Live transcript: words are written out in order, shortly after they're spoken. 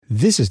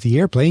This is the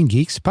Airplane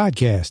Geeks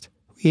podcast.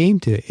 We aim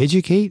to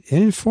educate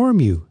and inform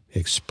you,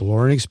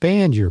 explore and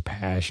expand your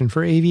passion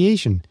for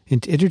aviation,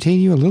 and to entertain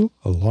you a little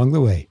along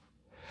the way.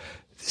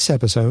 This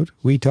episode,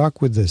 we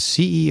talk with the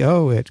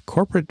CEO at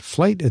Corporate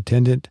Flight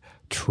Attendant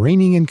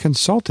Training and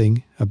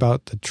Consulting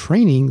about the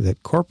training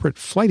that corporate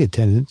flight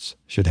attendants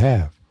should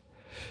have.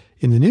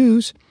 In the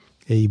news,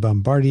 a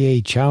Bombardier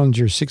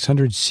Challenger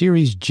 600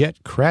 series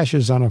jet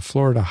crashes on a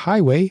Florida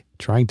highway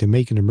trying to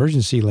make an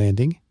emergency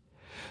landing.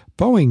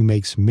 Boeing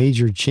makes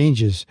major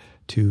changes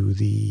to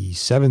the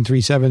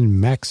 737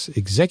 MAX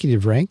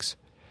executive ranks.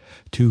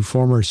 Two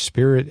former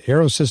Spirit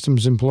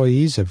Aerosystems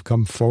employees have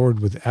come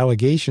forward with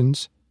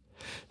allegations.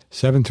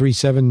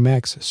 737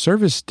 MAX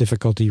service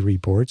difficulty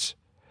reports.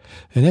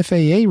 An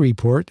FAA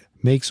report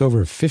makes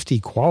over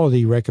 50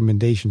 quality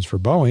recommendations for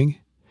Boeing.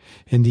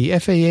 And the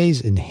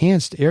FAA's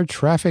Enhanced Air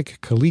Traffic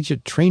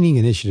Collegiate Training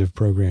Initiative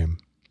program.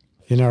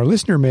 In our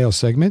listener mail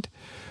segment,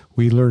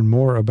 we learn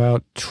more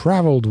about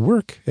traveled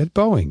work at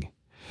Boeing.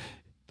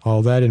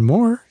 All that and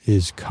more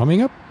is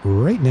coming up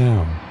right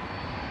now.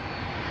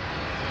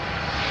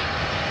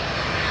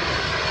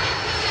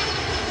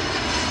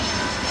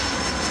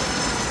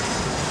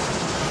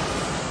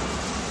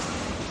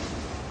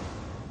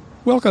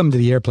 Welcome to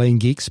the Airplane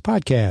Geeks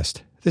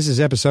podcast. This is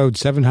episode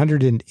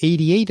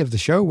 788 of the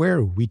show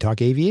where we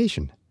talk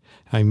aviation.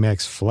 I'm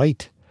Max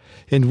Flight,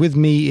 and with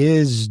me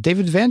is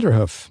David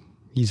Vanderhoof.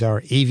 He's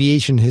our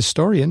aviation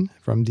historian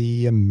from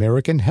the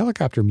American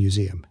Helicopter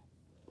Museum.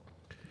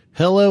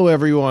 Hello,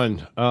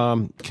 everyone.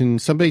 Can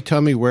somebody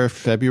tell me where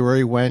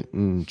February went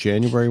and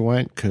January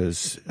went?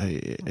 Because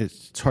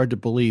it's hard to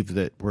believe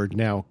that we're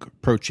now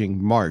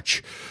approaching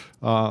March.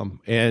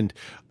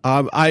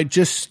 I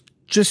just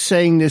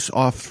saying this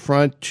off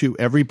front to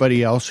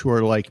everybody else who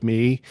are like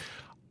me,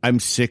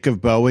 I'm sick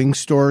of Boeing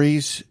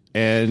stories.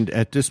 And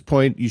at this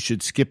point, you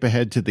should skip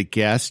ahead to the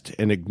guest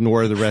and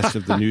ignore the rest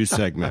of the news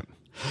segment.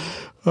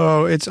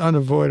 Oh, it's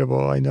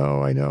unavoidable. I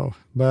know.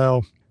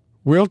 Well,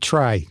 we'll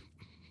try.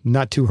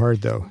 Not too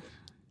hard, though.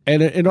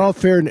 And in all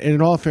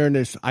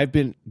fairness, I've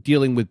been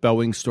dealing with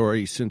Boeing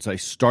stories since I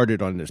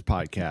started on this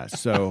podcast.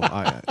 So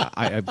I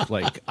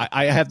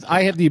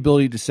have the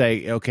ability to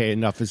say, okay,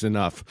 enough is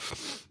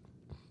enough.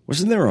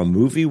 Wasn't there a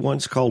movie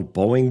once called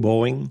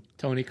Boeing?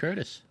 Tony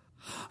Curtis.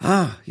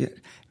 Ah, yeah.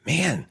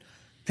 Man,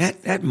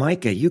 that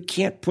Micah, you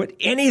can't put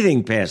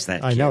anything past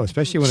that kid. I know,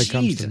 especially when it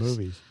comes to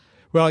movies.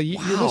 Well,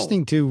 you're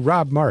listening to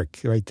Rob Mark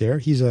right there.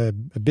 He's a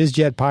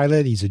bizjet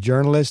pilot, he's a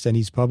journalist, and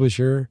he's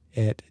publisher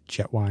at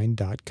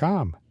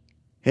jetwine.com.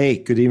 Hey,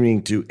 good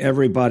evening to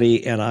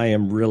everybody, and I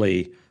am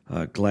really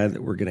glad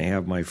that we're going to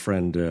have my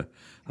friend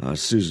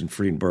Susan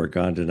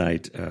Friedenberg on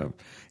tonight.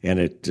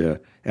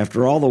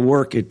 After all the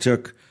work it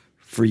took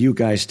for you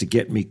guys to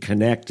get me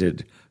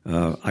connected,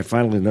 I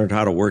finally learned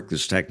how to work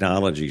this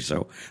technology.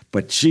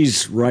 But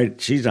she's right;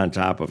 she's on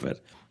top of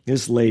it.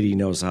 This lady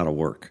knows how to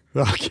work.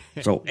 Okay.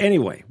 So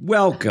anyway,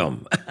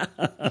 welcome.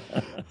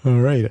 All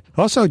right.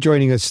 Also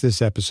joining us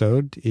this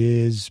episode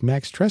is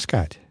Max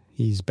Trescott.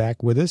 He's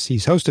back with us.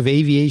 He's host of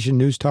Aviation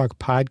News Talk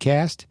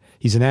podcast.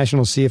 He's a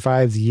National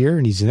CFI of the Year,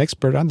 and he's an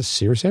expert on the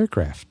Cirrus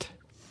aircraft.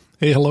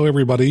 Hey, hello,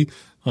 everybody.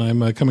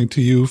 I'm coming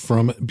to you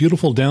from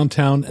beautiful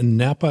downtown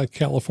Napa,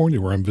 California,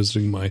 where I'm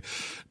visiting my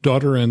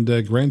daughter and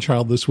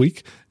grandchild this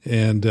week.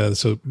 And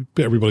so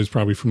everybody's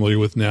probably familiar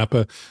with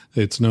Napa.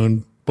 It's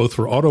known both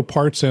for auto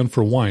parts and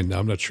for wine. Now,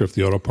 I'm not sure if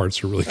the auto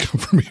parts are really come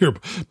from here,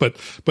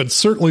 but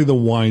certainly the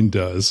wine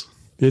does.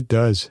 It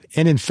does.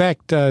 And in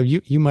fact,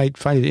 you might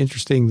find it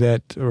interesting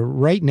that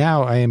right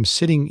now I am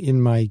sitting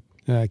in my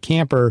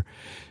camper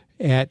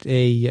at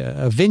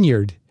a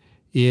vineyard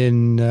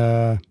in,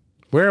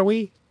 where are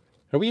we?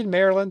 Are we in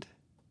Maryland?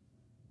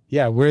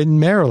 Yeah, we're in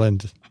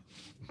Maryland,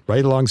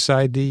 right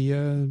alongside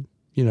the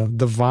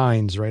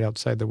vines right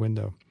outside the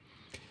window.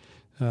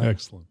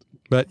 Excellent.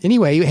 But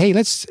anyway, hey,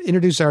 let's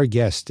introduce our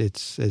guest.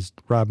 It's, as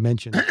Rob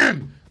mentioned.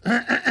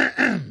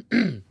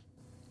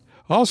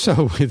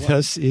 Also with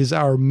us is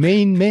our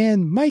main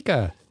man,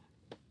 Micah.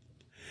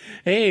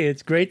 Hey,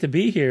 it's great to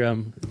be here.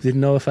 Didn't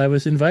know if I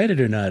was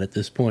invited or not at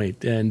this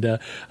point. And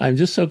I'm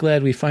just so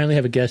glad we finally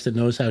have a guest that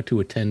knows how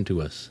to attend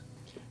to us.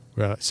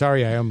 Well,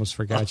 sorry, I almost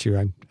forgot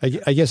you.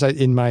 I guess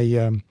in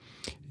my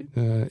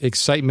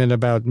excitement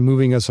about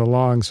moving us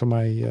along,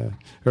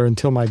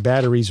 until my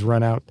batteries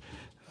run out.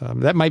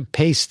 That might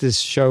pace this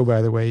show,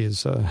 by the way,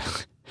 is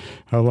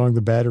how long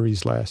the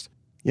batteries last.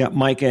 Yeah,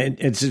 Mike,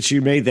 and since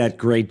you made that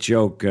great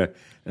joke,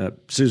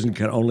 Susan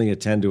can only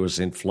attend to us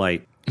in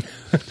flight.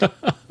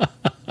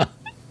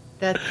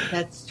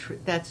 That's true.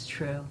 That's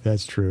true.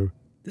 That's true.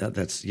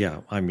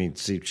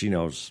 See, she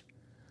knows.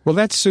 Well,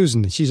 that's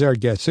Susan. She's our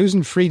guest,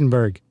 Susan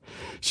Friedenberg.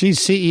 She's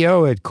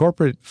CEO at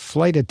Corporate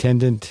Flight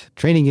Attendant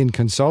Training and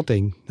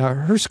Consulting. Now,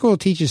 her school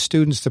teaches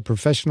students the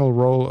professional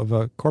role of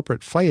a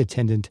corporate flight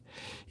attendant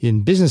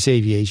in business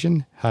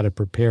aviation, how to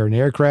prepare an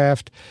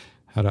aircraft,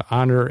 how to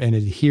honor and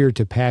adhere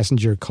to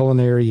passenger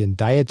culinary and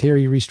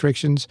dietary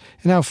restrictions,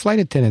 and how flight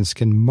attendants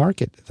can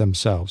market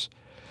themselves.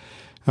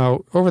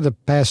 Now, over the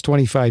past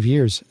 25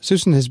 years,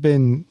 Susan has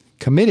been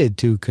committed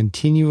to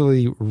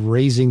continually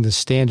raising the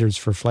standards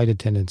for flight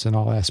attendants in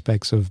all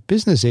aspects of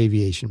business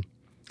aviation.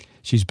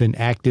 She's been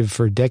active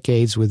for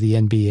decades with the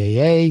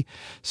NBAA,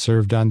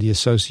 served on the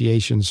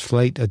association's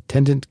Flight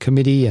Attendant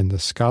Committee and the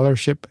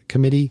Scholarship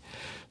Committee.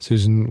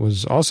 Susan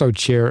was also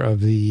chair of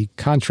the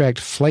Contract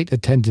Flight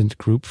Attendant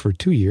Group for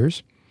 2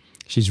 years.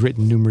 She's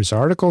written numerous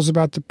articles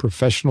about the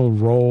professional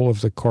role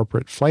of the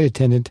corporate flight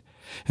attendant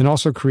and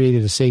also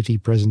created a safety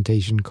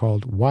presentation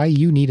called Why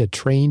You Need a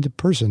Trained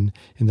Person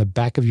in the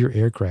Back of Your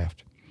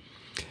Aircraft.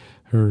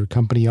 Her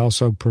company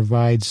also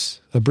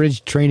provides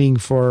abridged training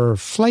for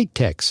flight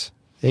techs,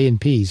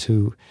 A&Ps,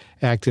 who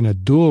act in a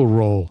dual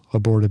role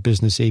aboard a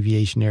business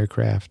aviation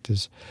aircraft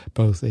as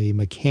both a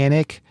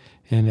mechanic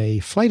and a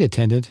flight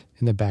attendant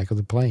in the back of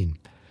the plane.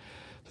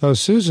 So,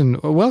 Susan,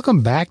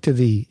 welcome back to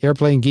the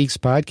Airplane Geeks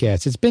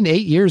podcast. It's been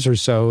 8 years or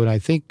so, and I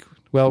think,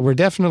 well, we're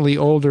definitely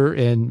older,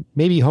 and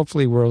maybe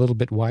hopefully we're a little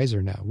bit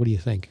wiser now. What do you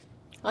think?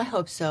 I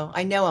hope so.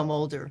 I know I'm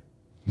older.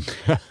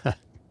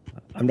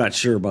 I'm not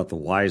sure about the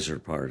wiser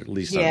part, at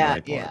least on my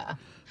part. Yeah.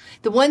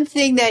 The one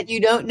thing that you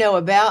don't know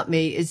about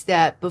me is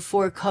that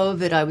before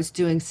COVID, I was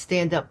doing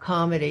stand-up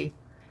comedy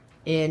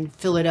in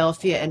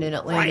Philadelphia and in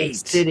Atlantic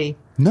City.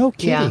 No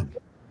kidding.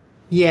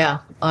 Yeah,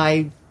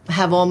 I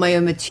have all my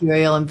own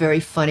material. I'm very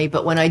funny.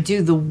 But when I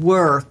do the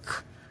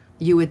work,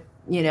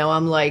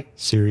 I'm like...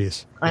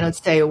 Serious. I don't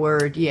say a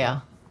word.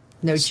 Yeah.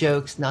 No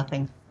jokes,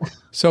 nothing.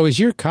 So is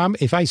your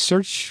if I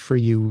search for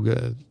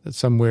you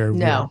somewhere...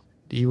 No.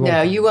 You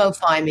won't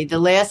find me. The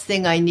last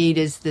thing I need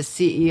is the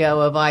CEO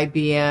of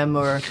IBM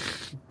or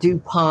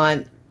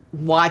DuPont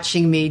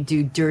watching me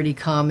do dirty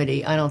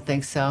comedy. I don't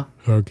think so.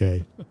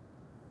 Okay.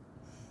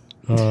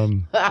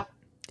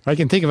 I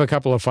can think of a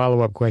couple of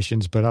follow-up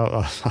questions, but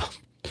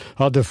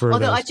I'll defer.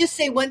 Although those. I just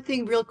say one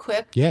thing real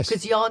quick. Yes.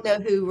 Because y'all know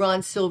who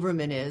Ron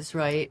Silverman is,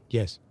 right?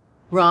 Yes.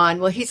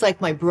 Ron, well, he's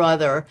like my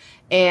brother.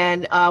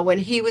 And when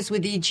he was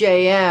with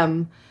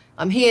EJM,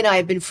 he and I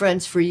have been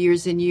friends for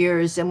years and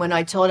years. And when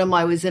I told him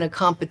I was in a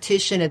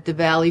competition at the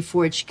Valley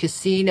Forge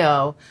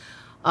Casino,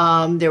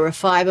 there were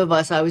 5 of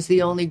us. I was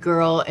the only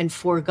girl and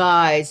 4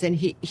 guys. And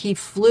he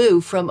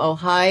flew from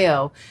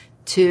Ohio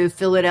to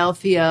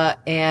Philadelphia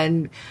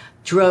and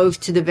drove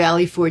to the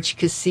Valley Forge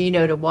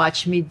Casino to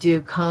watch me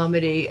do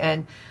comedy.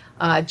 And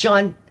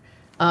John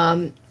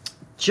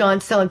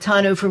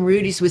Celentano from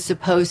Rudy's was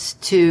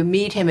supposed to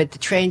meet him at the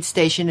train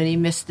station, and he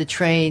missed the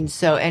train.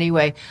 So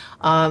anyway,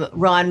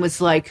 Ron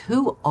was like,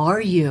 "Who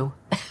are you?"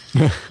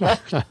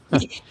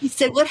 he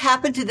said, "What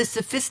happened to the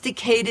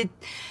sophisticated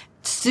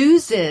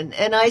Susan?"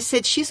 And I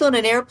said, "She's on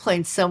an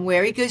airplane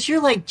somewhere." He goes,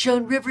 "You're like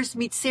Joan Rivers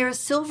meets Sarah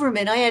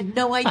Silverman. I had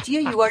no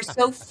idea. You are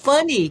so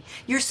funny.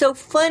 You're so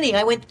funny."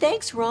 I went,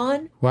 "Thanks,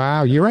 Ron."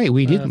 Wow, you're right.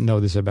 We didn't know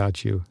this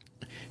about you.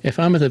 If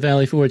I'm at the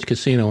Valley Forge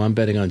Casino, I'm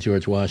betting on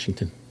George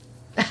Washington.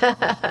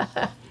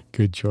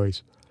 Good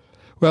choice.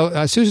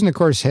 Well, Susan, of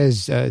course,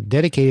 has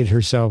dedicated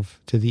herself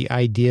to the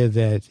idea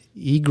that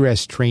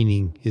egress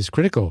training is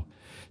critical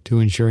to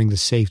ensuring the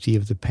safety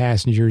of the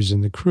passengers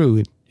and the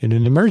crew in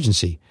an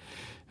emergency.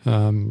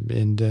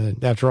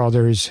 After all,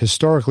 there is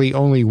historically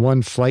only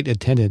one flight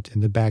attendant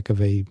in the back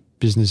of a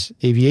business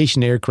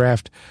aviation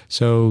aircraft,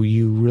 so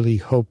you really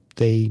hope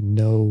they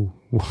know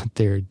what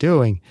they're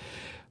doing.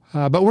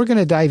 But we're going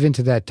to dive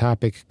into that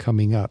topic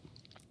coming up.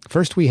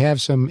 First, we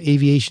have some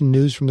aviation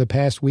news from the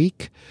past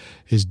week.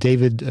 As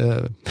David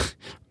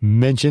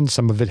mentioned,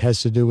 some of it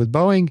has to do with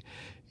Boeing.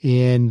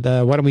 And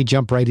why don't we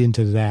jump right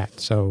into that?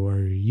 So are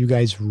you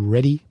guys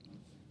ready?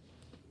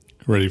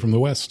 Ready from the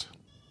West.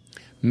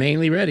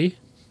 Mainly ready.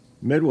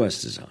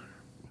 Midwest is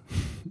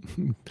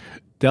on.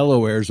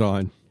 Delaware's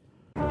on.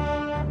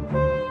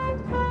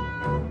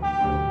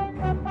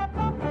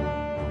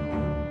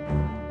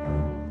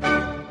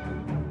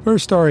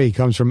 First story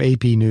comes from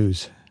AP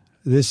News.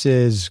 This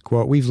is,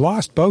 quote, "We've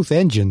lost both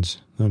engines,"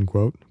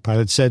 unquote.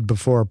 Pilot said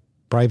before a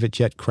private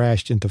jet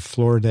crashed into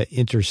Florida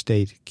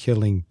interstate,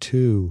 killing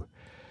 2.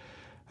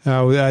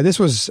 This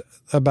was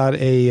about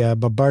a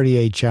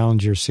Bombardier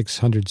Challenger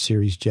 600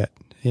 series jet.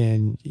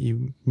 And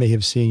you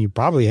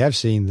probably have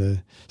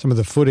seen some of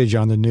the footage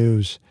on the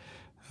news.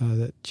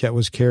 The jet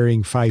was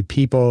carrying 5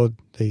 people.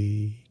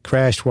 They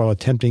crashed while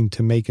attempting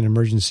to make an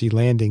emergency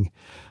landing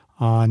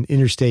on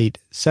Interstate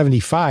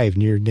 75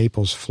 near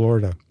Naples,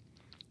 Florida.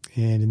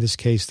 And in this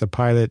case, the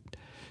pilot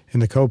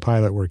and the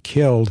co-pilot were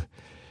killed.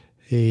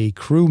 A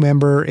crew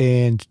member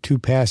and 2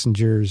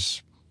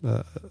 passengers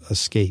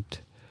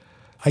escaped.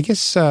 I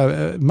guess,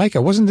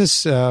 Micah, wasn't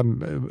this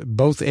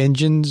both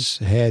engines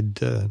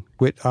had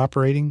quit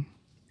operating?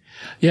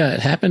 Yeah, it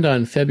happened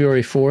on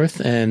February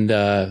 4th,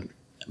 and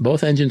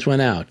both engines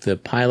went out. The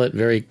pilot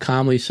very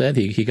calmly said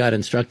he got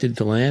instructed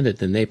to land at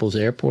the Naples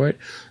airport.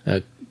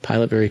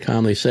 Pilot very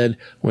calmly said,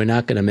 "We're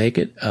not going to make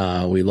it.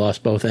 We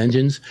lost both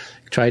engines."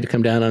 Tried to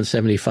come down on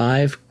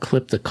 75,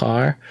 clipped the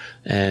car,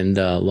 and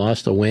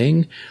lost a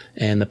wing.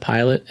 And the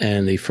pilot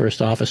and the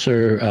first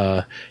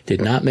officer did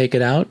not make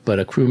it out, but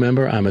a crew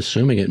member, I'm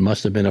assuming it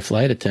must have been a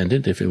flight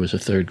attendant if it was a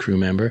third crew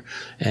member,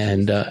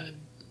 and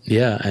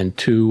Yeah, and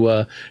two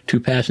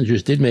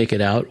passengers did make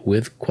it out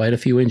with quite a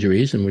few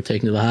injuries and were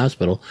taken to the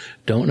hospital.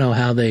 Don't know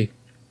how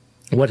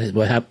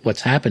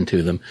what's happened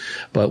to them,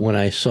 but when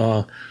I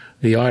saw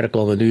the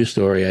article, the news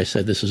story, I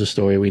said this is a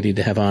story we need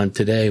to have on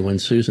today when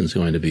Susan's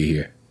going to be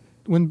here.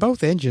 When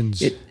both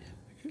engines,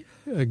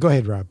 go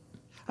ahead, Rob.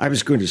 I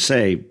was going to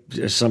say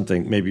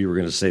something. Maybe you were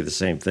going to say the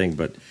same thing,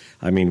 but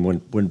I mean,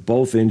 when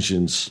both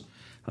engines,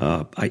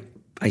 I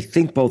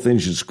think both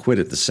engines quit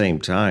at the same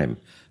time.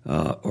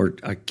 Or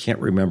I can't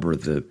remember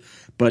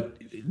but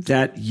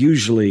that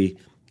usually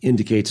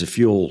indicates a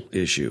fuel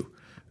issue,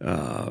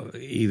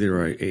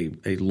 either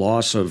a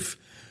loss of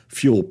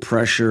fuel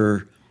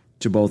pressure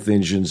to both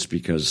engines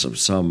because of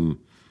some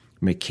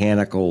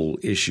mechanical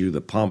issue,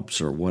 the pumps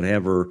or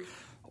whatever,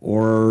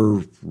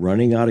 or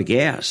running out of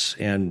gas.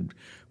 And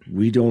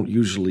we don't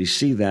usually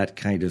see that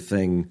kind of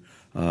thing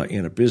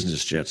in a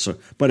business jet. So,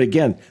 but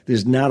again,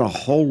 there's not a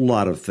whole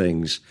lot of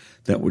things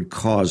that would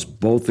cause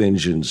both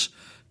engines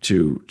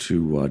to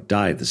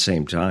die at the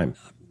same time.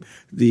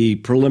 The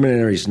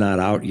preliminary is not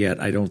out yet.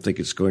 I don't think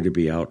it's going to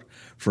be out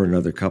for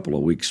another couple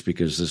of weeks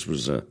because this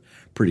was a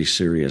pretty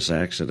serious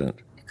accident.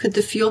 Could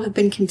the fuel have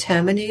been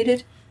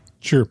contaminated?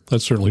 Sure,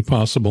 that's certainly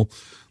possible.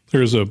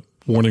 There's a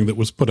warning that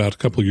was put out a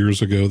couple of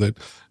years ago that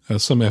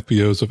some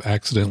FBOs have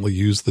accidentally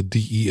used the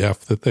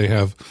DEF that they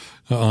have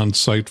on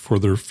site for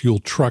their fuel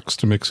trucks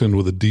to mix in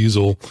with a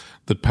diesel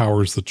that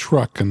powers the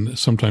truck, and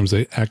sometimes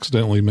they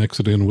accidentally mix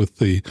it in with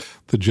the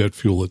jet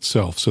fuel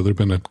itself. So there have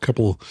been a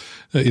couple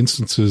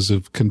instances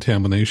of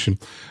contamination.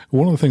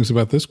 One of the things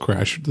about this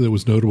crash that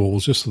was notable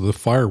was just that the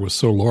fire was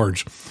so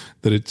large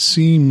that it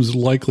seems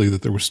likely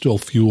that there was still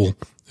fuel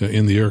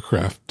in the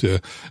aircraft.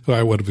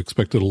 I would have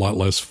expected a lot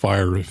less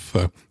fire if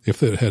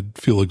it had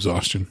fuel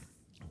exhaustion.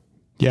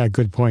 Yeah,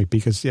 good point.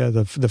 Because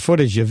the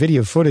footage, the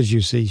video footage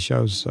you see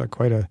shows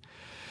quite a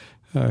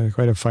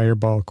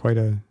fireball, quite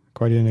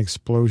an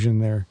explosion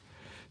there.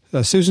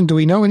 Susan, do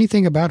we know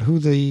anything about who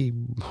the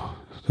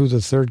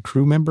third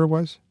crew member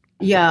was?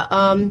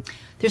 Yeah,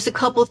 there's a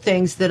couple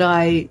things that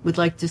I would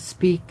like to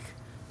speak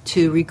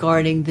to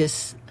regarding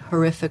this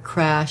horrific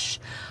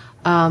crash.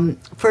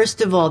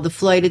 First of all, the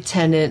flight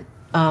attendant.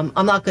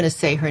 I'm not going to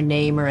say her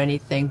name or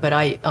anything,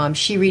 but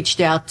she reached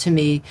out to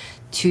me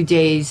 2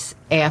 days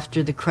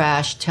after the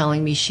crash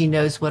telling me she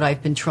knows what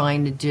I've been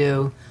trying to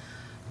do.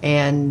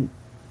 And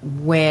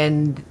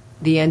when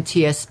the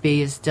NTSB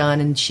is done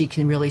and she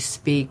can really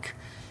speak,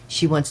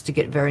 she wants to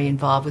get very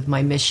involved with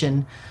my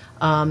mission.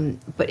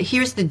 But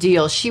here's the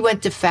deal. She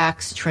went to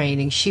FACS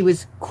training. She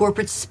was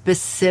corporate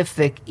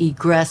specific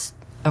egress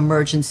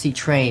emergency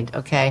trained,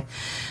 okay?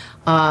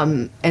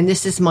 And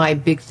this is my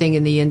big thing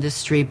in the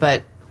industry,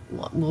 but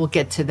we'll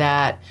get to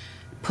that.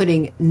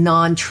 Putting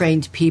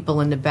non-trained people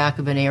in the back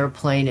of an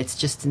airplane, it's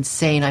just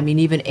insane. I mean,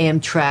 even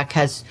Amtrak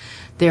has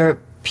their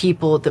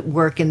people that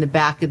work in the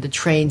back of the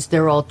trains.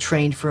 They're all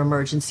trained for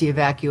emergency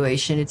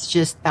evacuation. It's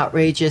just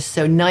outrageous.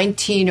 So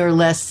 19 or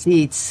less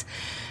seats.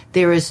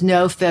 There is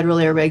no federal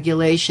air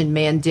regulation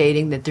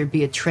mandating that there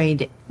be a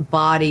trained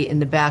body in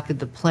the back of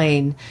the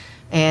plane.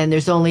 And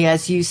there's only,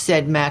 as you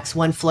said, Max,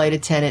 one flight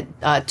attendant,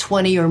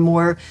 20 or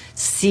more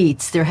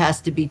seats. There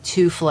has to be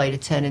 2 flight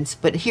attendants.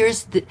 But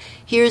here's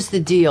the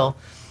deal.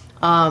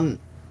 Well,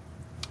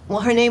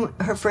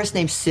 her first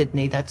name's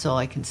Sydney. That's all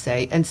I can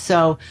say. And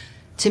so,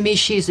 to me,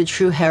 she's a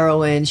true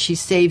heroine. She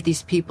saved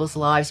these people's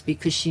lives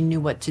because she knew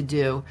what to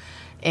do.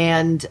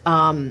 And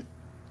on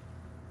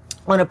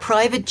a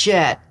private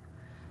jet,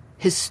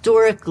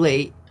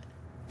 historically,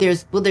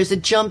 there's a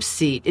jump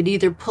seat. It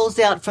either pulls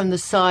out from the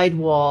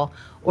sidewall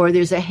or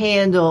there's a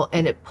handle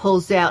and it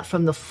pulls out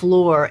from the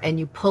floor and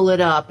you pull it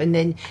up and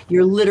then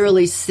you're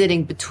literally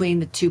sitting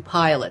between the 2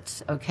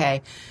 pilots,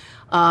 okay?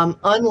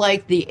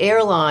 Unlike the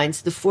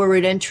airlines, the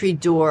forward entry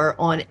door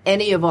on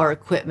any of our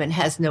equipment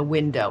has no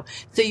window.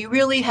 So you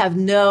really have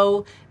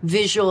no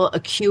visual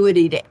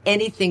acuity to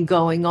anything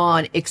going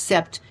on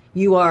except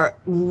you are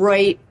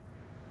right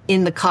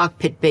in the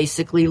cockpit,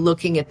 basically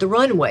looking at the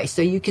runway.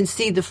 So you can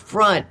see the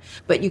front,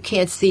 but you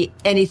can't see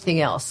anything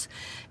else.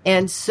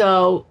 And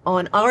so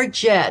on our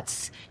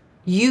jets,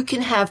 you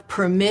can have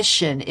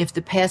permission, if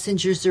the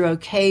passengers are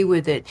okay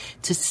with it,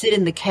 to sit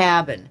in the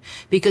cabin,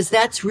 because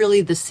that's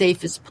really the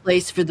safest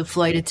place for the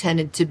flight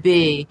attendant to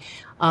be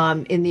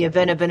in the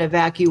event of an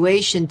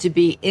evacuation, to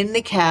be in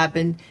the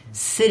cabin,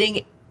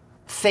 sitting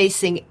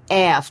facing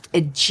aft,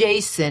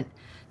 adjacent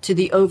to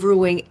the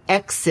overwing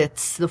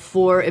exits, the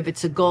 4 if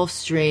it's a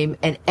Gulfstream,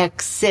 and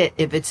exit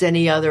if it's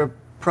any other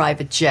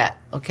private jet,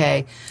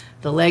 okay?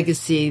 The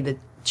Legacy, the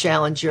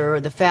Challenger, or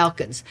the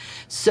Falcons.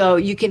 So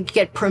you can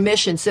get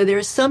permission. So there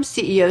are some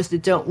CEOs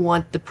that don't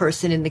want the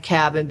person in the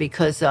cabin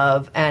because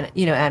of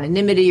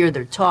anonymity, or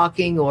they're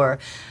talking, or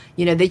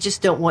they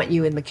just don't want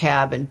you in the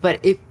cabin.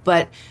 But I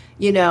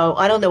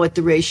don't know what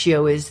the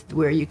ratio is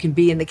where you can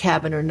be in the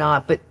cabin or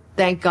not, but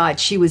thank God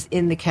she was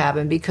in the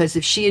cabin, because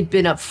if she had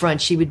been up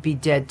front, she would be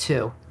dead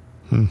too.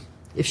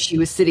 If she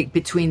was sitting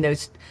between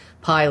those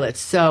pilots.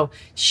 So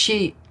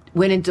she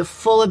went into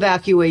full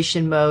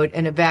evacuation mode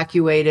and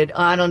evacuated.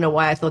 I don't know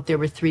why I thought there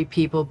were 3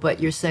 people, but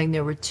you're saying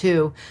there were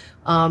 2.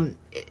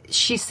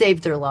 She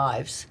saved their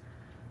lives.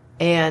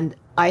 And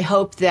I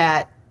hope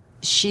that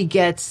she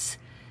gets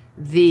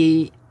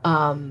the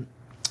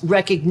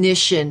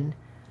recognition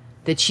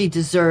that she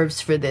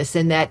deserves for this,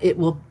 and that it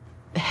will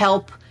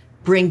help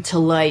bring to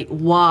light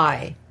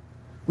why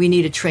we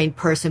need a trained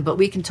person. But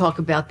we can talk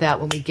about that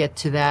when we get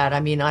to that. I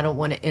mean, I don't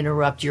want to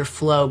interrupt your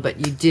flow,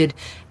 but you did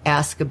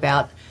ask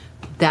about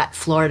that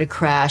Florida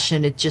crash,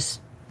 and it's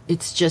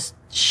just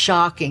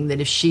shocking that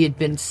if she had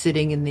been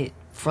sitting in the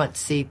front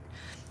seat,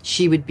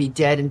 she would be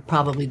dead, and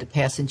probably the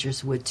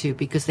passengers would too,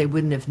 because they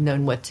wouldn't have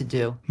known what to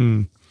do.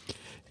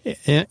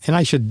 And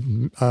I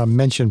should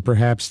mention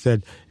perhaps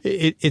that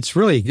it's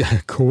really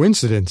a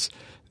coincidence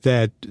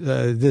that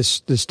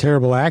this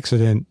terrible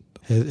accident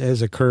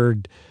has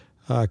occurred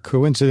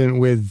coincident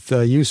with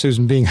you,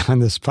 Susan, being on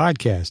this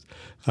podcast.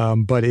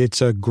 But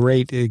it's a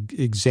great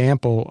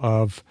example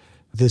of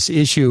this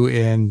issue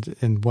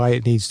and why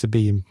it needs to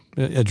be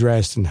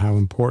addressed and how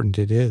important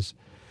it is.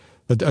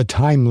 A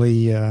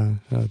timely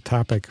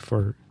topic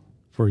for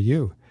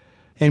you.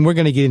 And we're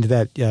going to get into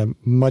that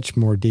much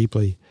more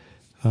deeply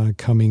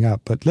coming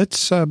up. But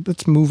let's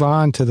move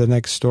on to the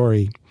next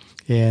story.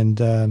 And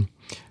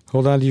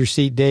hold on to your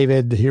seat,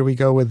 David. Here we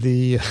go with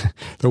the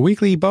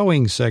weekly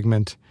Boeing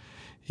segment.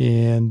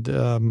 And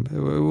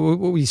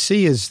what we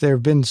see is there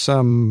have been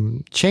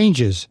some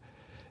changes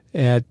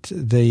at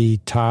the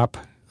top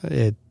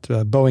at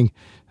Boeing.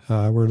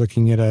 We're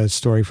looking at a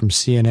story from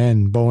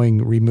CNN.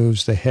 Boeing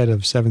removes the head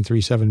of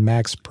 737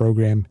 MAX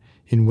program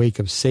in wake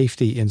of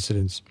safety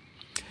incidents.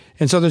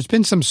 And so there's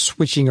been some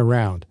switching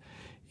around.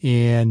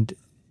 And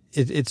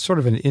it's sort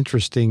of an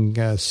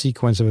interesting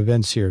sequence of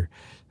events here.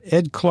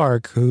 Ed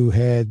Clark, who's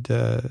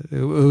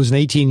an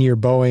 18-year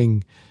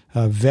Boeing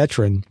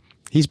veteran,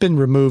 he's been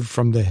removed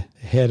from the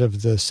head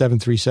of the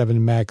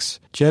 737 MAX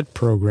jet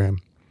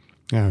program.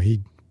 Now,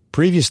 he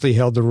previously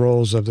held the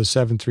roles of the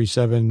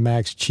 737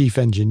 MAX chief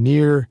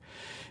engineer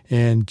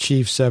and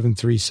chief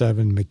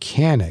 737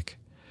 mechanic.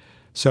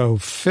 So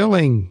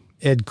filling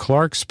Ed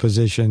Clark's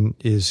position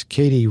is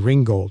Katie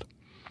Ringgold.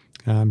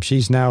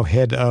 She's now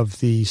head of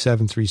the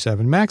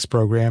 737 MAX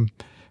program.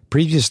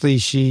 Previously,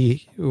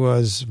 she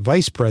was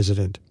vice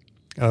president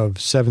of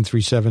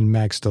 737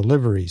 MAX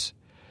deliveries.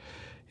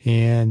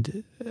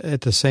 And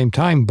at the same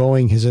time,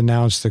 Boeing has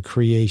announced the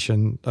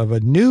creation of a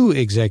new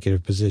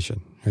executive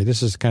position. Right,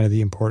 this is kind of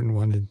the important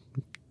one in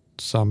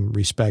some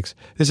respects.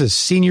 This is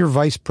Senior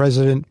Vice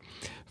President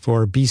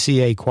for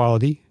BCA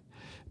Quality.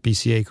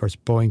 BCA, of course,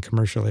 Boeing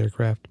Commercial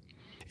Aircraft.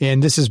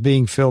 And this is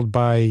being filled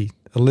by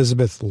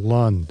Elizabeth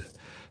Lund.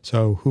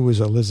 So who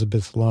is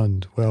Elizabeth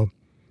Lund? Well,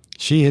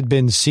 she had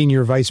been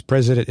Senior Vice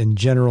President and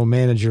General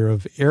Manager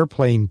of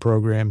airplane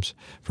programs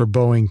for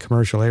Boeing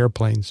Commercial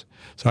Airplanes.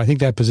 So I think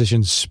that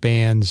position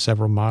spans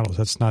several models.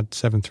 That's not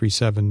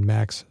 737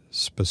 MAX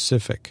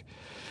specific.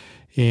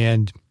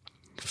 And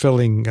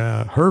filling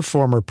her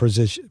former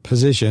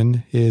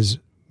position is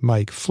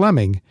Mike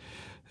Fleming.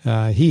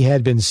 He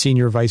had been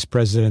Senior Vice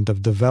President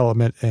of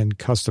Development and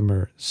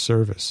Customer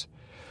Service.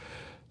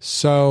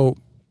 So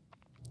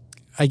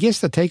I guess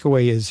the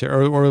takeaway is,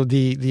 or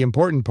the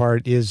important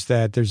part is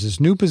that there's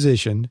this new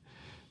position,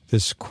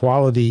 this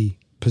quality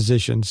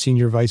position,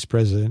 Senior Vice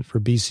President for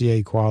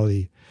BCA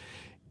Quality.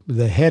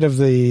 The head of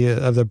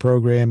the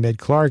program, Ed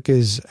Clark,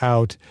 is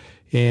out,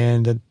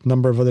 and a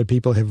number of other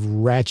people have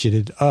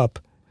ratcheted up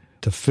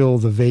to fill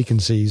the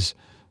vacancies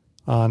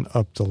on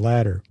up the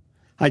ladder.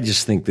 I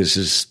just think this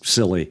is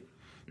silly.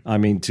 I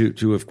mean,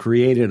 to have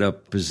created a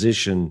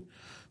position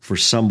for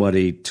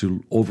somebody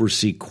to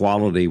oversee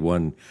quality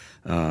when,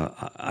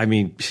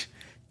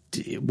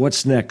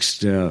 what's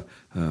next?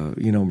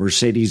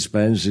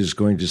 Mercedes-Benz is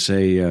going to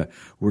say,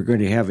 we're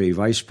going to have a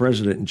vice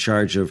president in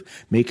charge of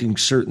making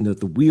certain that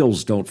the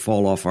wheels don't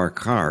fall off our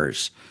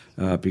cars.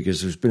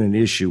 Because there's been an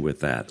issue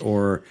with that,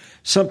 or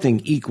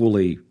something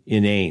equally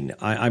inane.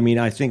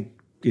 I think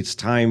it's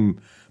time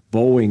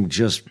Boeing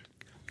just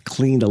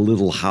cleaned a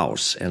little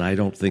house, and I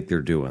don't think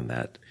they're doing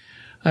that.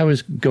 I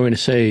was going to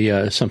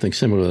say something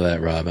similar to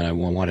that, Rob, and I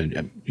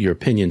wanted your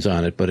opinions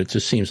on it, but it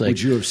just seems like...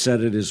 Would you have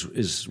said it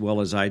as well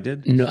as I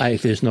did? No,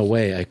 there's no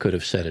way I could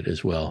have said it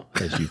as well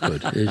as you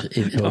could.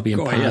 It would be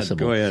impossible.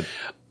 Go ahead.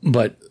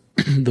 But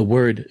the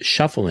word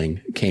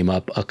shuffling came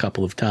up a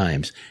couple of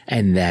times,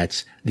 and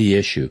that's the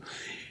issue.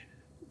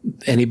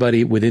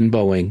 Anybody within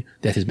Boeing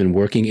that has been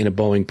working in a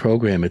Boeing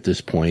program at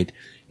this point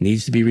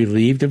needs to be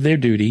relieved of their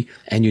duty,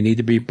 and you need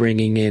to be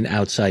bringing in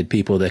outside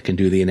people that can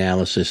do the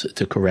analysis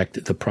to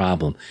correct the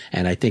problem.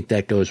 And I think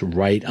that goes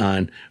right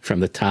on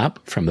from the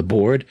top, from the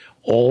board,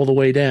 all the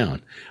way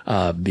down,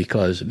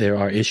 because there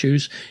are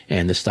issues,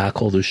 and the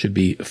stockholders should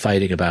be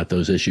fighting about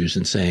those issues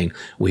and saying,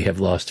 we have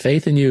lost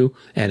faith in you,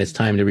 and it's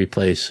time to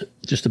replace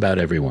just about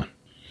everyone.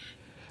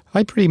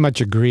 I pretty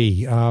much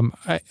agree.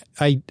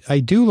 I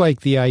do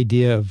like the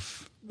idea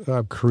of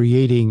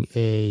creating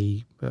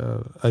a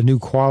new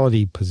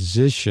quality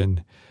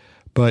position,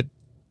 but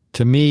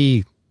to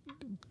me,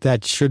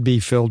 that should be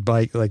filled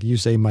by, like you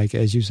say, Mike,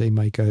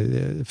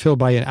 filled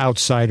by an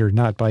outsider,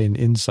 not by an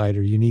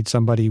insider. You need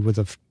somebody with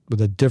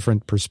a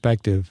different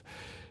perspective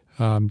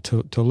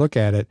to look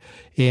at it,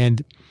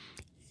 and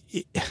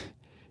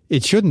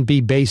it shouldn't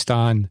be based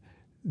on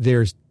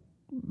their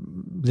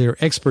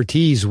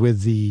expertise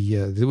with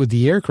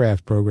the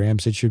aircraft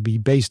programs. It should be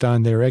based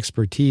on their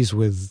expertise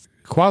with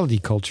quality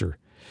culture,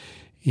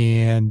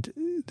 and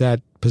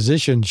that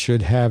position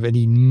should have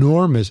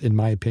in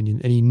my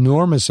opinion, an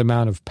enormous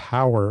amount of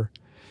power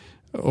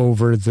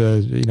over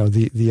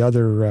the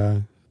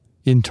other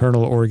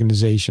internal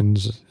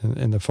organizations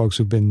and the folks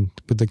who've been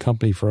with the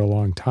company for a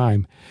long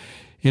time,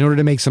 in order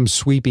to make some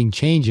sweeping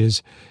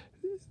changes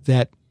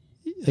that,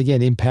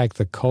 again, impact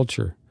the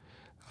culture.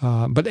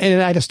 But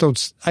I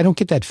don't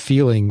get that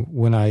feeling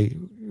when I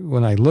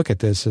look at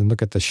this and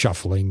look at the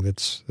shuffling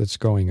that's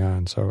going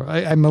on. So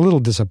I'm a little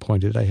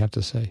disappointed, I have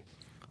to say.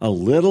 A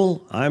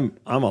little? I'm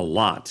a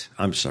lot.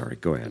 I'm sorry.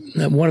 Go ahead.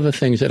 Now, one of the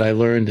things that I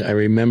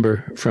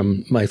remember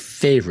from my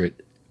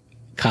favorite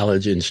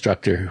college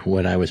instructor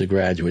when I was a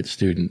graduate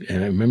student,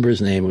 and I remember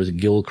his name, it was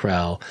Gil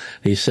Crowell.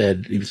 He was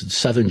a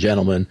Southern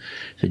gentleman,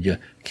 said you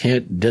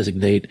can't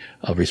designate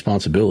a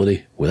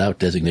responsibility without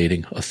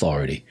designating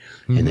authority.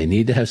 Mm-hmm. And they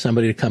need to have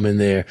somebody to come in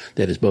there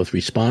that is both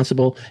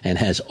responsible and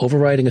has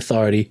overriding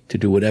authority to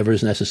do whatever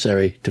is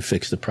necessary to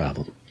fix the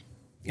problem.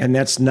 And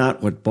that's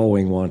not what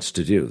Boeing wants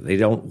to do. They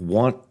don't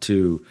want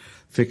to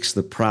fix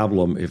the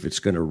problem if it's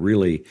going to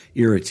really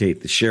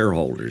irritate the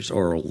shareholders,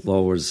 or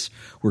although, as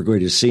we're going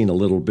to see in a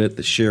little bit,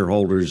 the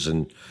shareholders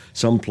in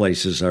some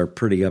places are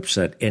pretty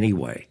upset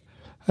anyway.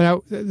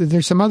 Now,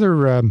 there's some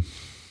other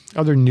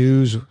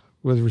news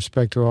with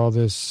respect to all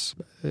this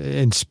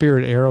in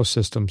Spirit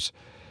Aerosystems.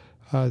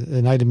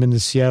 An item in the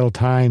Seattle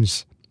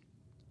Times.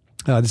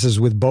 This is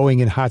with Boeing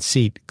in hot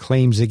seat.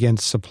 Claims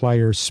against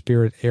supplier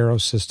Spirit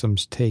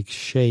Aerosystems take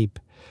shape.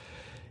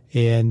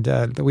 And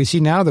we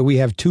see now that we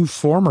have two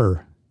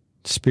former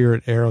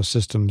Spirit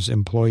Aerosystems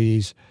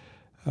employees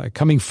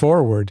coming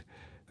forward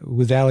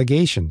with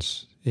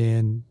allegations.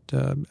 And,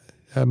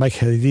 Mike,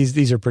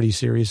 these are pretty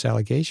serious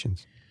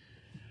allegations.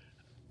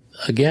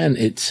 Again,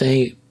 it's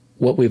saying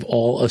what we've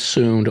all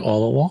assumed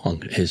all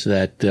along, is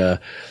that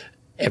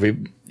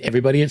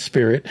everybody at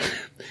Spirit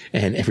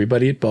and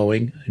everybody at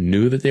Boeing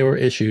knew that there were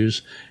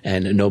issues,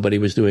 and nobody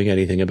was doing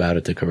anything about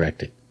it to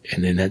correct it.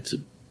 And then that's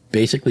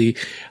basically,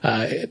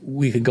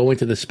 we could go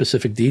into the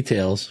specific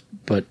details,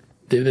 but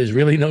there's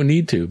really no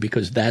need to,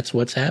 because that's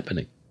what's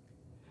happening.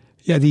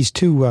 Yeah, these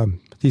two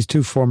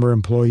former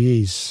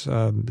employees.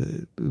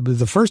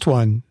 The first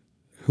one,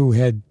 who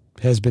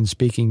has been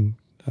speaking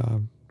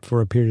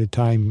for a period of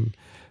time,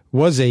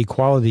 was a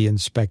quality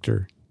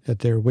inspector at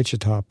their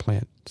Wichita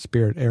plant,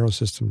 Spirit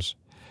Aerosystems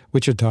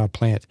Wichita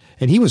plant,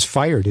 and he was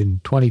fired in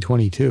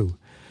 2022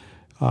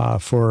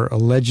 for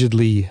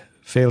allegedly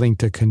failing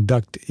to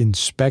conduct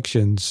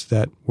inspections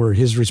that were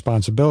his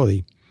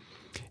responsibility.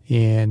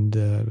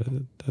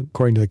 And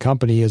according to the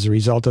company, as a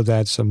result of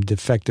that, some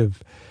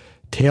defective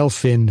tail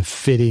fin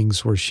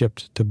fittings were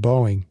shipped to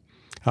Boeing.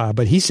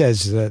 But he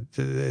says that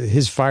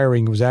his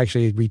firing was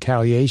actually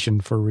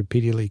retaliation for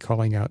repeatedly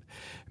calling out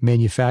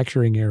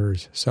manufacturing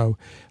errors. So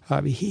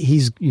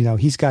he's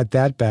got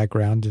that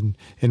background.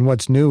 And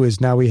what's new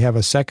is now we have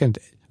a second,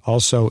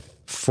 also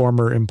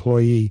former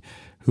employee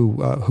who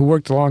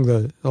worked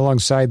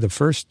alongside the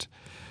first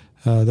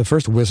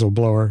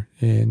whistleblower,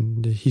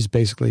 and he's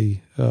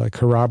basically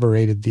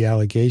corroborated the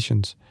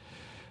allegations.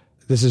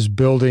 This is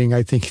building.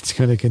 I think it's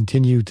going to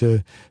continue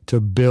to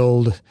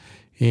build,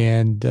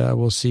 and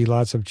we'll see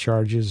lots of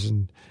charges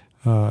and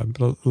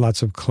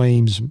lots of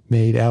claims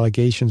made,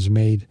 allegations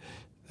made.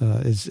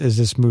 As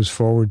this moves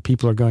forward,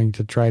 people are going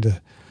to try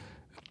to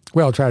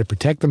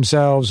protect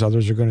themselves.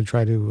 Others are going to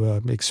try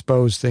to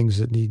expose things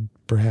that need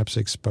perhaps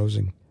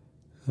exposing.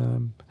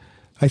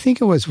 I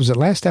think it was it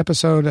last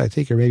episode, I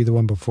think, or maybe the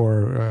one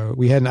before,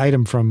 we had an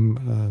item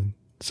from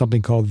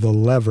something called The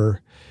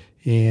Lever,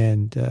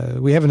 and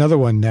we have another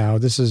one now.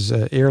 This is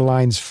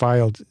airlines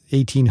filed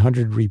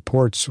 1,800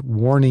 reports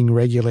warning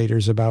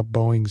regulators about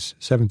Boeing's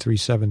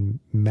 737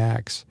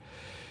 MAX.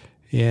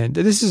 And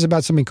this is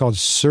about something called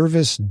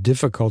service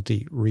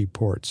difficulty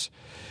reports.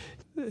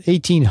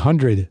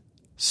 1,800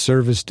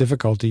 service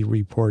difficulty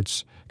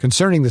reports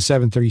concerning the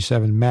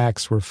 737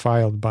 MAX were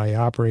filed by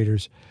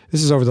operators.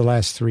 This is over the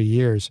last 3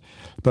 years.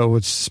 But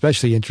what's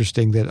especially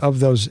interesting, that of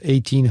those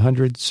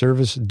 1,800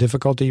 service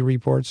difficulty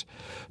reports,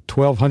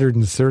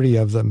 1,230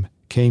 of them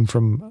came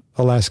from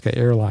Alaska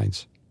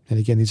Airlines. And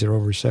again, these are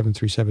over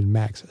 737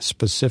 MAX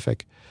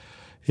specific.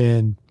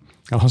 And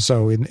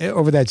also,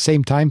 over that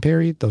same time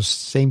period, those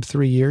same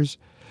 3 years,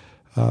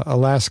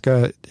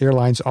 Alaska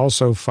Airlines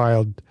also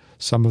filed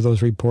some of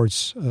those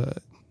reports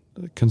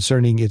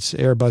concerning its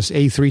Airbus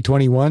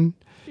A321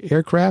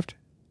 aircraft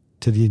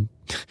to the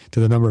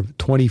number of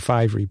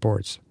 25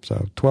 reports. So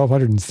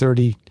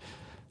 1,230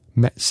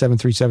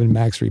 737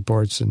 MAX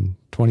reports and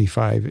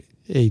 25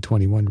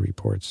 A21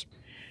 reports.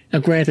 Now,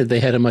 granted, they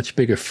had a much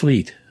bigger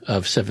fleet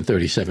of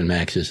 737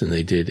 MAXs than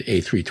they did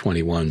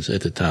A321s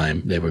at the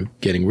time. They were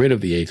getting rid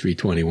of the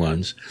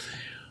A321s.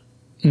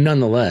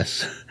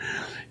 Nonetheless,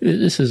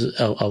 this is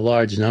a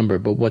large number,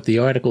 but what the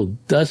article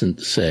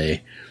doesn't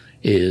say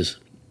is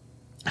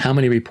how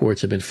many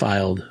reports have been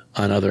filed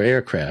on other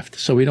aircraft.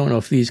 So we don't know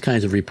if these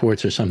kinds of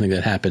reports are something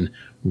that happen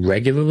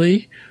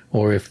regularly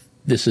or if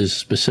this is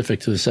specific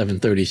to the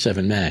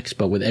 737 MAX.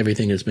 But with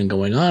everything that's been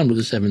going on with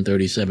the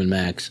 737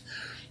 MAX,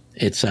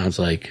 it sounds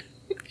like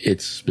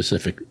it's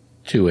specific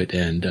to it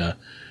and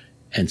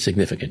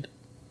significant.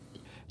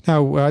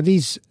 Now,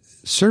 these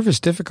service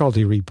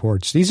difficulty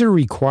reports, these are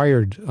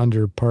required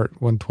under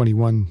Part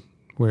 121,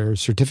 where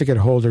certificate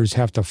holders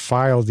have to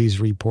file these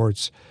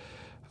reports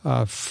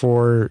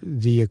for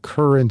the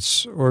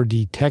occurrence or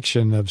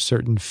detection of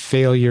certain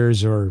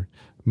failures or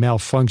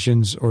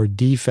malfunctions or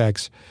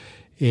defects.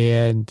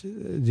 And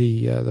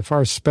the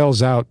FAR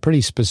spells out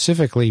pretty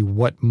specifically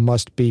what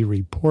must be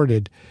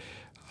reported.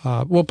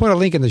 We'll put a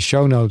link in the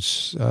show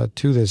notes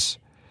to this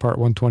Part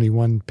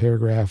 121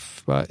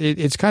 paragraph.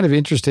 It's kind of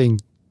interesting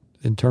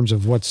in terms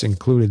of what's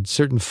included.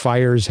 Certain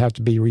fires have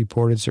to be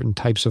reported, certain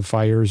types of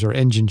fires or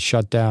engine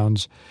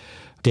shutdowns.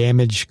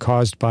 Damage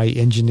caused by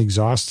engine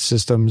exhaust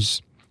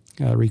systems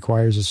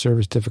requires a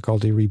service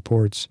difficulty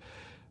reports.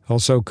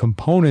 Also,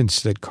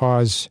 components that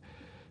cause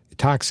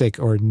toxic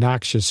or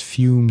noxious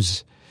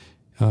fumes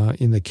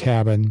in the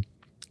cabin,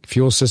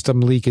 fuel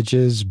system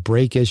leakages,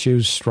 brake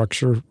issues,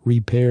 structure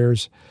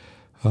repairs,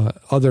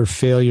 other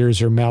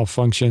failures or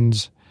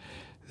malfunctions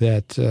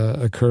that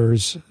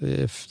occurs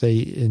if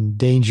they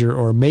endanger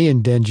or may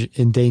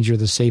endanger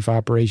the safe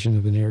operation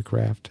of an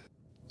aircraft.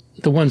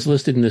 The ones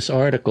listed in this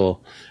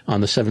article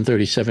on the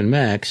 737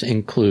 MAX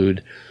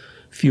include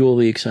fuel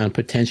leaks on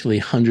potentially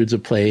hundreds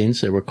of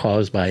planes that were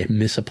caused by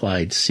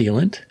misapplied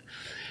sealant,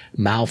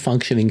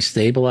 malfunctioning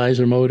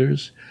stabilizer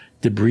motors,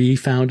 debris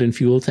found in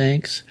fuel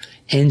tanks,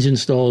 engine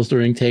stalls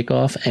during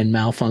takeoff, and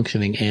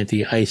malfunctioning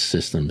anti-ice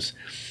systems.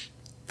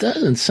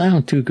 Doesn't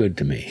sound too good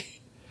to me.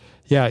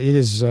 Yeah, it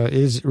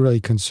is really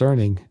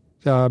concerning.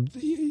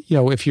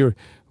 If you're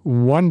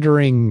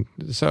wondering,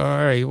 so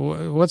all right,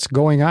 what's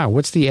going on?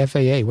 What's the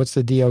FAA? What's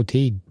the DOT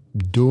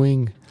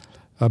doing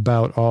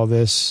about all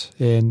this?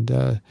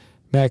 And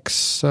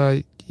Max,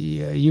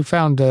 you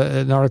found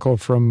an article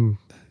from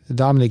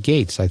Dominic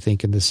Gates, I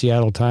think, in the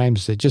Seattle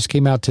Times that just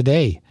came out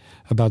today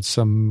about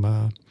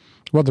some,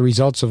 the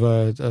results of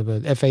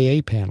an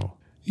FAA panel.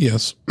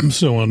 Yes.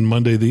 So on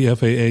Monday, the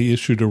FAA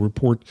issued a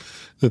report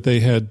that they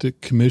had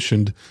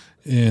commissioned,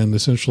 and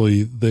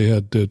essentially they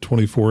had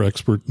 24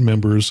 expert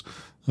members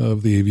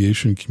of the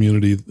aviation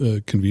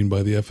community convened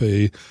by the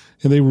FAA,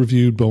 and they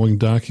reviewed Boeing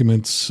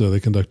documents.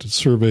 They conducted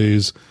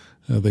surveys.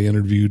 They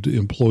interviewed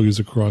employees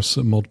across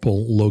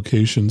multiple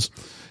locations.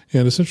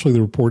 And essentially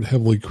the report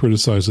heavily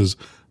criticizes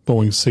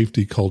Boeing's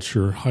safety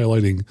culture,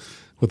 highlighting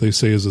what they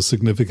say is a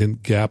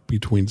significant gap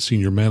between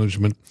senior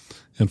management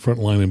and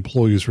frontline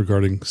employees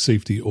regarding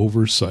safety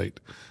oversight.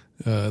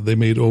 They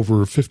made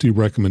over 50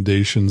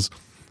 recommendations,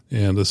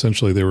 and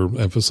essentially they were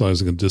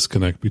emphasizing a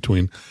disconnect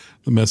between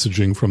the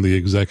messaging from the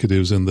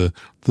executives and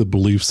the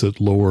beliefs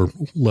at lower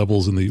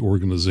levels in the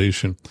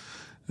organization.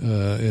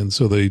 And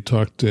so they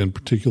talked in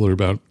particular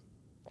about,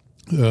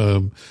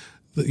 some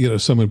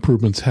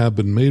improvements have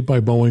been made by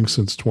Boeing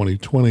since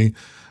 2020,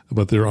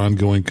 but there are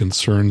ongoing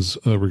concerns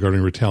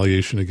regarding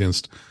retaliation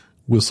against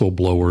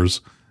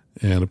whistleblowers.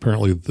 And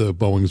apparently the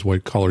Boeing's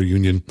white-collar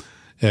union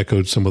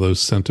echoed some of those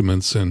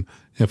sentiments and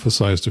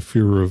emphasized a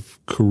fear of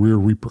career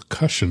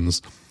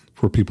repercussions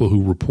for people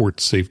who report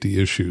safety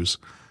issues.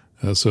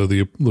 So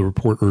the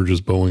report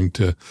urges Boeing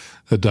to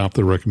adopt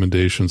the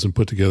recommendations and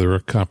put together a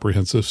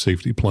comprehensive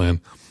safety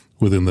plan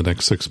within the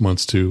next 6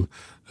 months to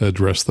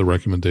address the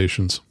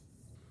recommendations.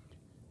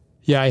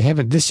 Yeah, I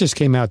haven't. This just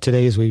came out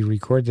today as we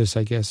record this,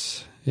 I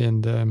guess.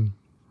 And I'm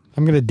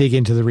going to dig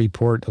into the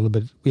report a little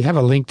bit. We have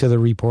a link to the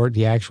report,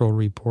 the actual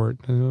report,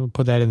 and we'll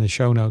put that in the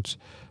show notes.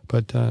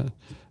 But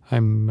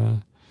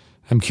I'm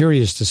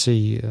curious to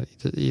see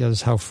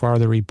how far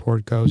the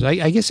report goes.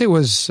 I guess it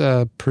was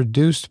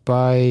produced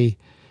by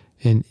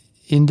an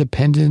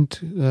independent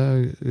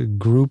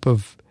group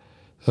of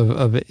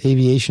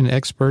aviation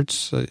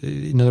experts.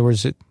 In other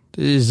words,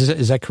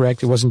 is that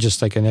correct? It wasn't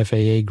just like an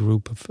FAA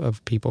group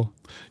of people?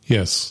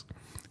 Yes.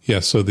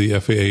 Yes, so the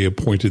FAA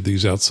appointed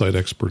these outside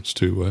experts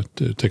to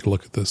take a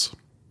look at this.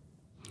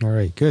 All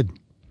right, good.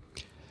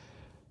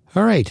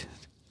 All right,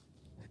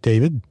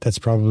 David, that's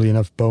probably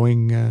enough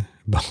Boeing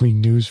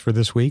news for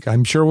this week.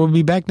 I'm sure we'll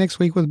be back next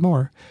week with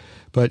more.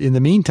 But in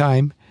the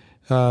meantime,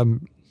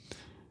 Rob,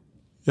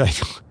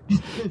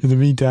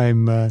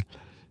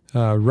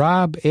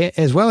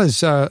 as well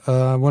as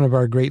one of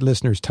our great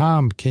listeners,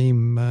 Tom,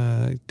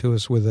 came to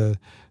us with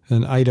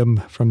an item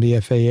from the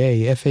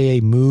FAA. FAA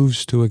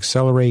moves to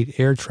accelerate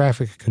air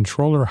traffic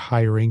controller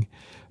hiring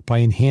by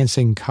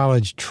enhancing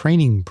college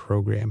training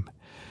program.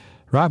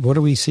 Rob, what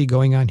do we see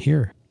going on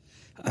here?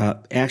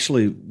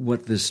 Actually,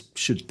 what this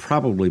should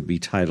probably be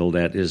titled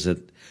at is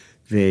that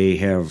they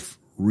have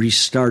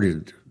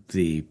restarted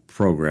the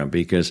program,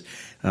 because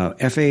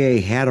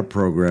FAA had a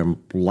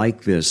program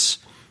like this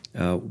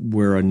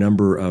where a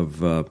number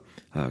of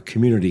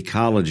community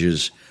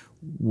colleges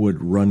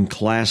would run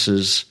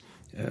classes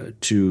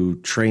to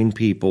train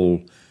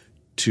people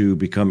to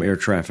become air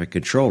traffic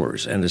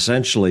controllers. And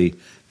essentially,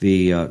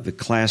 the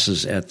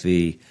classes at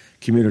the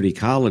community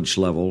college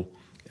level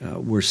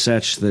were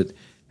such that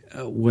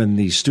when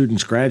the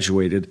students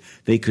graduated,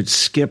 they could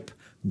skip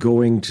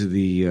going to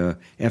the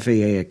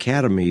FAA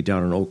Academy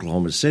down in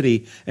Oklahoma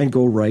City and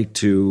go right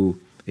to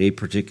a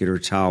particular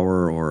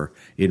tower or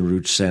en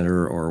route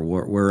center or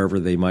wherever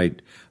they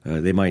might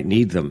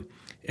need them.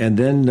 And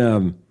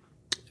then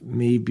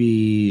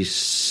maybe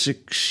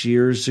 6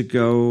 years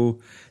ago,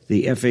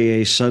 the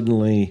FAA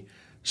suddenly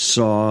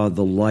saw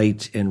the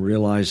light and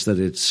realized that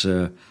its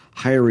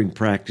hiring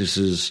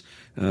practices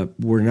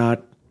were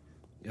not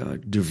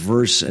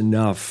diverse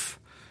enough.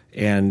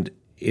 And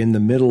in the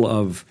middle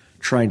of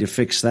trying to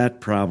fix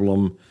that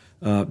problem,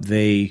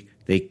 they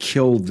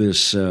killed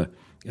this a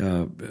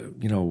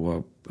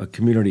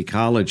community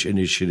college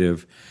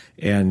initiative,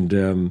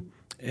 and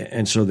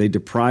so they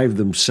deprived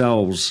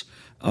themselves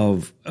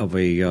of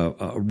a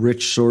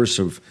rich source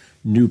of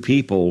new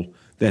people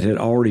that had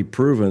already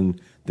proven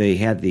they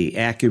had the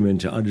acumen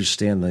to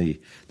understand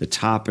the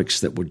topics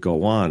that would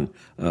go on.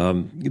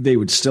 They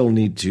would still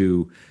need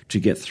to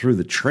get through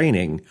the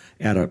training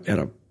at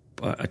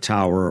a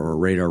tower or a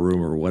radar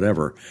room or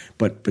whatever,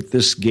 but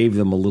this gave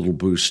them a little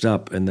boost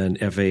up, and then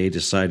FAA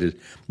decided,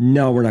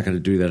 no, we're not going to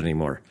do that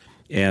anymore.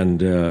 And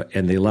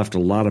they left a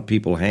lot of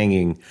people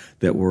hanging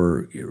that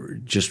were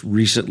just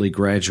recently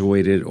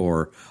graduated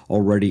or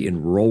already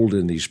enrolled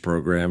in these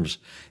programs.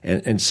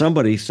 And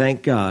somebody,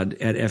 thank God,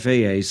 at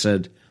FAA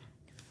said,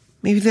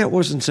 maybe that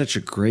wasn't such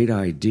a great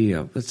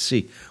idea. Let's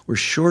see, we're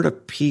short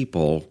of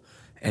people,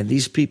 and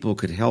these people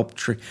could help.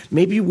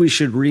 Maybe we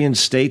should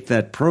reinstate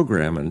that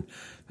program. And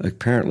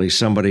apparently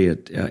somebody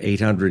at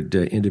 800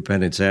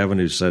 Independence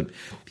Avenue said,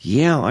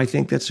 yeah, I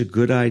think that's a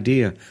good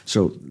idea.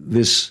 So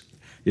this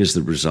is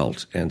the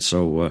result. And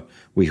so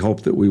we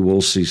hope that we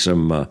will see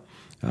some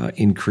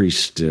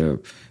increased,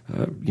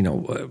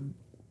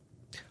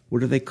 what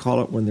do they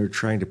call it when they're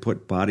trying to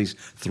put bodies?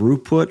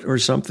 Throughput or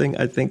something,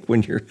 I think,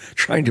 when you're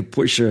trying to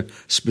push a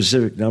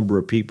specific number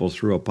of people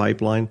through a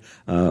pipeline.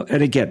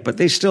 And again, but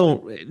they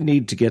still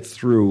need to get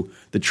through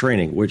the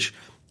training, which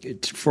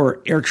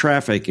for air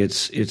traffic,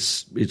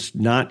 it's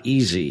not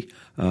easy.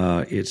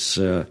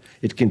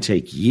 It can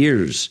take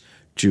years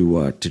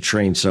to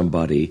train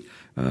somebody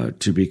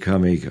to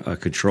become a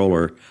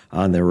controller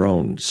on their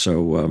own.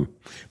 So,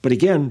 but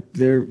again,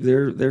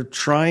 they're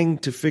trying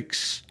to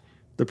fix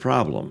the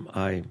problem.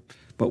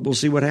 But we'll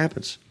see what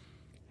happens.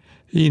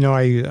 You know,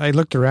 I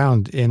looked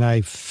around and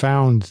I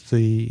found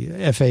the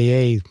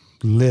FAA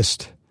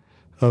list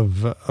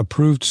of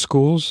approved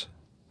schools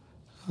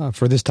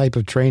for this type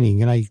of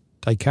training, and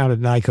I counted,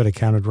 and I could have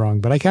counted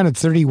wrong, but I counted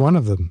 31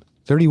 of them,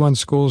 31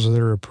 schools that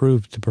are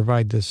approved to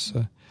provide this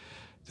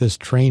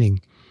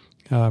training.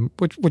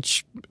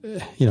 Which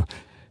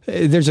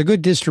there's a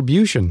good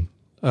distribution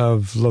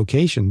of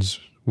locations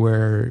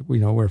where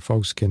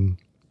folks can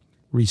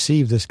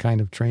receive this kind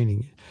of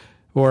training,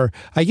 or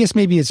I guess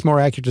maybe it's more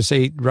accurate to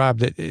say, Rob,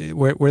 that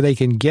where they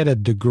can get a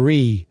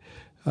degree,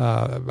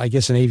 I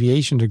guess an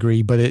aviation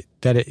degree, but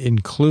that it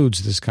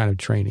includes this kind of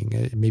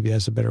training. Maybe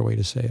that's a better way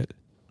to say it.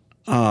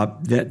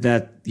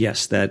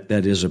 Yes, that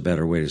is a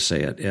better way to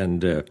say it.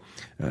 And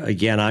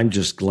again, I'm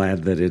just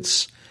glad that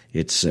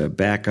it's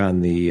back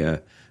on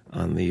the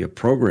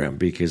program,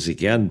 because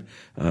again,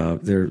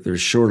 they're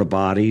short of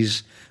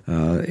bodies.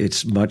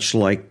 It's much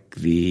like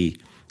the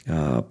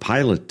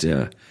pilot.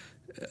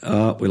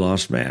 We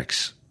lost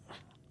Max.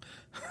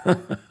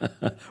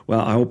 Well,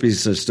 I hope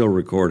he's still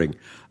recording.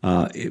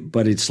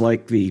 But it's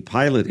like the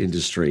pilot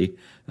industry.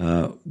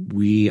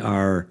 We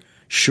are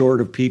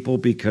short of people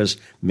because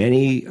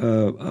many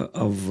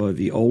of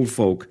the old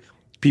folk,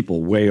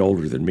 people way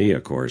older than me,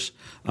 of course,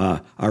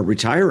 are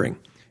retiring.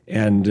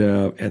 And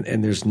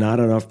there's not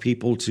enough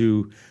people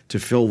to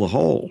fill the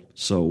hole.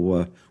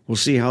 So we'll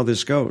see how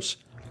this goes.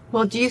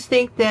 Well, do you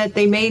think that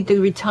they made the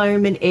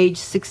retirement age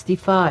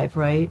 65,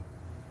 right?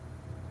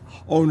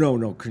 Oh,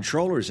 no.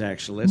 Controllers,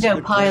 actually. That's no, a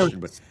good pilots.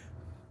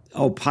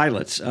 question.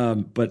 Pilots.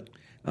 But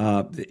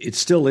it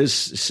still is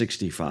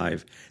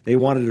 65. They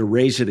wanted to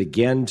raise it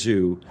again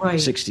to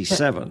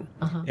 67,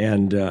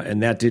 and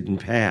that didn't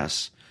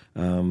pass.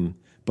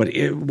 But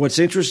what's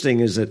interesting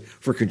is that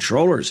for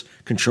controllers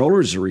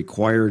are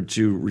required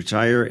to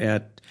retire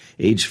at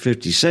age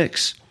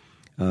 56,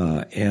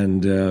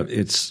 and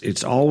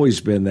it's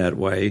always been that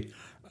way.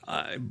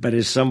 But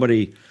as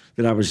somebody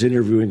that I was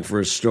interviewing for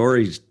a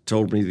story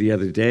told me the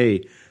other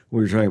day,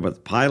 we were talking about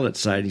the pilot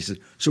side. He said,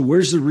 "So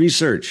where's the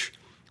research?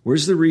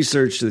 Where's the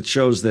research that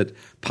shows that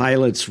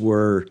pilots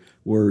were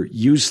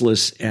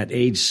useless at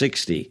age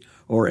 60?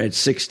 Or at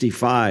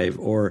 65,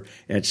 or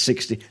at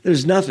 60.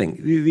 There's nothing.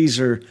 These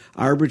are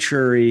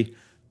arbitrary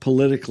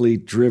politically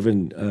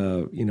driven,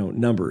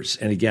 numbers.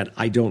 And again,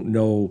 I don't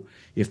know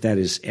if that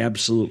is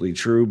absolutely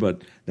true,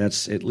 but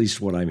that's at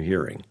least what I'm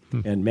hearing.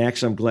 And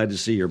Max, I'm glad to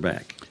see you're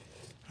back.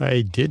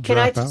 I did Can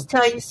drop I just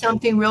out. tell you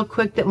something real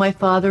quick that my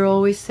father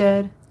always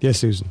said? Yes,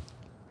 Susan.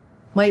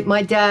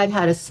 My dad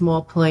had a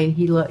small plane.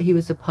 He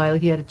was a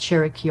pilot. He had a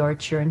Cherokee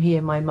Archer, and he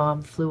and my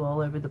mom flew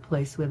all over the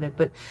place with it.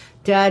 But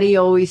Daddy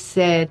always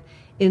said,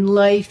 in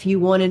life, you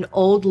want an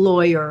old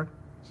lawyer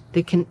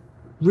that can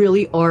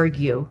really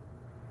argue.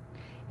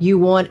 You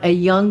want a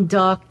young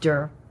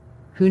doctor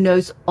who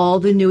knows all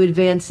the new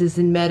advances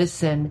in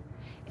medicine.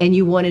 And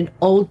you want an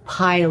old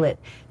pilot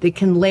that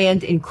can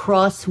land in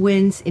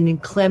crosswinds and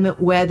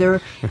inclement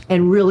weather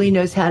and really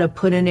knows how to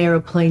put an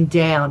airplane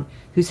down,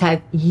 who's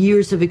had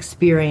years of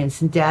experience.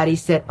 And Daddy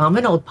said, I'm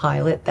an old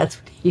pilot. That's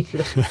what he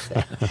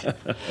said.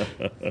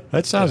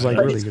 That sounds like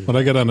really good. When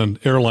I get on an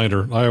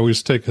airliner, I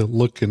always take a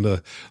look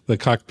into the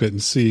cockpit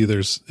and see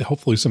there's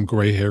hopefully some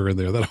gray hair in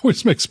there. That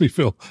always makes me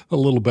feel a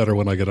little better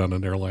when I get on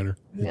an airliner.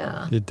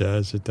 Yeah. It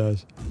does. It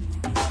does.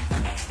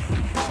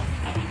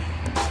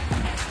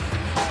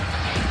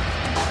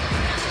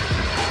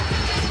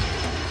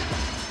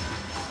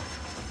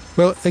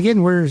 Well,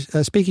 again, we're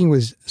speaking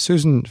with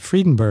Susan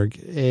Friedenberg.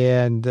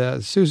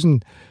 And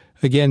Susan,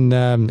 again,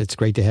 it's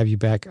great to have you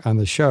back on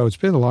the show. It's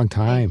been a long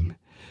time.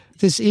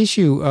 This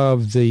issue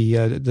of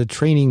the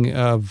training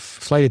of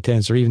flight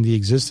attendants, or even the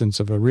existence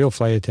of a real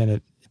flight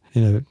attendant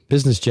in a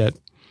business jet,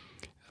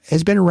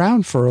 has been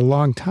around for a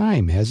long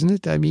time, hasn't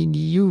it? I mean,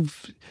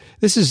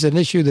 this is an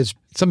issue that's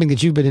something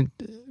that you've been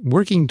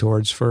working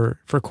towards for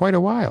quite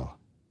a while.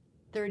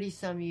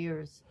 30-some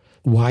years.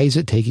 Why is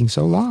it taking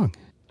so long?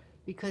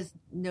 Because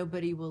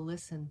nobody will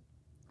listen.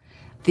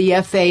 The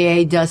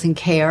FAA doesn't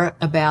care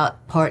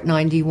about Part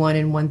 91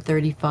 and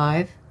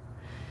 135.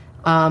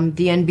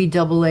 The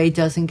NBAA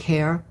doesn't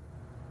care.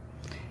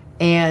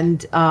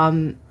 And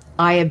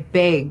I have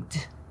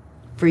begged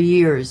for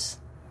years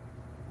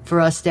for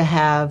us to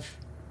have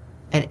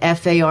an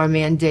FAR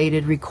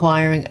mandated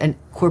requiring a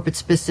corporate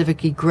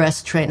specific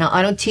egress train. Now,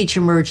 I don't teach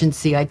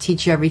emergency. I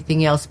teach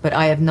everything else, but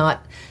I have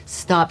not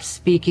stopped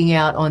speaking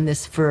out on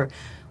this for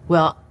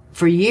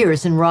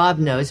years, and Rob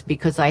knows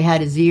because I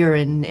had his ear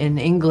in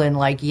England,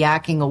 like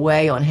yakking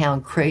away on how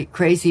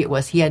crazy it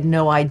was. He had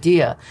no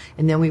idea.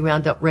 And then we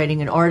wound up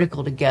writing an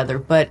article together.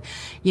 But,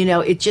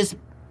 it just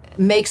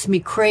makes me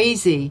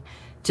crazy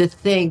to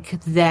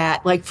think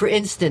that, like, for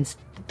instance,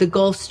 the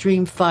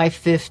Gulfstream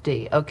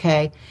 550,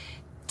 okay?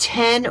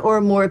 10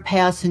 or more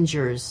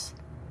passengers,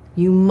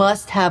 you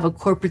must have a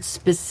corporate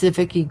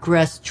specific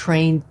egress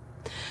trained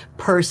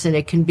person.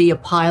 It can be a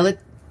pilot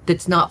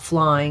that's not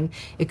flying.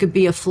 It could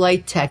be a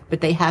flight tech,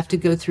 but they have to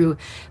go through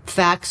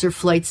FACS or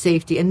flight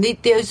safety. And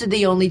those are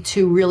the only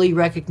two really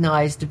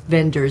recognized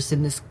vendors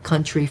in this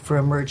country for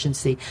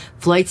emergency.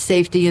 Flight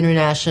Safety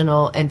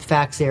International and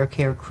FACS Air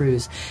Care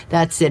Crews.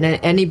 That's it. And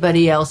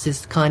anybody else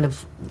is kind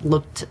of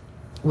looked,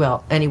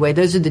 well, anyway,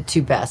 those are the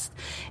two best.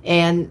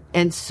 And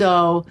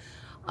so,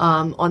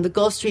 on the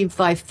Gulfstream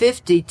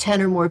 550,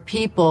 10 or more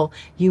people,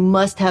 you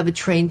must have a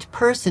trained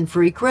person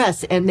for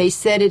egress. And they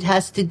said it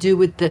has to do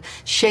with the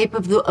shape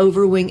of the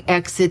overwing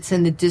exits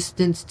and the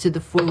distance to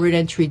the forward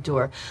entry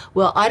door.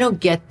 Well, I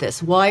don't get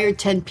this. Why are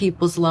 10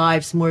 people's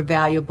lives more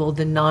valuable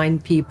than 9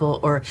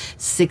 people or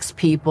 6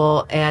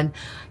 people? And,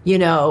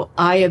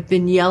 I have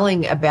been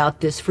yelling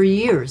about this for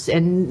years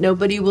and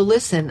nobody will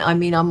listen. I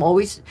mean, I'm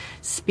always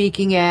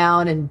speaking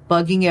out and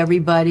bugging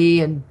everybody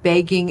and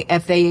begging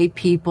FAA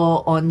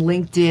people on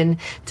LinkedIn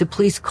to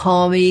please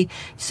call me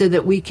so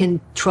that we can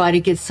try to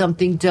get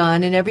something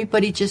done. And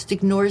everybody just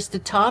ignores the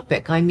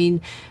topic. I mean,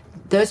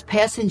 those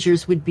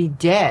passengers would be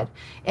dead.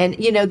 And,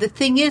 the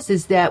thing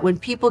is that when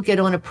people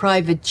get on a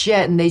private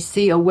jet and they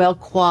see a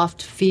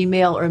well-coiffed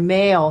female or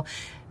male,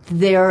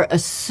 they're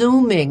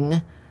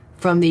assuming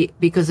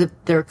because of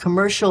their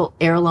commercial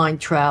airline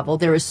travel,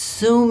 they're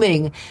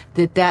assuming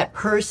that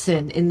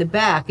person in the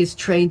back is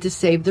trained to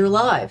save their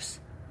lives.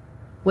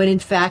 When in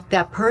fact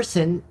that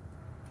person,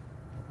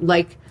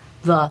 like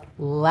the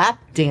lap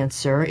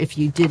dancer, if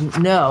you didn't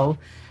know,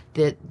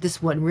 that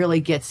this one really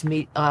gets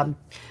me,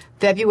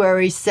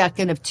 February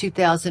 2nd of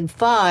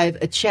 2005,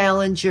 a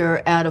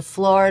Challenger out of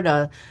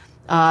Florida,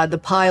 the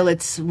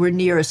pilots were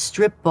near a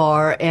strip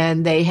bar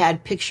and they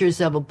had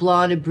pictures of a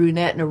blonde, a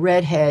brunette, and a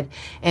redhead.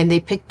 And they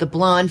picked the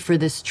blonde for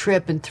this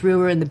trip and threw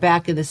her in the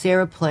back of this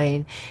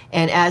airplane.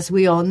 And as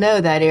we all know,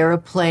 that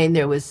airplane,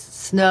 there was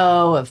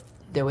snow,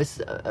 there was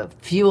a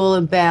fuel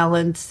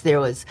imbalance, there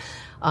was,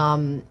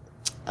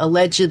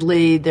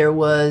 allegedly there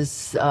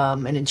was,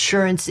 an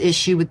insurance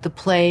issue with the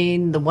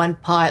plane. The one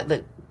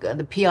pilot,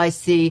 the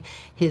PIC,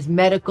 his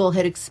medical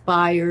had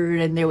expired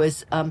and there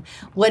was,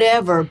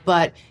 whatever,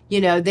 but,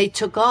 they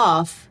took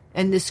off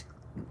and this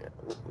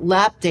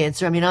lap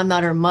dancer, I mean, I'm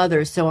not her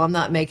mother, so I'm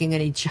not making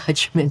any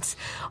judgments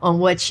on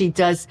what she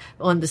does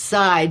on the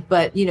side,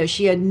 but,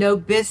 she had no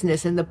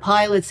business and the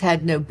pilots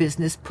had no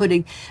business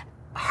putting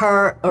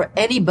her or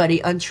anybody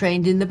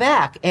untrained in the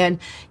back. And,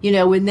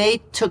 when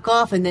they took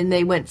off and then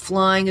they went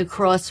flying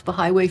across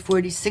Highway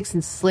 46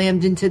 and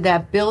slammed into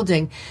that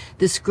building,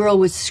 this girl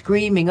was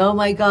screaming, oh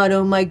my God,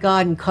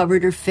 and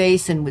covered her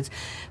face and was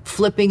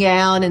flipping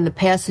out. And the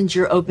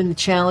passenger opened the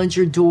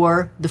Challenger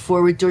door, the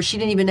forward door. She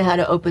didn't even know how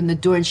to open the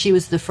door, and she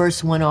was the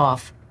first one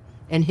off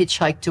and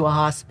hitchhiked to a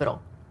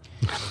hospital.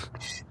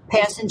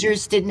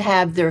 Passengers didn't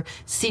have their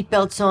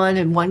seatbelts on,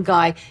 and one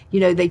guy,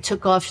 they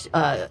took off,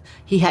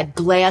 he had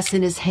glass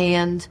in his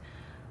hand.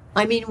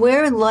 I mean,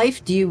 where in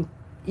life do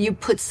you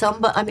put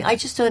somebody? I mean, I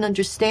just don't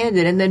understand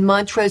it. And then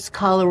Montrose,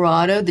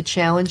 Colorado, the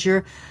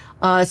Challenger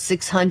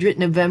 600,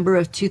 November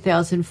of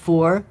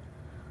 2004.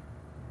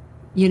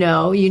 Do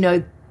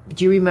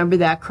you remember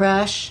that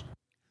crash?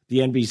 The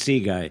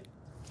NBC guy.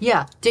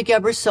 Yeah, Dick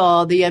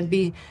Ebersol,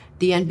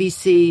 the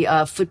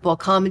NBC football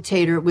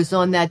commentator, was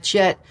on that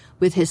jet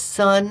with his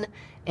son,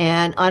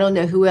 and I don't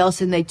know who else,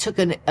 and they took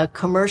a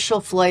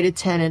commercial flight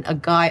attendant, a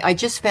guy. I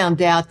just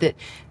found out that,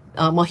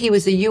 he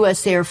was a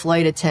U.S. Air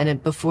flight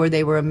attendant before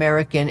they were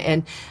American,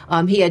 and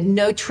he had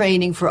no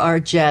training for our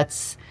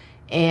jets,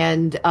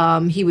 and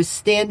he was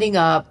standing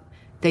up.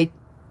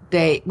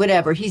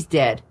 Whatever, he's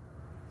dead.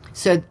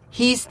 So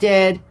he's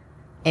dead,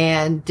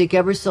 and Dick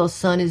Ebersol's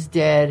son is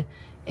dead,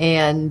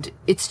 and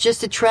it's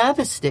just a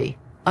travesty.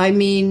 I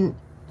mean,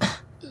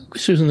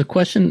 Susan, the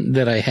question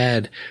that I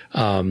had,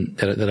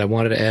 that I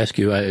wanted to ask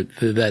you,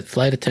 that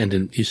flight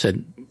attendant you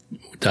said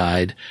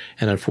died,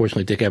 and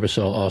unfortunately Dick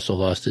Ebersol also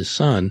lost his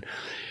son.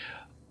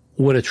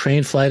 Would a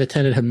trained flight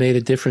attendant have made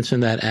a difference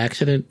in that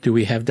accident? Do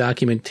we have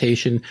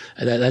documentation?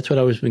 That's what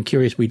I was been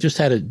curious. We just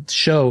had a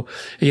show,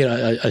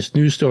 a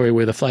news story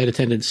where the flight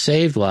attendant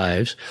saved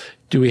lives.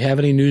 Do we have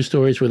any news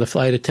stories where the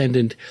flight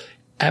attendant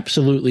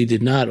absolutely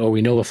did not, or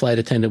we know a flight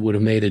attendant would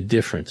have made a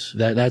difference?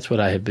 That's what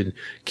I have been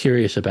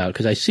curious about,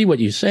 because I see what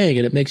you're saying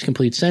and it makes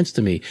complete sense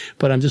to me,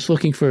 but I'm just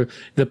looking for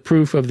the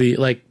proof of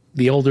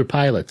the older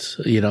pilots,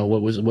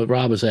 what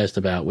Rob was asked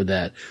about with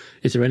that.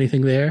 Is there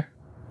anything there?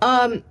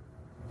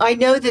 I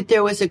know that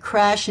there was a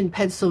crash in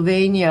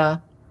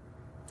Pennsylvania.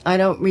 I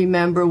don't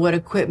remember what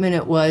equipment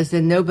it was,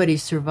 and nobody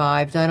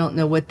survived. I don't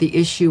know what the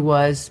issue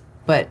was,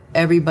 but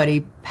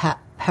everybody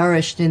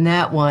perished in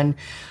that one.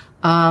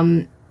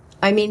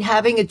 I mean,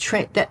 having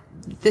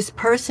this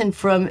person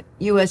from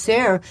U.S.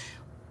 Air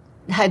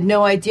had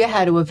no idea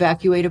how to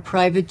evacuate a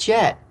private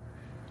jet.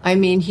 I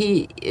mean,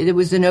 it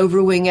was an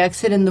overwing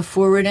exit and the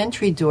forward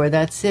entry door.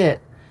 That's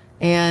it.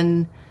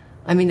 And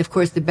I mean, of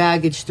course, the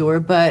baggage door.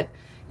 But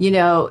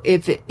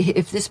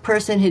if this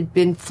person had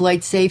been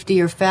flight safety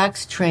or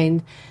FACS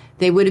trained,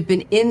 they would have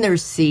been in their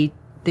seat.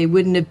 They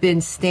wouldn't have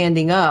been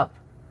standing up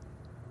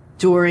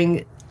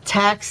during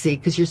taxi,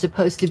 because you're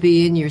supposed to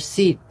be in your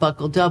seat,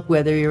 buckled up,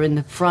 whether you're in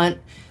the front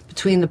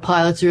between the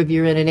pilots or if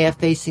you're in an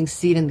aft-facing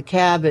seat in the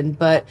cabin.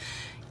 But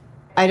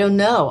I don't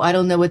know. I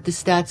don't know what the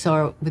stats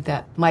are with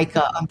that,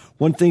 Micah.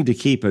 One thing to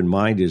keep in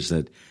mind is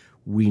that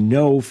we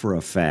know for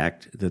a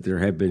fact that there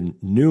have been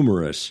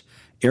numerous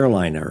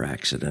airliner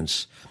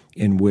accidents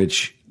in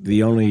which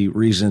the only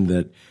reason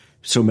that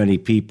so many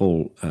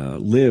people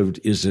lived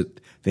is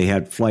that they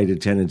had flight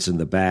attendants in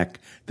the back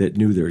that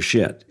knew their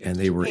shit, and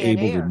they were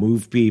able to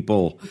move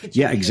people.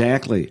 Yeah,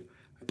 exactly.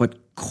 But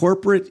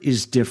corporate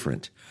is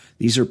different.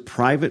 These are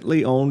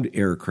privately owned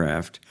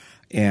aircraft,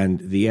 and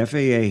the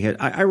FAA had.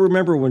 I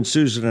remember when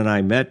Susan and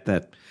I met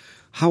that.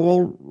 How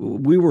old?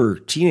 We were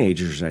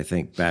teenagers, I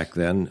think, back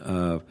then,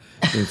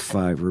 if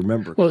I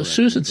remember. Well,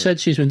 Susan said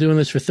she's been doing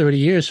this for 30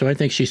 years, so I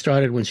think she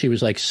started when she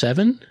was like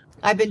 7.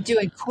 I've been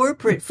doing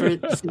corporate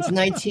since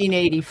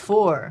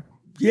 1984.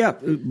 Yeah,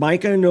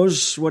 Micah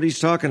knows what he's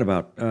talking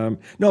about.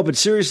 No, but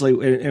seriously,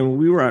 and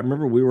we were. I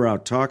remember we were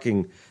out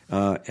talking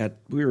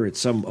we were at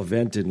some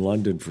event in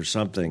London for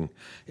something,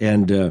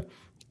 and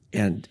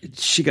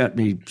she got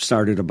me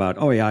started about,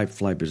 oh yeah, I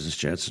fly business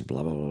jets and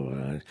blah blah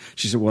blah.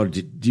 She said, well,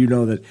 do you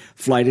know that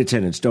flight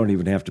attendants don't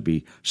even have to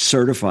be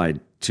certified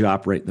to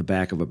operate in the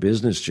back of a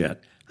business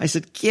jet? I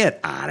said,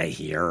 get out of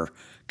here.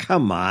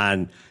 Come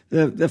on.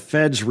 The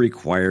feds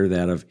require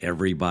that of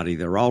everybody.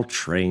 They're all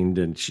trained.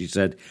 And she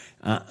said,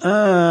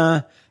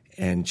 and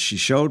she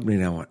showed me,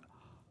 and I went,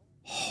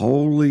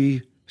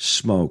 holy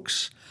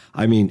smokes.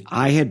 I mean,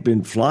 I had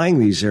been flying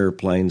these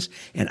airplanes,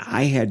 and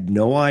I had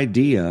no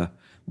idea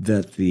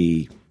that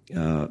the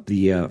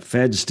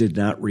feds did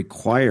not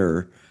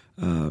require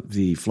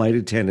the flight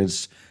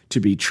attendants to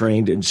be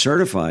trained and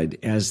certified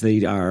as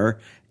they are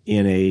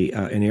in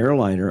an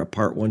airliner, a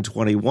Part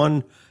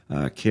 121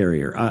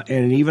 carrier,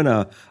 and even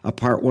a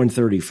Part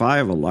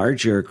 135, a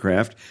large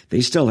aircraft.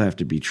 They still have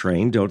to be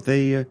trained, don't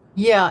they?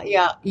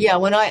 Yeah.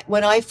 When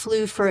I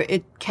flew for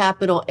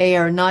Capital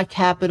Air, not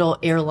Capital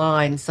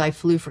Airlines, I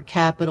flew for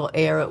Capital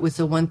Air. It was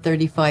a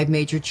 135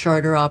 major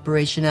charter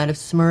operation out of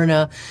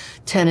Smyrna,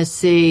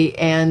 Tennessee,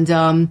 and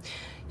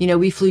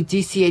we flew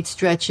DC-8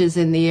 stretches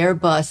in the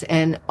Airbus,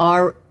 and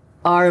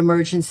our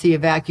emergency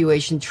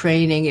evacuation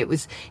training, it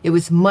was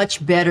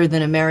much better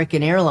than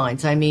American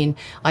Airlines. I mean,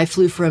 I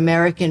flew for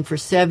American for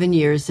 7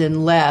 years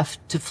and left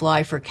to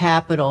fly for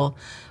Capital.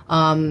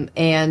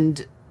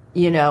 And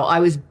I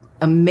was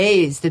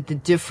amazed at the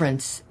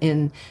difference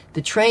in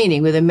the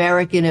training. With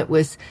American, it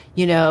was,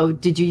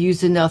 did you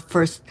use enough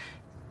first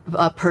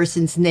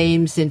person's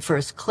names in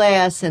first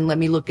class, and let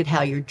me look at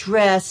how you're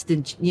dressed,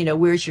 and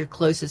where's your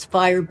closest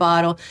fire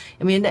bottle.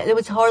 I mean, it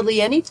was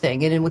hardly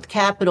anything. And then with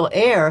Capital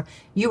Air,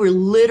 you were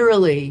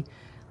literally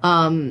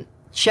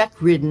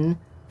check ridden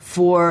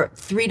for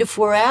 3 to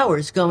 4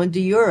 hours going to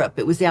Europe.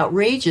 It was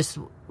outrageous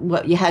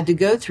what you had to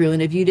go through,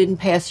 and if you didn't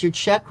pass your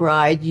check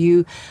ride,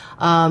 you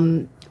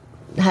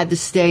had to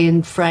stay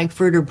in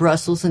Frankfurt or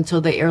Brussels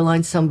until they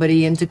airlined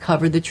somebody in to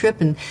cover the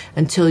trip, and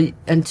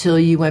until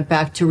you went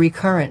back to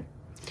recurrent.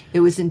 It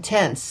was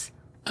intense.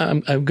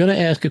 I'm going to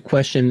ask a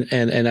question,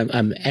 and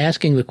I'm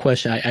asking the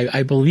question.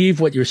 I believe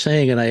what you're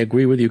saying, and I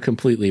agree with you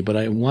completely, but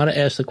I want to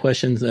ask the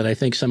questions that I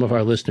think some of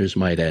our listeners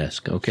might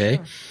ask, okay?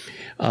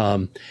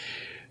 Sure.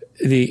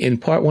 In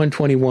Part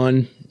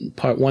 121,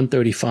 Part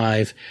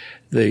 135,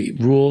 the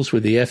rules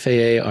with the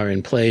FAA are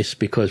in place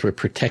because we're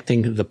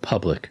protecting the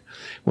public.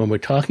 When we're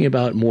talking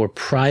about more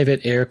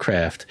private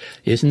aircraft,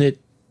 isn't it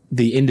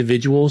the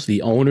individuals,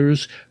 the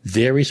owners,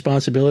 their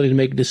responsibility to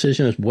make a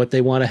decision as what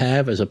they want to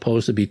have, as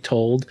opposed to be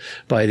told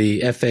by the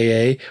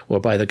FAA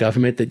or by the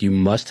government that you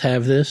must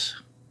have this?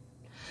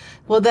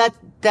 Well,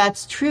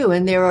 that's true.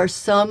 And there are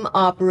some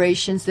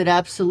operations that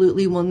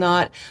absolutely will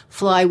not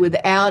fly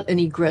without an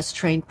egress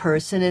trained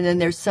person. And then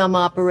there's some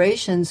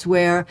operations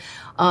where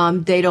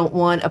they don't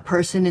want a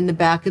person in the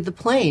back of the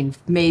plane,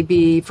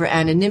 maybe for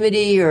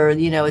anonymity, or,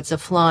 it's a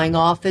flying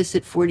office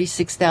at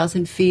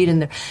 46,000 feet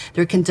and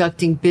they're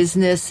conducting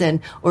business,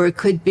 or it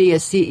could be a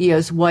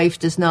CEO's wife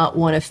does not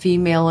want a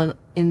female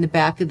in the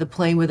back of the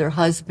plane with her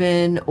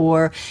husband,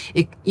 or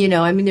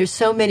there's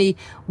so many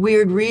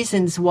weird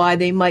reasons why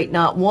they might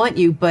not want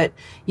you, but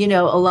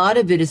a lot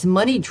of it is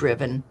money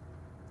driven,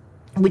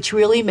 which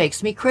really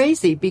makes me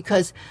crazy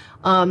because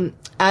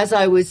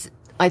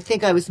I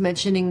think I was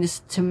mentioning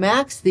this to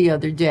Max the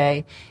other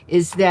day,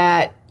 is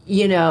that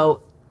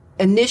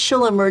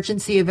initial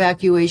emergency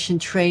evacuation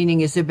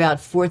training is about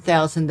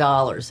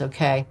 $4,000,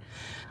 okay,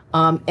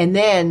 and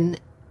then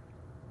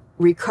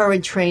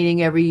recurrent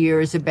training every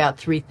year is about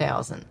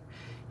 $3,000.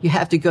 You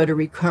have to go to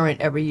recurrent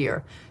every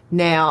year.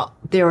 Now,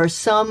 there are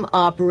some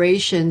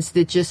operations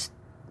that just,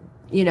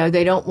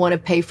 they don't want to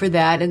pay for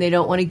that, and they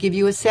don't want to give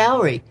you a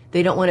salary.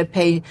 They don't want to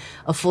pay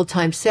a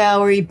full-time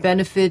salary,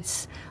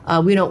 benefits.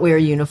 We don't wear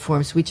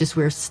uniforms. We just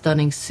wear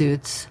stunning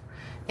suits.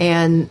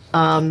 And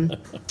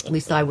at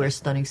least I wear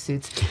stunning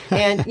suits.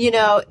 And,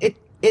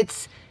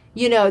 it's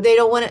they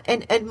don't want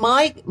to. And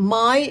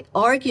my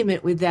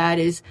argument with that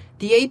is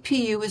the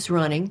APU is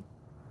running.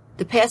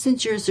 The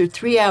passengers are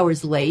 3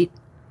 hours late.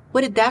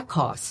 What did that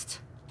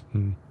cost?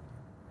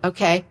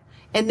 Okay.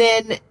 And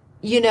then,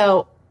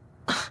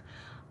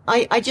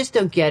 I just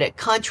don't get it.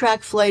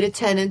 Contract flight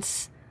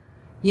attendants,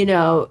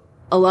 a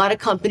lot of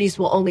companies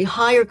will only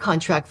hire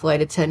contract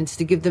flight attendants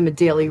to give them a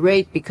daily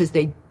rate because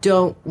they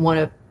don't want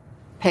to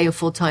pay a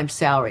full-time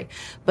salary.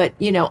 But,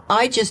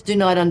 I just do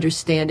not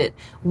understand it.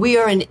 We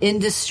are an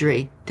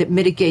industry that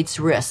mitigates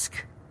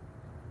risk,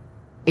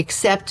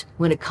 except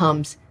when it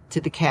comes to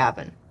the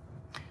cabin.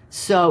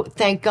 So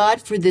thank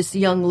God for this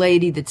young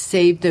lady that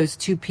saved those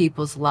 2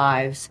 people's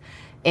lives.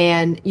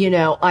 And,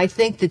 I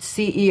think that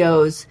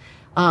CEOs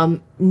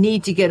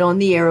need to get on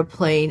the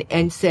airplane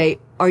and say,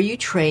 are you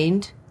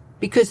trained?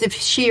 Because if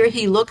she or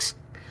he looks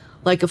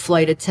like a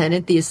flight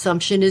attendant, the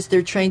assumption is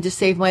they're trained to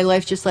save my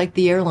life just like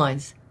the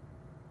airlines.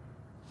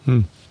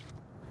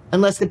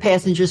 Unless the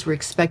passengers were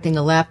expecting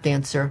a lap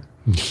dancer.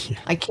 Yeah.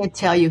 I can't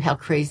tell you how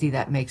crazy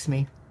that makes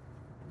me.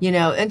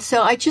 And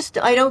so I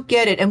don't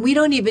get it. And we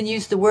don't even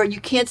use the word,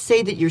 you can't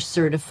say that you're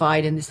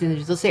certified in this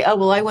industry. They'll say, oh,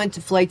 well, I went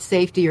to flight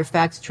safety or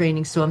FACS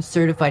training, so I'm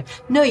certified.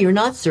 No, you're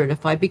not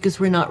certified because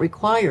we're not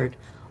required.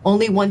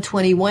 Only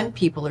 121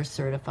 people are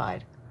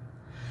certified.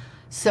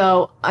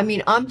 So, I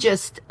mean,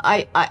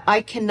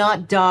 I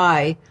cannot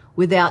die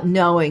without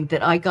knowing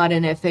that I got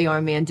an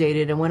FAR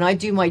mandated. And when I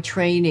do my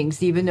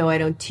trainings, even though I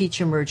don't teach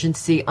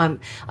emergency,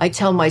 I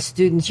tell my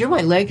students, you're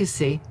my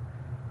legacy.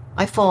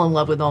 I fall in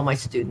love with all my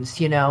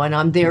students, and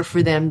I'm there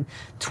for them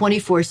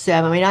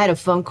 24/7. I mean, I had a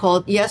phone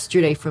call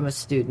yesterday from a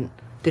student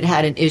that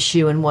had an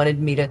issue and wanted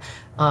me to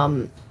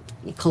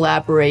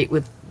collaborate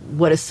with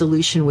what a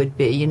solution would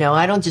be.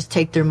 I don't just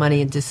take their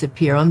money and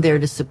disappear. I'm there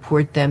to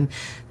support them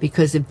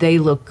because if they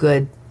look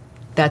good,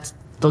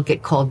 they'll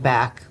get called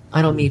back.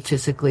 I don't mean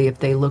physically, if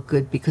they look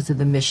good because of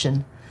the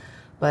mission.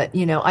 But,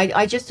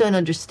 I just don't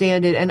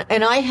understand it.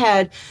 And I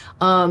had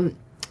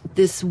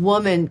this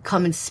woman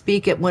come and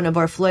speak at one of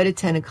our flight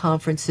attendant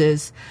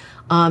conferences.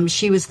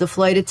 She was the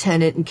flight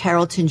attendant in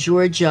Carrollton,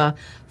 Georgia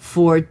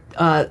for,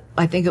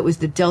 I think it was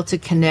the Delta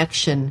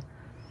Connection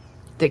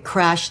that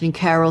crashed in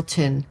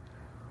Carrollton,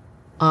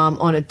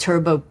 on a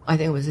turbo, I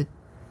think it was a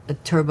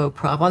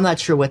turboprop. I'm not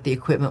sure what the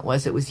equipment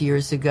was. It was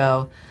years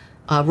ago.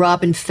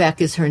 Robin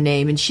Feck is her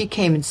name, and she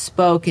came and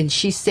spoke, and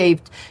she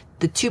saved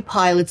the 2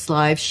 pilots'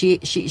 lives.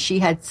 She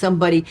had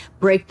somebody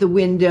break the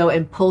window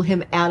and pull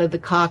him out of the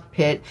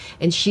cockpit,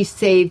 and she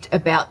saved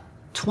about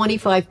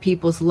 25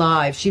 people's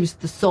lives. She was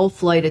the sole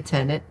flight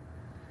attendant.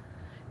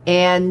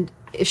 And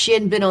if she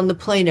hadn't been on the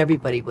plane,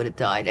 everybody would have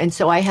died. And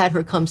so I had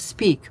her come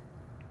speak,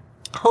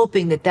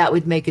 hoping that that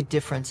would make a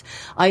difference.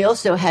 I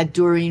also had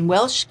Doreen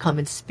Welsh come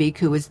and speak,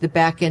 who was the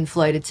back-end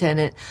flight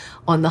attendant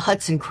on the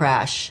Hudson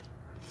crash,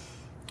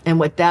 and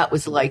what that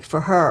was like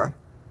for her.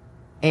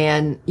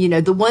 And, you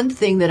know, the one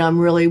thing that I'm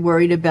really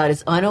worried about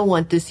is I don't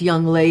want this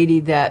young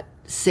lady that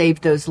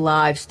saved those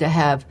lives to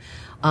have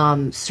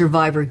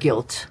survivor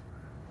guilt.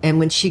 And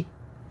when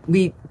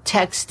we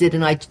texted,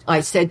 and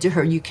I said to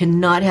her, you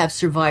cannot have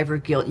survivor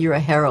guilt. You're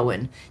a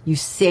heroine. You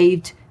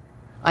saved,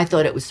 I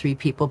thought it was 3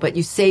 people, but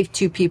you saved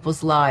 2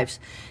 people's lives.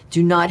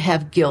 Do not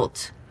have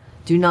guilt.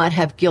 Do not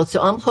have guilt.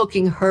 So I'm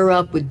hooking her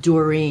up with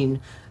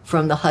Doreen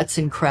from the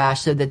Hudson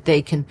crash so that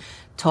they can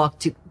talk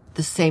to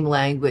the same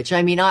language.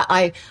 I mean,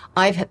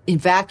 I've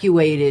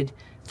evacuated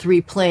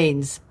 3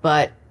 planes,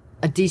 but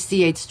a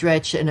DC-8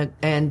 stretch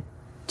and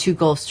 2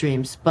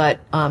 Gulfstreams.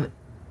 But,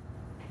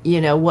 you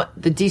know, what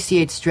the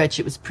DC-8 stretch,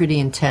 it was pretty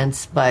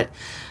intense, but,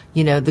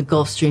 you know, the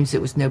Gulfstreams,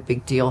 it was no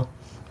big deal.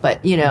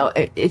 But, you know,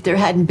 if there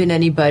hadn't been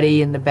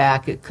anybody in the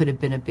back, it could have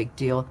been a big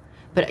deal.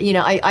 But, you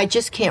know, I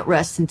just can't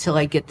rest until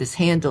I get this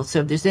handled. So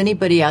if there's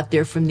anybody out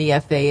there from the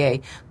FAA,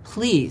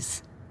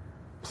 please,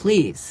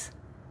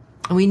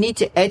 we need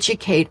to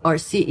educate our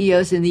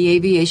CEOs and the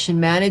aviation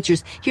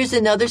managers. Here's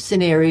another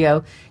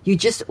scenario. You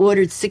just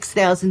ordered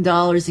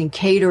 $6,000 in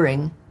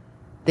catering.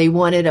 They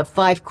wanted a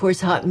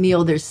 5-course hot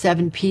meal. There's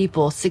 7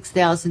 people,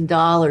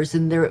 $6,000,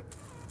 and they're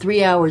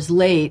 3 hours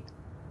late.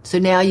 So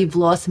now you've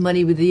lost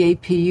money with the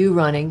APU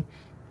running.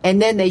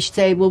 And then they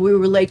say, well, we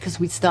were late because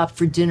we stopped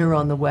for dinner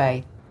on the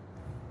way.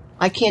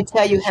 I can't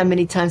tell you how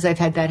many times I've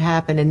had that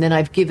happen. And then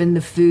I've given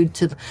the food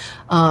to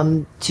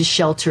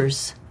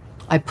shelters.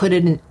 I put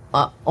it in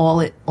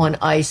all on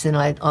ice, and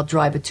I'll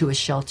drive it to a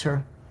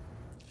shelter.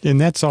 And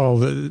that's all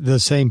the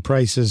same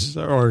prices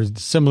or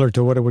similar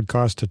to what it would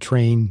cost to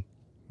train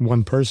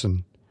one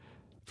person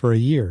for a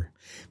year.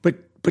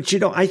 But you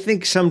know, I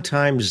think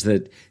sometimes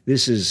that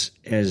this is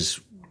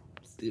as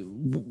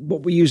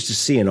what we used to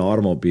see in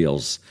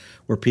automobiles,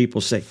 where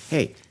people say,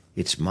 hey,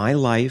 it's my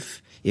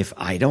life. If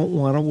I don't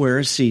want to wear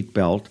a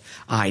seatbelt,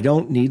 I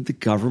don't need the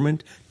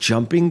government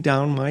jumping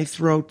down my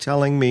throat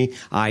telling me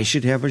I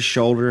should have a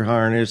shoulder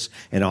harness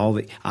and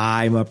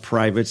I'm a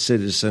private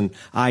citizen.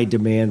 I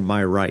demand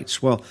my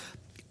rights. Well,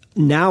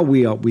 now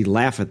we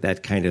laugh at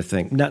that kind of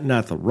thing.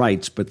 Not the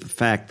rights, but the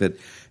fact that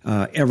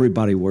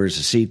everybody wears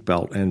a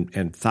seatbelt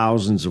and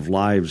thousands of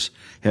lives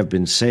have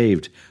been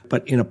saved.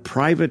 But in a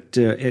private,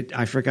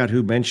 I forgot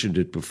who mentioned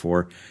it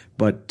before,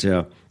 but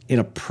in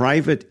a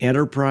private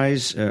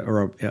enterprise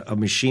or a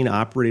machine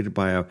operated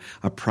by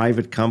a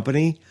private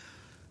company,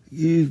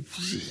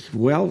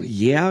 well,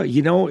 yeah,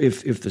 you know,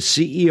 if the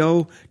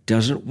CEO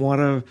doesn't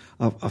want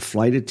a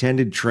flight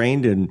attendant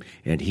trained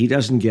and he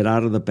doesn't get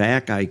out of the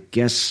back, I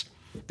guess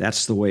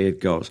that's the way it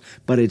goes.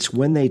 But it's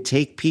when they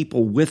take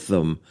people with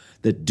them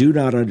that do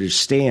not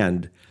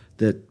understand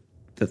that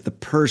the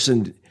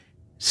person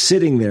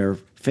sitting there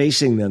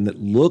facing them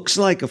that looks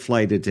like a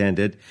flight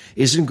attendant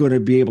isn't going to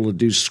be able to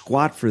do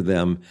squat for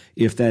them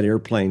if that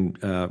airplane,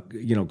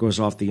 goes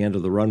off the end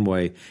of the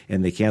runway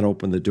and they can't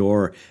open the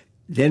door.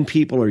 Then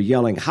people are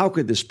yelling, how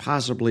could this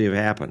possibly have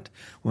happened?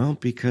 Well,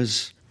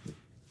 because,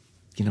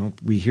 you know,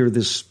 we hear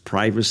this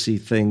privacy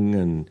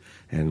thing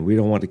and we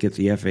don't want to get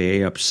the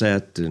FAA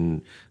upset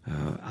and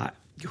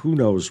who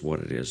knows what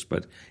it is,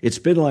 but it's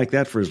been like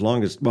that for as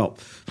long as, well,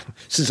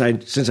 since I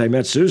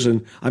met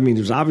Susan. I mean, it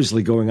was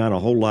obviously going on a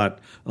whole lot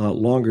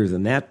longer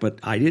than that, but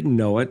I didn't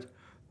know it.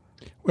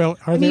 Well,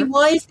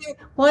 why is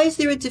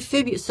there a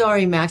defibrillator?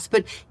 Sorry, Max,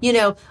 but you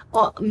know,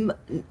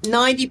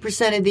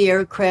 90% of the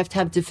aircraft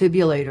have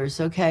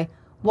defibrillators. Okay,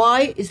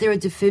 why is there a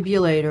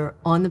defibrillator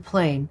on the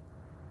plane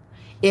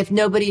if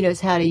nobody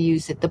knows how to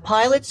use it? The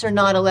pilots are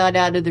not allowed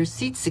out of their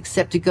seats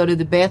except to go to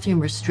the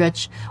bathroom or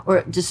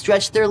to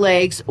stretch their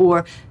legs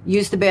or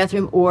use the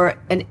bathroom or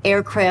an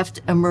aircraft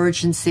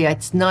emergency.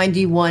 It's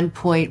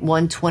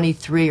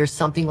 91.123 or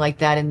something like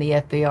that in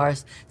the FAR.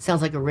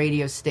 Sounds like a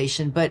radio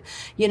station. But,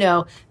 you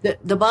know,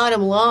 the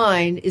bottom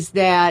line is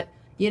that,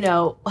 you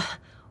know,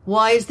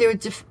 why is there a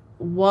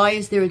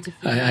defibrillator?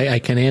 I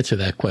can answer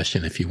that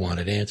question if you want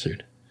it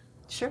answered.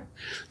 Sure.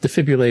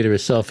 Defibrillator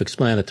is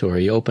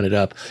self-explanatory. You open it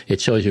up, it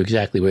shows you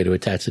exactly where to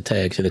attach the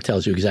tags, and it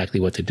tells you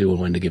exactly what to do and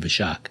when to give a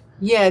shock.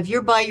 Yeah, if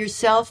you're by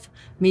yourself,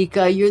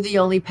 Mika, you're the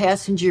only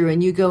passenger,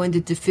 and you go into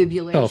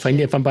defibrillation. Oh,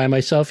 if I'm by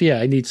myself,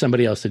 yeah, I need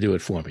somebody else to do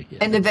it for me. Yeah.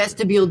 And the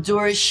vestibule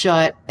door is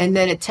shut, and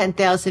then at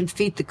 10,000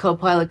 feet, the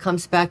co-pilot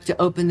comes back to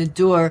open the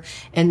door,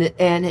 and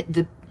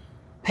the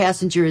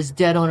passenger is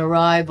dead on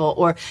arrival,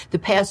 or the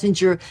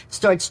passenger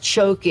starts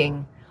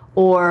choking,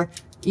 or...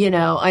 You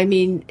know, I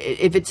mean,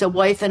 if it's a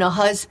wife and a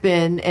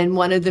husband and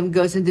one of them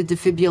goes into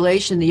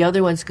defibrillation, the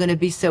other one's going to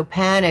be so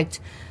panicked,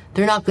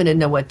 they're not going to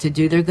know what to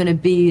do. They're going to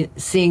be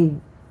they're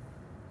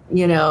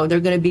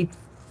going to be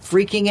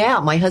freaking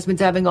out. My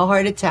husband's having a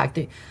heart attack.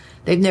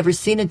 They've never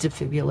seen a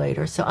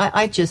defibrillator. So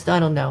I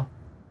don't know.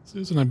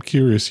 Susan, I'm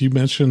curious. You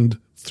mentioned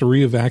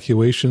 3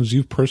 evacuations.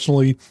 You've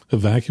personally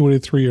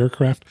evacuated 3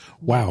 aircraft.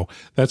 Wow.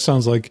 That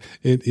sounds like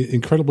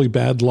incredibly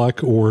bad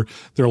luck, or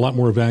there are a lot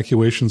more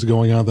evacuations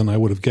going on than I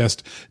would have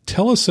guessed.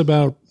 Tell us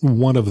about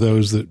one of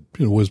those that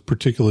was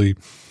particularly,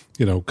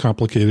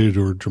 complicated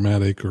or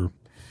dramatic or.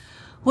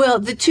 Well,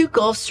 the 2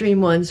 Gulfstream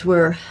ones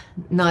were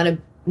not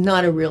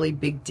a really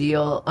big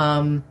deal.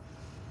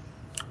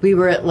 We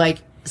were at like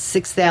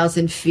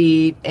 6,000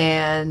 feet,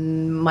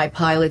 and my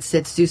pilot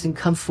said, "Susan,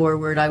 come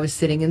forward." I was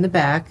sitting in the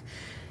back,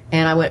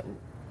 and I went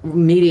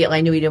immediately.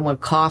 I knew he didn't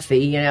want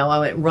coffee. I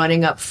went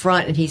running up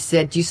front, and he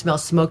said, "Do you smell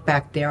smoke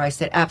back there?" I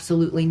said,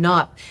 "Absolutely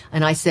not."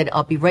 And I said,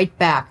 "I'll be right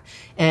back."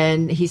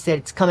 And he said,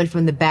 "It's coming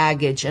from the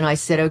baggage." And I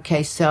said,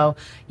 "Okay, so,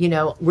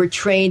 we're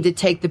trained to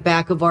take the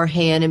back of our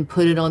hand and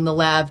put it on the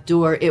lav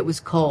door." It was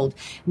cold.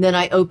 And then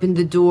I opened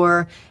the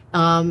door,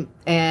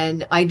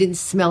 and I didn't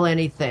smell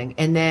anything.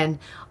 And then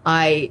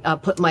I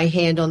put my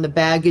hand on the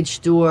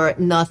baggage door,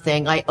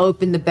 nothing. I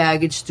opened the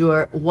baggage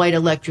door, white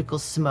electrical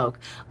smoke.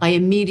 I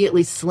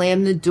immediately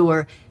slammed the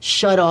door,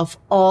 shut off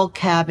all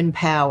cabin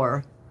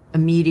power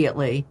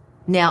immediately.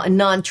 Now,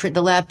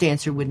 the lap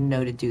dancer wouldn't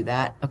know to do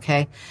that,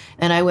 okay?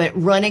 And I went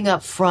running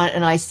up front,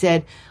 and I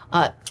said,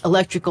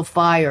 electrical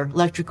fire.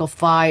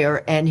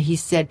 And he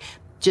said,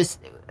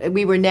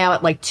 we were now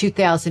at like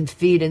 2,000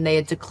 feet, and they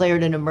had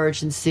declared an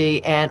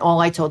emergency. And all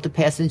I told the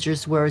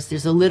passengers was,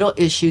 "There's a little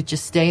issue.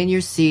 Just stay in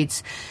your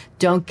seats.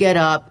 Don't get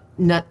up."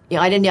 I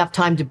didn't have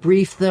time to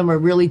brief them or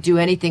really do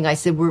anything. I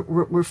said,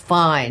 we're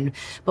fine.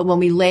 But when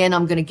we land,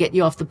 I'm going to get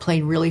you off the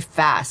plane really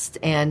fast.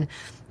 And,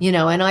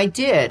 and I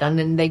did. And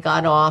then they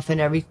got off, and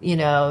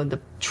the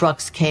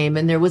trucks came,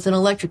 and there was an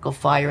electrical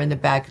fire in the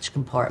baggage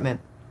compartment.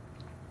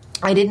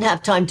 I didn't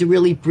have time to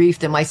really brief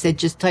them. I said,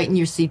 "Just tighten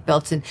your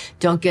seatbelts and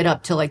don't get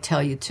up till I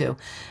tell you to."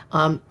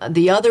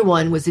 The other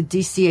one was a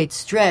DC-8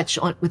 stretch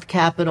with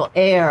Capital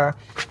Air,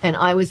 and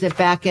I was a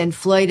back-end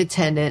flight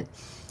attendant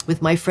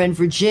with my friend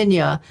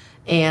Virginia,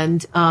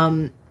 and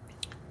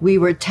we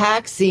were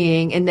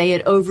taxiing, and they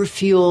had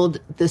overfueled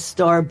the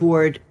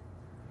starboard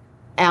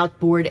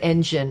outboard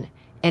engine,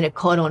 and it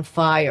caught on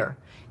fire.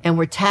 And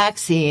we're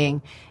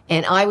taxiing,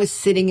 and I was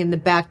sitting in the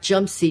back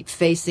jump seat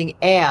facing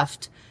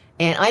aft,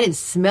 and I didn't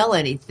smell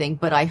anything,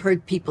 but I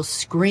heard people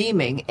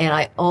screaming,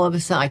 and all of a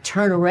sudden I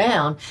turn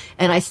around,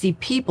 and I see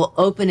people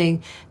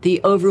opening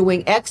the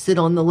overwing exit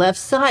on the left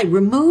side,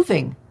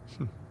 removing.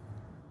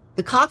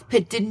 The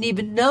cockpit didn't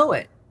even know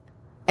it.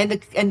 And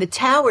the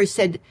tower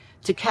said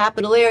to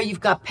Capital Air, "You've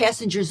got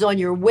passengers on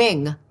your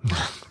wing."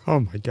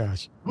 Oh my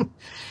gosh.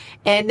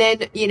 And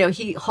then,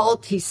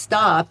 he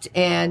stopped,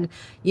 and,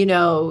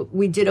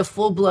 we did a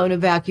full-blown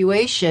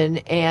evacuation,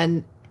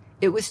 and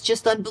it was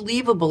just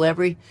unbelievable.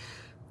 Everything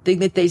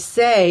that they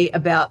say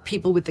about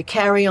people with the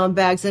carry-on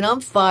bags, and I'm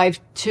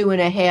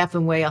 5'2.5"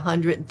 and weigh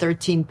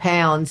 113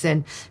 pounds,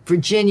 and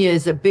Virginia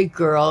is a big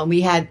girl, and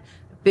we had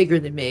bigger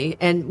than me,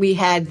 and we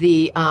had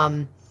the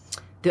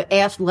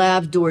aft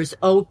lav doors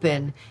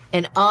open,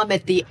 and I'm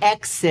at the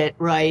exit,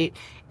 right,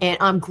 and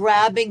I'm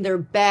grabbing their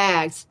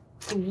bags,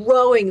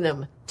 throwing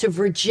them to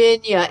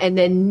Virginia, and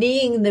then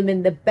kneeing them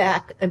in the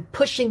back and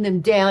pushing them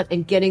down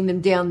and getting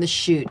them down the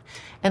chute.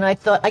 And I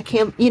thought, I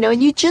can't,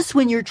 and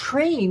when you're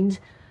trained,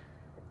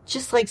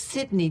 just like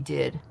Sydney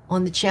did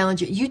on the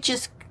Challenger, you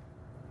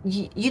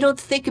don't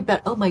think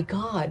about, oh my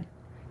God,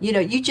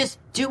 you just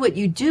do what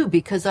you do,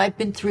 because I've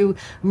been through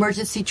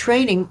emergency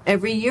training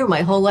every year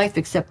my whole life,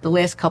 except the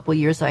last couple of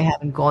years I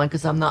haven't gone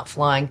because I'm not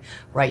flying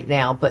right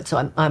now. But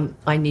so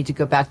I need to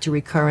go back to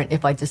recurrent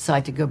if I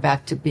decide to go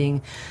back to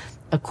being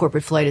a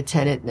corporate flight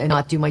attendant and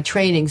not do my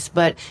trainings.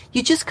 But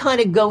you just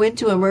kind of go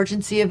into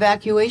emergency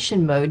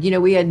evacuation mode.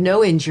 We had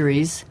no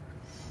injuries.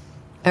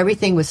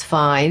 Everything was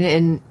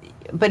fine.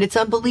 But it's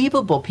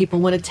unbelievable.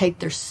 People want to take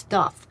their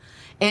stuff.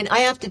 And I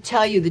have to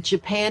tell you, the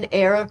Japan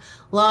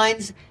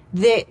Airlines,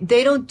 they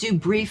don't do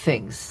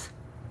briefings.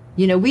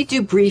 We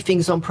do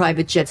briefings on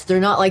private jets. They're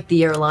not like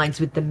the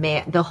airlines with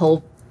the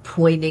whole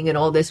pointing and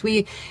all this.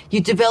 You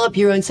develop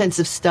your own sense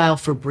of style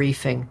for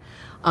briefing.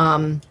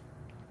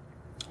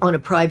 On a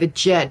private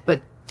jet,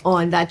 but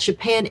on that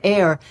Japan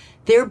Air,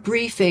 their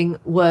briefing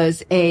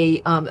was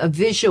a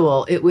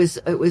visual. It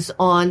was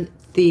on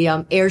the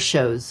air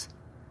shows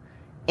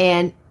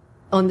and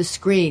on the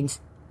screens.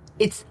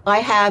 I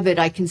have it.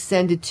 I can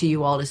send it to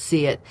you all to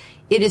see it.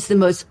 It is the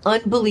most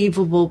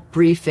unbelievable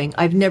briefing.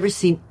 I've never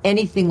seen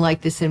anything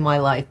like this in my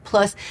life.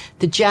 Plus,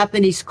 the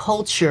Japanese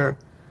culture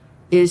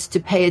is to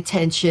pay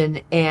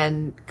attention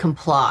and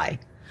comply,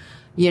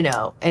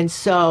 and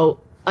so.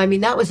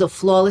 That was a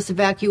flawless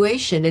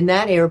evacuation, and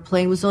that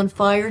airplane was on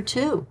fire,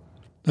 too.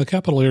 Now,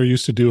 Capital Air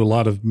used to do a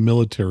lot of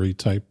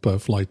military-type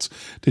flights.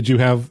 Did you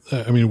have,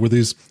 were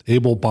these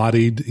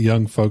able-bodied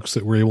young folks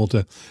that were able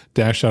to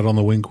dash out on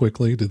the wing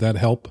quickly? Did that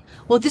help?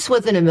 Well, this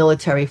wasn't a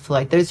military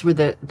flight. Those were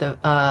the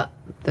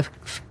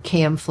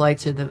CAM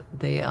flights, or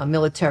the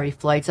military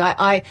flights.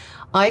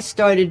 I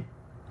started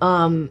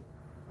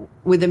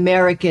with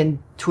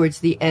American towards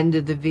the end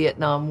of the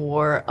Vietnam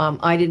War.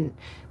 I didn't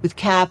with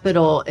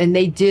Capital, and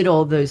they did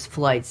all those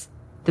flights.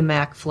 the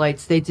MAC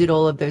flights. They did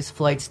all of those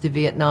flights to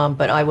Vietnam,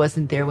 but I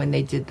wasn't there when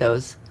they did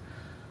those.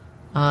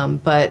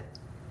 But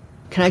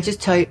can I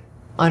just tell you,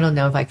 I don't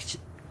know if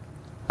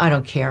I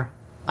don't care.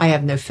 I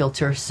have no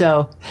filter,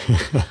 so.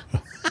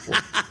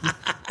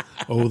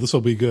 Oh, this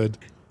will be good.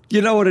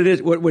 You know what it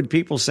is? When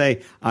people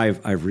say,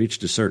 I've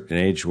reached a certain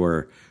age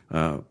where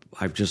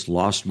I've just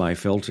lost my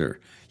filter.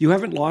 You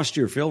haven't lost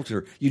your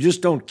filter. You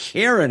just don't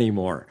care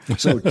anymore.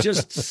 So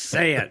just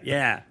say it.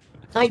 Yeah.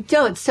 I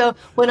don't. So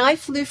when I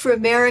flew for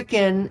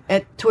American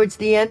towards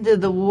the end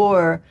of the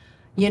war,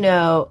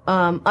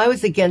 I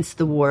was against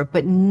the war,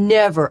 but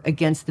never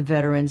against the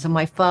veterans. And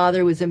my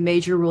father was a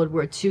major World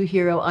War II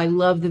hero. I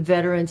love the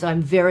veterans.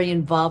 I'm very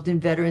involved in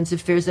veterans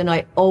affairs, and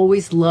I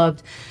always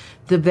loved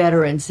the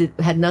veterans. It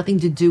had nothing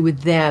to do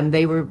with them.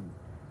 They were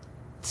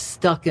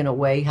stuck in a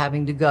way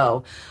having to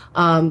go.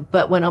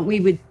 But when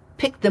we would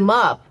pick them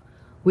up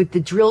with the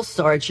drill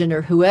sergeant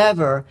or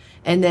whoever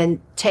and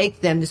then take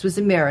them, this was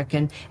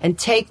American, and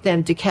take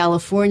them to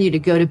California to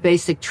go to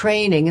basic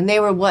training. And they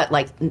were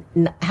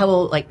how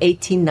old, like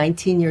 18,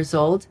 19 years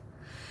old?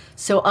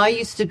 So I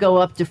used to go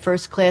up to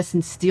first class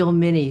and steal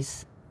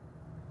minis.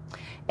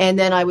 And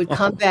then I would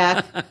come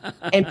back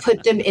and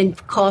put them in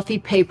coffee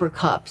paper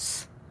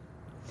cups.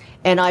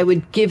 And I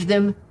would give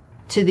them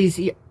to these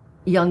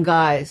young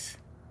guys.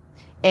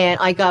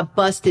 And I got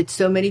busted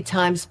so many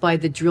times by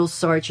the drill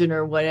sergeant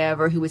or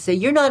whatever who would say,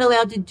 you're not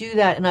allowed to do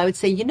that. And I would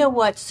say, you know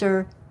what,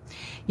 sir?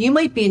 You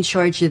might be in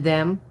charge of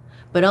them,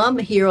 but I'm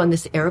here on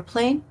this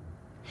airplane.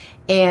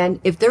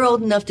 And if they're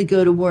old enough to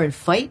go to war and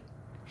fight,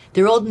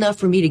 they're old enough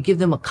for me to give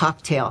them a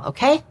cocktail,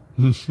 okay?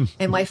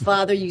 And my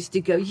father used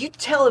to go, you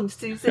tell him,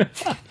 Susan.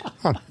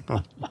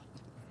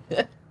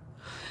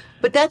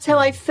 But that's how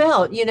I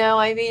felt,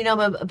 I'm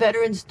a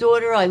veteran's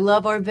daughter. I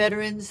love our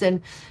veterans.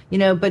 And,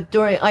 but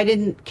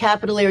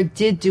Capital Air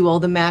did do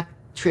all the MAC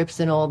trips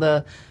and all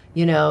the,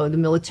 the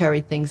military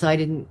things.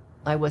 I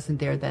wasn't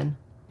there then.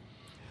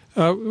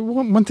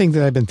 One thing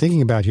that I've been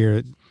thinking about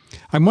here,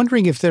 I'm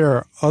wondering if there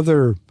are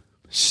other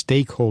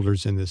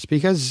stakeholders in this,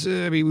 because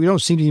we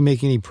don't seem to be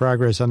making any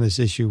progress on this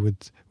issue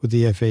with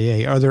the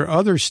FAA. Are there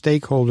other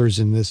stakeholders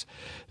in this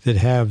that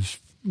have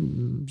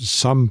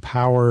some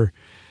power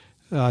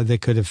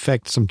that could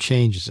affect some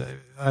changes?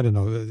 I don't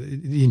know,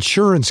 the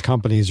insurance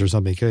companies or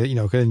something. Could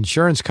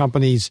insurance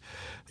companies,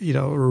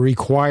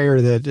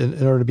 require that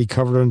in order to be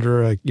covered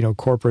under a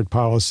corporate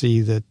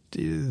policy that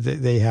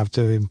they have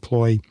to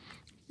employ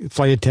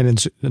flight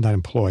attendants, not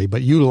employ,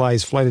 but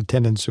utilize flight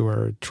attendants who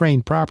are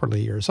trained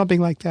properly or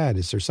something like that?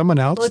 Is there someone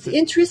else? Well, it's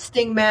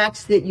interesting,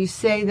 Max, that you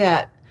say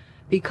that,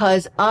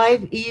 because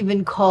I've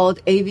even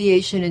called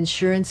aviation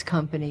insurance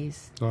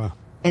companies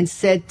and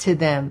said to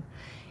them,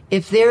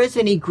 if there is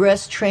an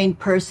egress-trained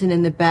person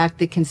in the back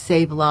that can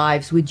save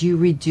lives, would you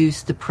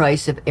reduce the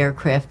price of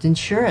aircraft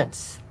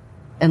insurance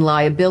and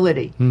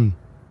liability?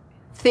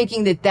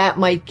 Thinking that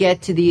might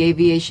get to the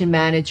aviation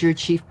manager,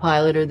 chief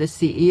pilot, or the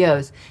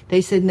CEOs.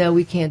 They said, no,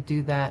 we can't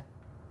do that.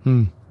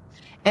 And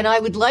I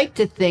would like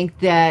to think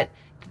that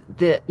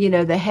the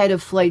head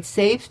of flight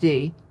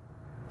safety,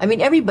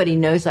 everybody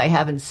knows I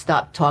haven't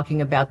stopped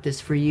talking about this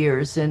for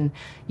years. And,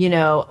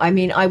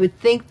 I would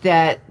think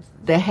that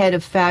the head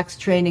of FACS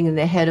training and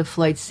the head of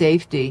flight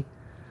safety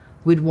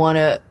would want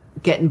to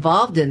get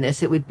involved in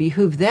this. It would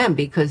behoove them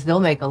because they'll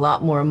make a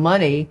lot more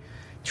money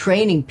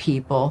training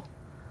people.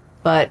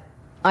 But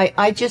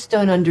I just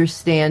don't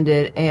understand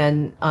it.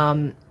 And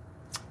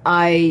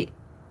I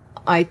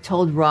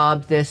told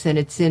Rob this,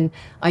 and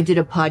I did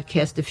a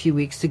podcast a few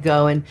weeks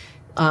ago, and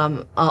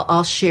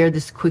I'll share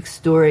this quick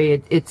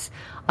story.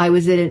 I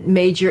was at a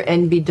major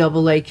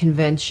NBAA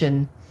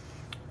convention.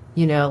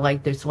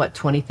 There's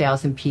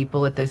 20,000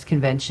 people at those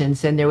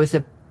conventions. And there was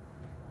a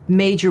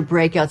major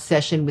breakout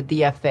session with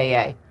the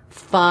FAA,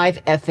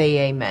 5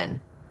 FAA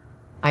men.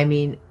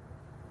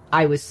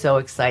 I was so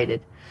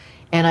excited.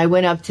 And I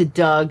went up to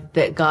Doug,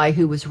 that guy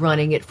who was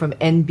running it from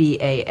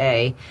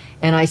NBAA.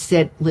 And I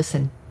said,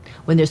 listen,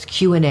 when there's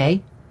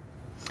Q&A,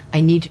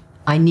 I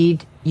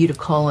need you to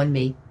call on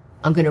me.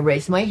 I'm going to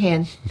raise my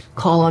hand,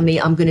 call on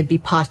me. I'm going to be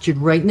postured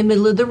right in the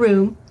middle of the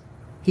room.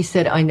 He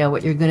said, I know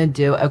what you're going to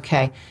do.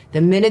 Okay.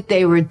 The minute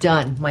they were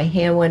done, my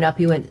hand went up.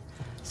 He went,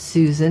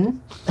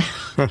 Susan.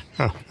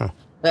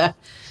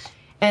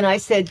 And I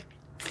said,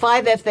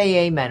 5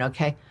 FAA men,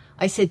 okay?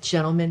 I said,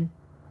 gentlemen,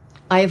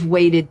 I have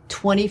waited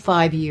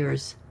 25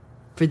 years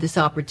for this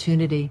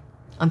opportunity.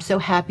 I'm so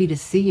happy to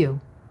see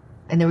you.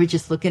 And they were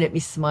just looking at me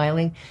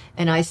smiling.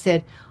 And I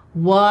said,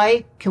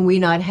 why can we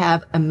not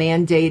have a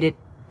mandated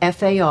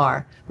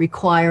FAR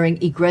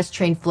requiring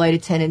egress-trained flight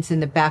attendants in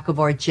the back of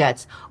our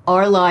jets?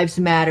 Our lives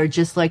matter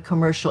just like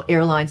commercial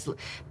airlines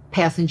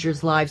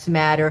passengers' lives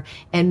matter.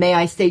 And may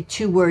I say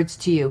 2 words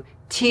to you?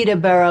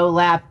 Teterboro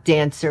lap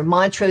dancer,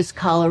 Montrose,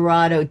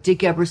 Colorado, Dick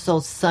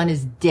Ebersol's son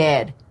is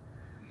dead.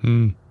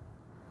 And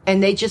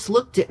they just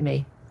looked at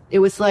me. It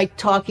was like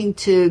talking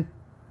to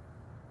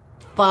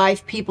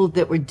 5 people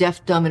that were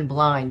deaf, dumb, and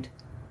blind.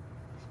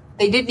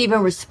 They didn't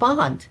even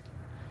respond.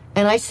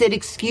 And I said,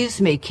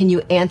 excuse me, can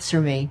you answer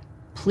me,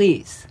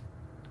 please?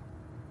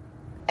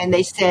 And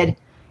they said,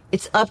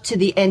 it's up to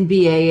the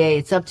NBAA.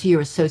 It's up to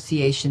your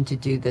association to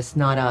do this,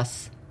 not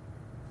us.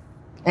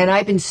 And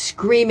I've been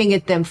screaming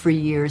at them for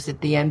years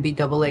at the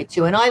NBAA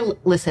too. And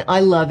I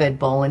love Ed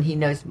Bolin. He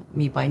knows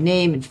me by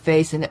name and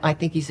face, and I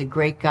think he's a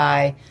great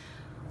guy.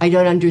 I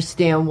don't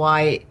understand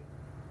why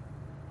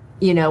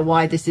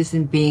this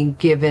isn't being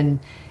given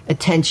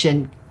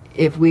attention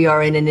if we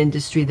are in an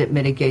industry that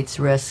mitigates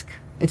risk.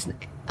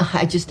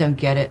 I just don't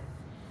get it.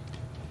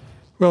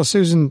 Well,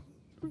 Susan,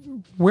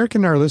 where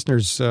can our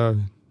listeners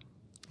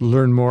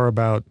learn more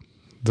about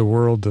the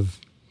world of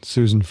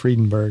Susan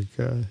Friedenberg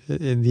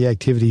and the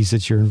activities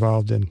that you're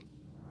involved in?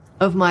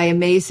 Of my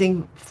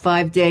amazing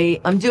 5-day,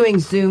 I'm doing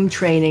Zoom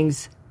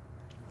trainings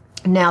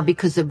now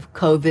because of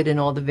COVID and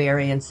all the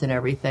variants and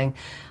everything.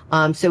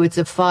 So it's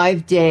a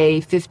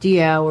 5-day,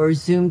 50-hour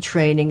Zoom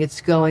training. It's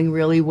going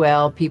really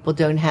well. People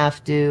don't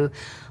have to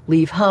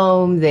leave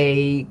home.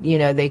 They don't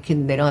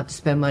have to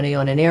spend money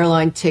on an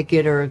airline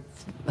ticket or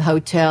a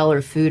hotel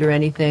or food or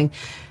anything.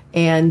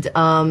 And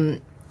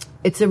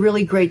it's a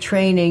really great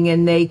training,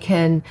 and they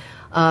can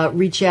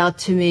reach out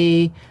to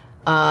me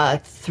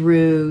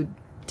through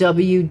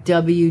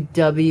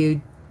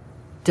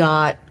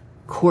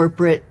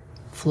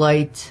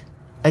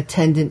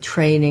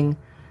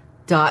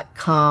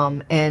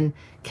www.corporateflightattendanttraining.com. And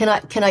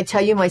can I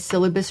tell you my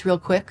syllabus real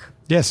quick?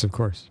 Yes, of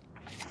course.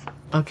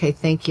 Okay,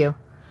 thank you.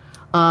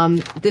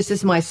 This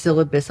is my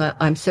syllabus.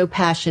 I'm so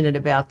passionate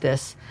about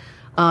this.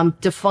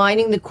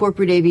 Defining the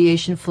corporate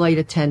aviation flight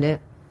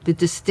attendant, the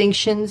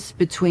distinctions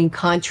between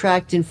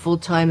contract and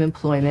full-time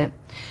employment,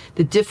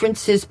 the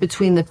differences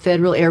between the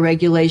federal air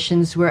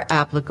regulations where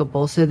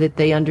applicable so that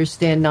they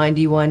understand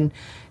 91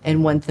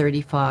 and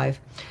 135,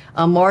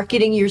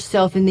 marketing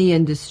yourself in the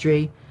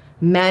industry,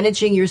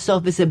 managing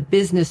yourself as a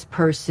business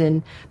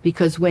person,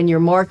 because when you're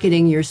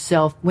marketing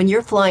yourself, when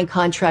you're flying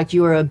contract,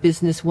 you are a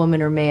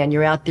businesswoman or man.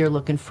 You're out there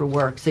looking for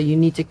work. So you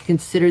need to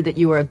consider that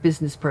you are a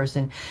business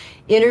person.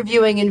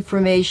 Interviewing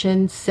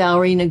information,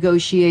 salary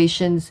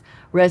negotiations,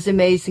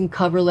 resumes and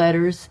cover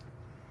letters,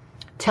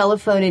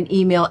 telephone and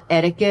email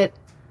etiquette.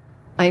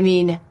 I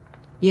mean,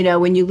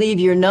 when you leave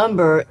your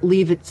number,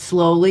 leave it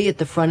slowly at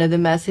the front of the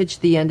message,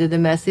 the end of the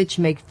message.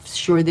 Make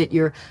sure that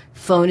your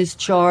phone is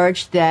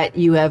charged, that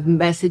you have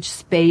message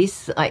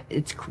space.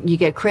 You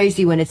get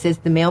crazy when it says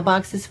the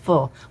mailbox is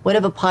full. What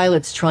if a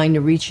pilot's trying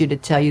to reach you to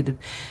tell you the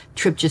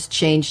trip just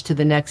changed to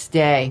the next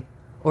day?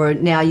 Or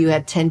now you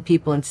had 10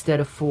 people instead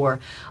of 4.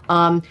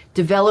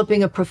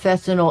 Developing a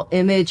professional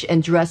image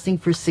and dressing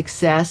for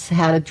success,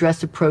 how to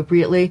dress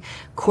appropriately,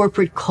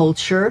 corporate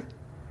culture,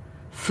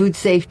 food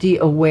safety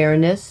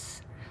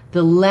awareness,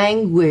 the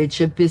language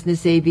of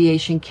business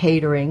aviation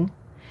catering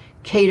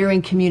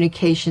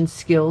communication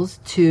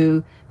skills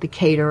to the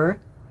caterer,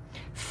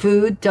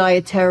 food,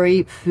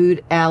 dietary,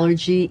 food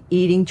allergy,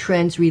 eating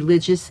trends,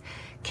 religious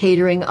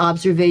catering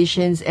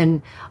observations,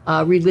 and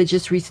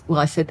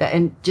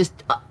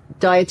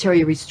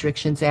dietary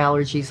restrictions,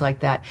 allergies like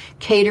that.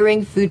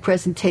 Catering, food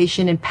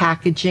presentation, and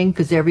packaging,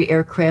 because every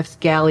aircraft's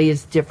galley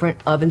is different.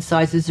 Oven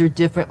sizes are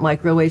different.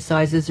 Microwave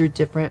sizes are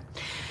different.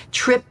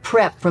 Trip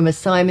prep from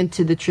assignment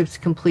to the trip's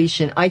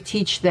completion. I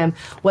teach them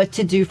what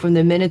to do from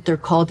the minute they're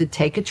called to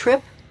take a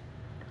trip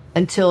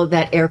until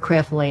that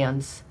aircraft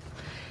lands.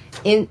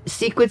 In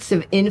sequence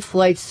of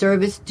in-flight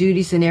service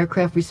duties and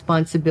aircraft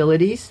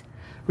responsibilities.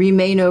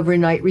 Remain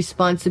overnight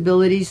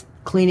responsibilities,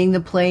 cleaning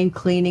the plane,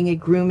 cleaning it,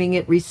 grooming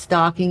it,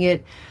 restocking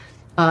it,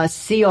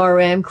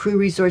 CRM, crew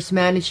resource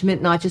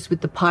management, not just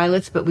with the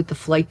pilots, but with the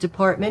flight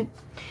department.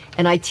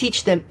 And I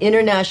teach them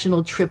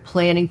international trip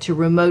planning to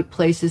remote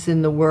places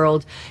in the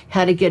world,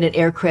 how to get an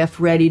aircraft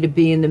ready to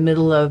be in the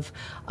middle of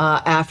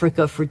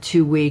Africa for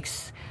 2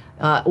 weeks,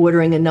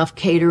 ordering enough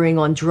catering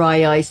on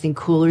dry ice and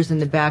coolers in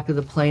the back of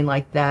the plane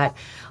like that.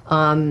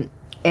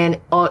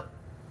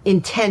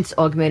 Intense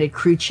augmented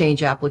crew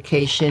change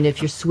application.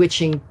 If you're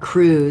switching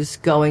crews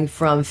going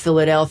from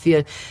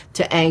Philadelphia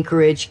to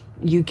Anchorage,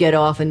 you get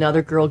off,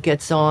 another girl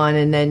gets on,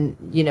 and then,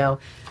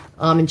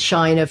 I'm in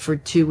China for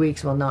 2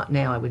 weeks. Well, not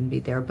now, I wouldn't be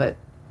there, but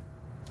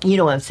you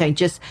know what I'm saying?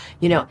 Just,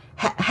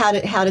 how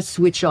to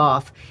switch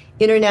off.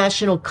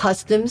 International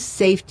customs,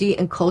 safety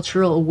and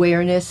cultural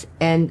awareness,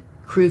 and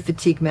crew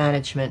fatigue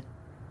management.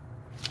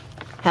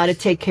 How to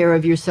take care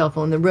of yourself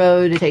on the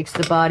road. It takes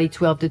the body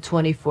 12 to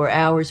 24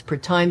 hours per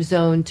time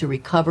zone to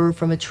recover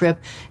from a trip.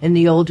 And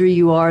the older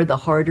you are, the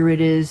harder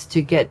it is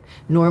to get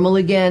normal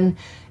again.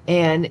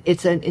 And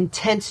it's an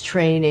intense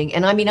training.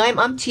 And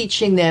I'm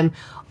teaching them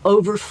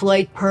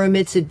overflight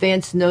permits,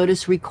 advance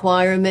notice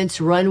requirements,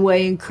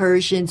 runway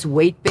incursions,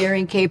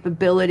 weight-bearing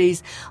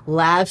capabilities,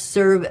 LAV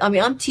serve.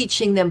 I'm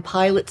teaching them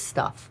pilot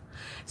stuff.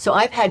 So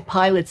I've had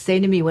pilots say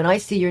to me, when I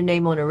see your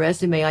name on a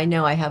resume, I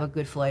know I have a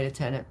good flight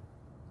attendant.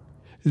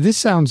 This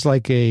sounds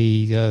like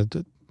a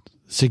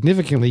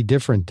significantly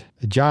different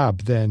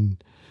job than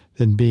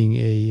being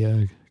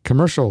a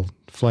commercial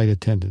flight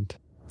attendant.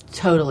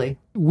 Totally.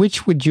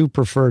 Which would you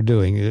prefer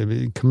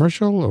doing,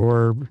 commercial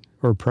or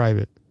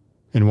private,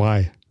 and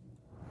why?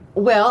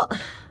 Well,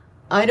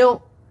 I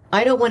don't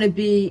want to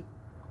be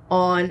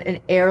on an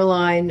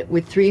airline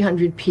with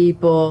 300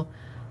 people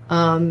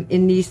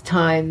in these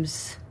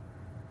times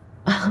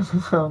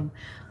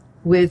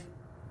with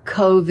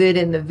COVID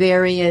and the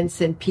variants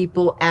and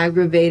people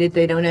aggravated.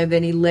 They don't have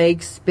any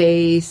leg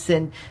space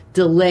and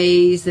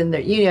delays. And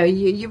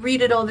you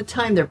read it all the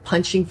time. They're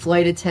punching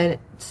flight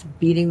attendants,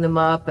 beating them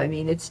up. I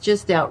mean, it's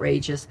just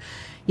outrageous,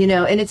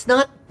 and it's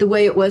not the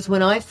way it was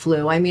when I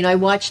flew. I mean, I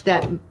watched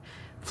that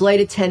flight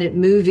attendant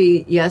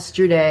movie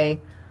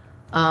yesterday,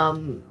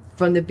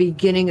 from the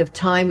beginning of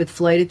time with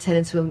flight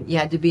attendants when you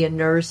had to be a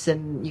nurse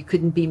and you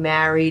couldn't be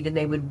married and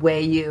they would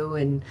weigh you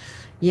and,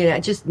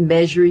 just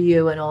measure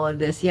you and all of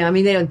this. Yeah, I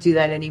mean, they don't do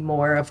that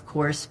anymore, of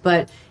course.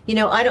 But,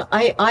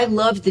 I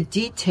love the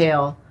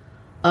detail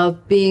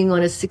of being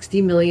on a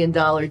 $60 million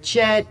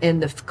jet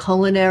and the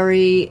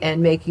culinary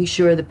and making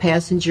sure the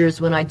passengers,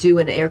 when I do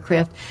an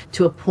aircraft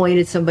to a point,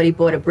 if somebody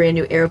bought a brand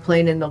new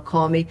airplane and they'll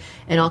call me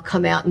and I'll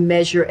come out and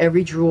measure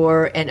every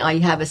drawer, and I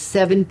have a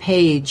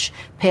 7-page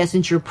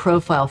passenger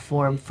profile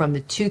form from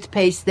the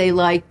toothpaste they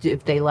like,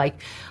 if they like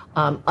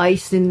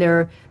ice in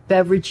their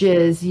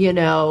beverages,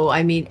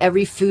 I mean,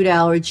 every food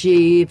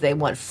allergy, if they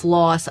want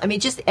floss, I mean,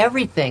 just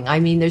everything. I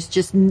mean, there's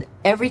just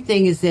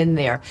everything is in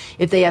there.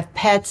 If they have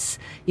pets,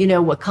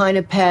 what kind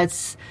of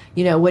pets,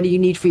 what do you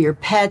need for your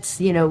pets,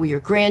 your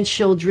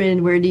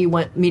grandchildren, where do you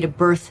want me to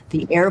berth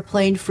the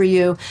airplane for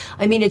you?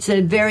 I mean, it's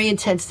a very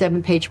intense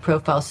 7-page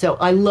profile. So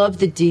I love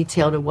the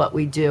detail to what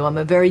we do. I'm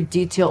a very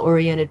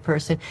detail-oriented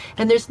person.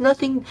 And there's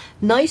nothing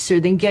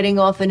nicer than getting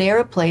off an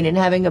airplane and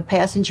having a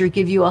passenger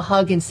give you a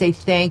hug and say,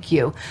 thank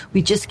you.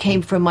 We just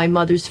came from my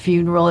mother's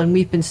funeral and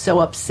we've been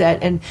so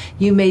upset and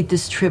you made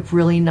this trip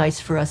really nice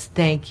for us.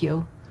 Thank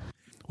you.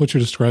 What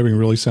you're describing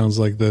really sounds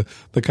like the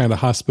kind of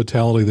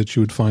hospitality that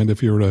you would find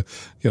if you were at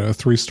a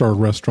 3-star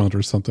restaurant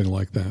or something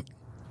like that.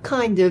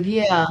 Kind of,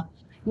 yeah.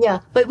 Yeah.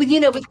 But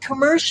with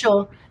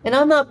commercial, and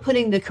I'm not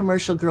putting the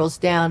commercial girls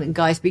down and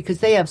guys because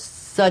they have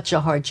such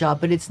a hard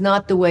job, but it's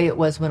not the way it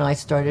was when I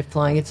started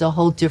flying. It's a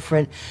whole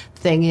different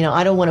thing.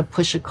 I don't want to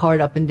push a cart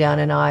up and down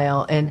an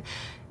aisle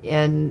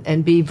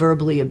and be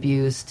verbally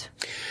abused.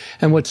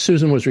 And what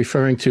Susan was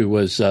referring to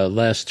was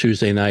last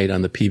Tuesday night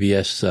on the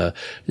PBS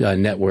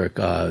network,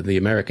 The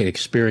American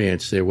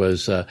Experience. There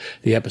was the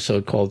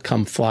episode called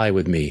Come Fly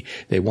With Me.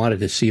 They wanted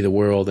to see the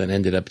world and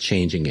ended up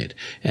changing it.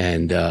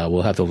 And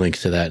we'll have the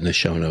links to that in the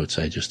show notes.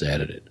 I just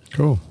added it.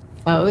 Cool.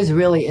 Oh, it was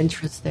really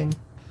interesting.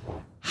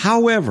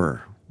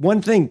 However,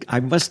 one thing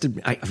I've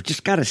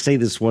just got to say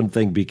this one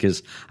thing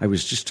because I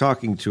was just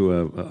talking to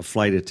a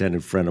flight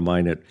attendant friend of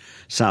mine at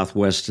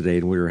Southwest today,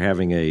 and we were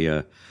having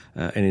an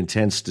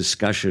intense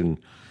discussion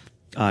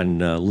on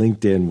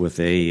LinkedIn with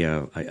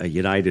a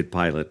United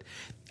pilot,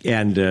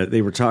 and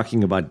they were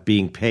talking about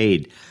being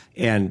paid.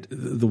 And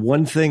the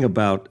one thing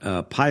about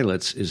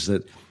pilots is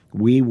that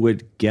we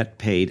would get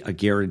paid a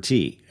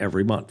guarantee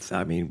every month.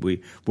 I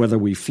mean, whether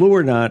we flew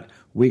or not,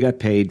 we got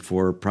paid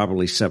for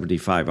probably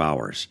 75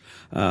 hours.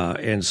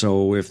 And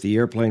so if the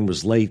airplane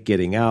was late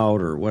getting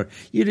out or what,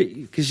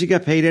 because you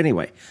got paid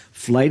anyway.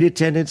 Flight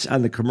attendants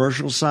on the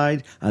commercial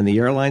side, on the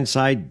airline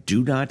side,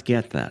 do not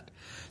get that.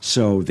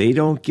 So they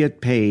don't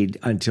get paid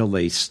until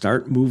they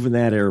start moving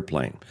that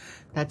airplane.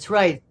 That's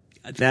right.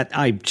 That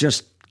I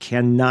just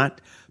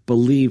cannot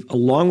believe,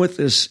 along with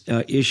this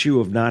issue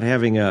of not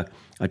having a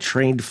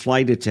trained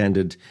flight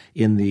attendant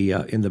in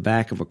the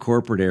back of a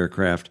corporate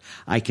aircraft.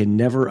 I can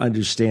never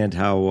understand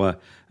how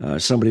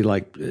somebody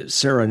like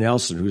Sarah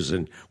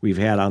Nelson, we've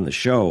had on the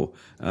show,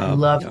 I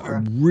love her.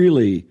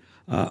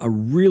 a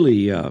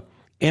really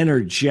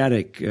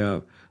energetic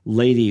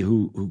lady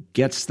who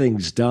gets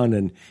things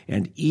done,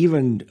 and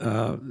even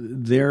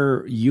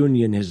their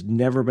union has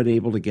never been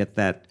able to get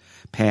that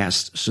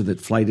passed so that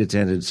flight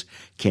attendants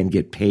can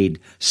get paid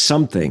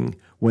something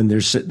when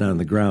they're sitting on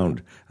the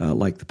ground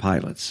like the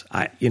pilots.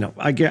 I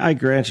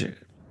grant you.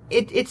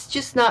 It's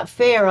just not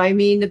fair. I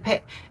mean,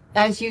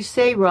 as you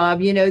say, Rob,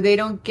 they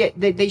don't get,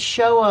 they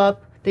show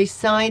up, they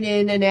sign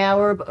in an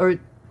hour or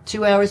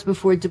 2 hours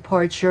before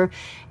departure,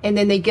 and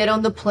then they get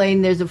on the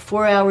plane. There's a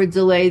 4-hour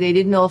delay. They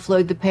didn't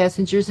offload the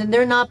passengers, and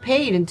they're not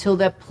paid until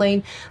that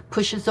plane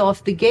pushes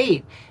off the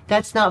gate.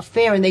 That's not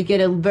fair, and they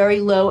get a very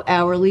low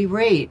hourly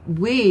rate.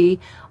 We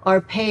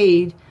are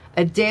paid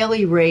a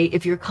daily rate.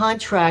 If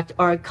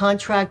our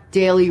contract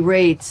daily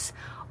rates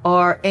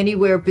are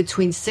anywhere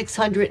between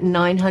 $600 and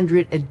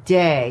 $900 a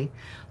day,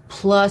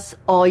 plus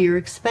all your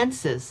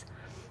expenses.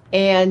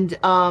 And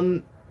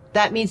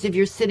that means if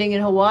you're sitting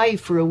in Hawaii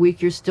for a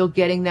week, you're still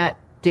getting that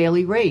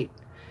daily rate.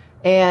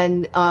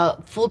 And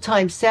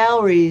full-time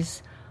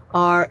salaries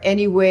are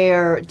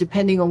anywhere,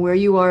 depending on where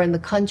you are in the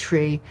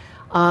country,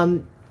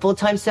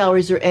 full-time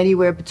salaries are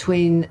anywhere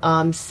between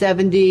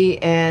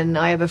 70 and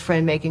I have a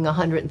friend making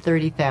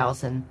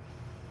 130,000.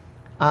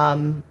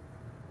 And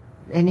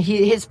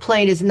his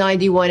plane is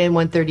 91 and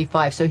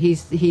 135, so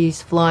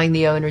he's flying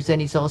the owners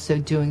and he's also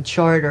doing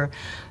charter,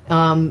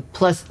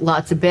 plus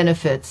lots of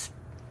benefits.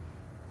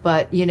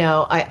 But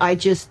it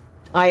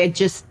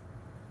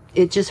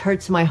just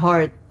hurts my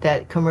heart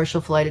that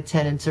commercial flight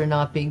attendants are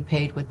not being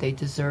paid what they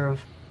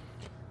deserve.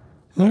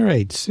 All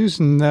right,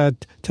 Susan,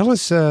 tell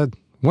us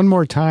one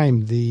more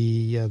time,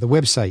 the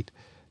website.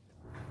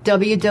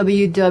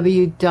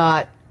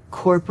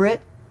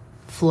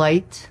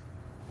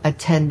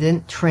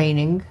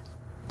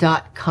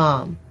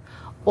 www.corporateflightattendanttraining.com.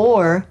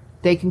 Or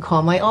they can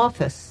call my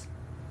office,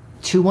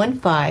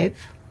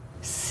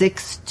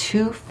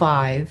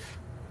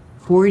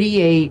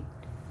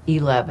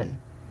 215-625-4811.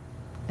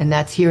 And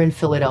that's here in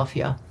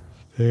Philadelphia.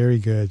 Very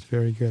good.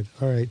 Very good.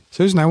 All right.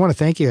 Susan, I want to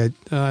thank you.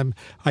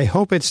 I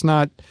hope it's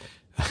not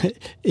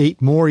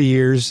 8 more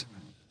years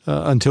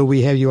until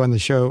we have you on the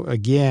show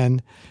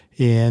again.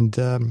 And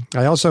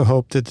I also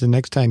hope that the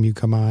next time you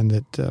come on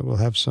that we'll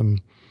have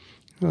some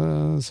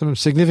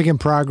significant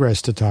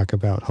progress to talk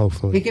about,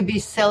 hopefully. We could be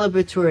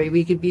celebratory.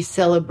 We could be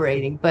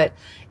celebrating. But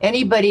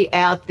anybody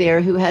out there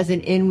who has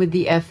an in with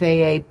the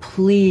FAA,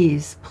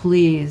 please,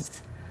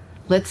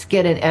 let's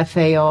get an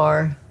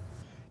FAR.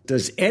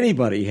 Does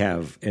anybody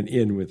have an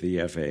in with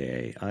the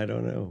FAA? I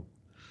don't know.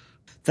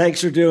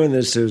 Thanks for doing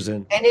this,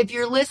 Susan. And if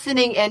you're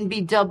listening,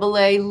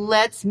 NBAA,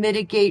 let's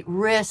mitigate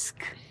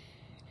risk.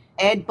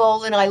 Ed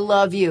Bolin, I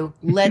love you.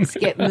 Let's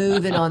get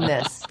moving on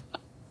this.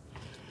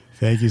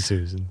 Thank you,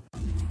 Susan.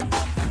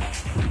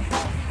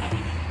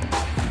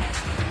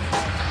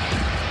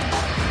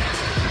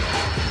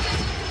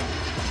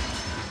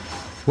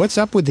 What's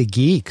up with the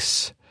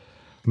geeks?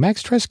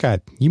 Max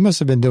Trescott, you must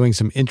have been doing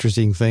some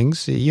interesting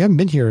things. You haven't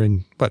been here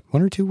in, 1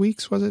 or 2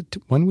 weeks, was it?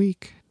 1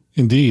 week?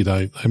 Indeed.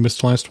 I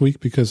missed last week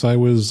because I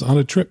was on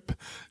a trip.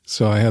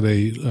 So I had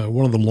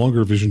one of the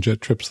longer Vision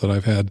Jet trips that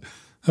I've had,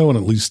 in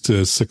at least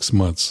 6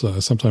 months.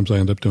 Sometimes I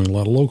end up doing a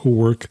lot of local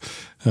work,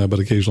 but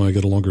occasionally I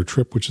get a longer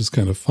trip, which is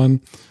kind of fun.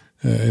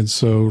 And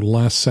so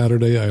last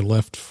Saturday I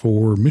left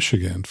for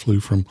Michigan, flew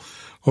from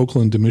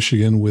Oakland to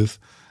Michigan with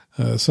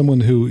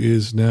someone who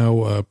is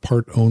now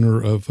part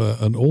owner of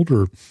an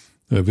older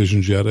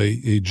Vision Jet,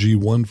 a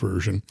G1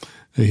 version.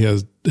 He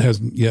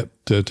hasn't yet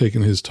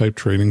taken his type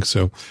training,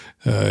 so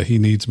he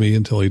needs me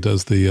until he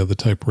does the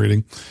type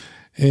rating.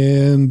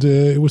 And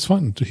it was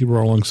fun. He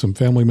brought along some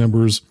family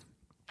members.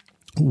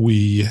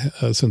 We,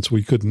 since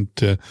we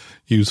couldn't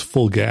use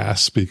full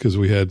gas because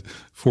we had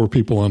 4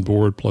 people on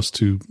board plus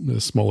 2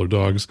 smaller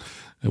dogs,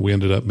 we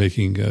ended up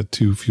making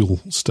 2 fuel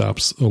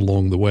stops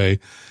along the way.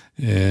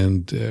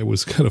 And it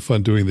was kind of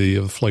fun doing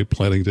the flight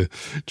planning to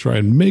try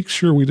and make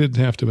sure we didn't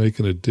have to make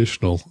an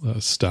additional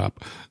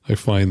stop. I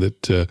find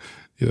that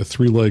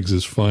 3 legs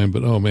is fine,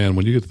 but oh man,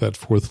 when you get to that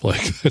 4th leg,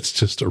 that's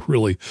just a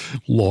really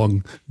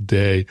long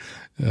day.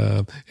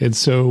 And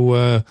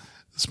so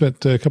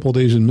spent a couple of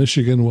days in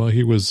Michigan while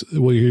he was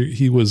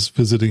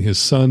visiting his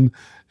son,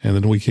 and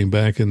then we came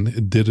back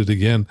and did it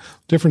again.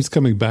 Difference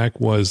coming back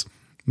was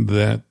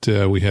that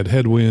we had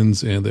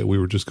headwinds and that we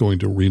were just going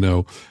to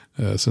Reno.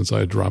 Since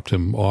I dropped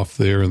him off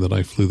there, and then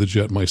I flew the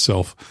jet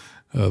myself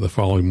the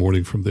following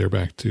morning from there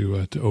back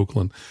to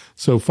Oakland.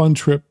 So fun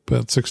trip,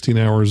 about 16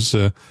 hours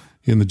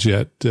in the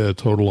jet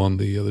total on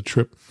the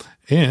trip.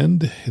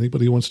 And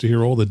anybody who wants to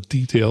hear all the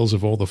details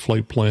of all the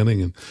flight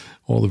planning and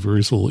all the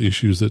various little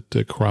issues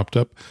that cropped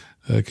up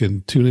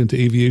can tune into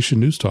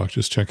Aviation News Talk.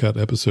 Just check out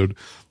episode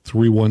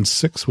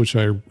 316, which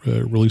I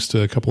released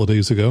a couple of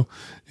days ago,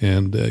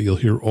 and you'll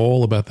hear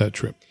all about that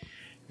trip.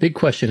 Big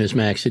question is,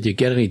 Max, did you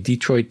get any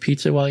Detroit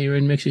pizza while you were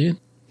in Michigan?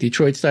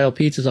 Detroit-style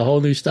pizza is a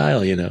whole new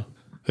style, you know.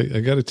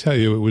 I got to tell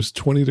you, it was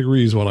 20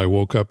 degrees when I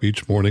woke up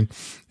each morning,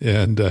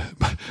 and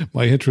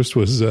my interest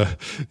was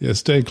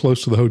staying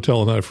close to the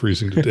hotel and not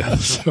freezing to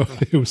death. So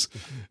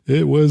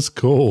it was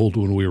cold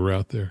when we were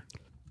out there.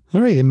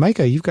 All right, and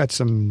Micah, you've got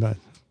some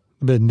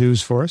bit of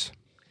news for us.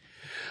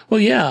 Well,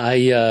 yeah,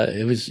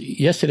 it was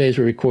yesterday as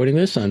we're recording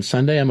this on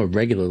Sunday. I'm a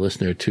regular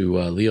listener to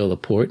Leo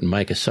Laporte and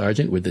Micah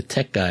Sargent with the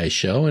Tech Guys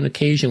show, and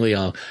occasionally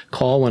I'll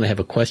call when I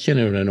have a question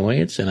or an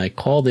annoyance. And I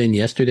called in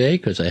yesterday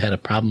because I had a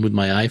problem with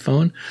my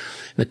iPhone.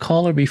 The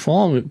caller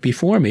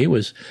before me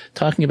was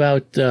talking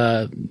about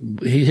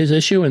his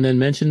issue, and then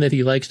mentioned that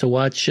he likes to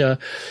watch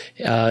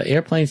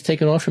airplanes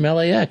taking off from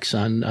LAX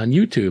on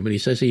YouTube, and he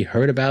says he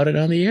heard about it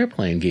on the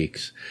Airplane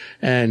Geeks.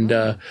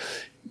 And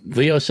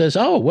Leo says,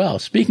 oh, well,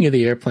 speaking of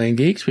the Airplane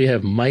Geeks, we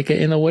have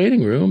Micah in the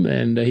waiting room,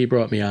 and he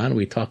brought me on.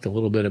 We talked a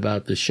little bit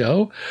about the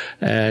show,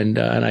 and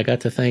I got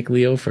to thank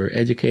Leo for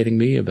educating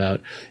me about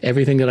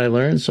everything that I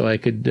learned so I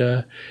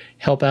could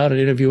help out in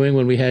interviewing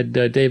when we had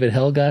David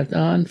Helgott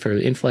on for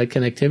in-flight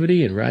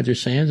connectivity and Roger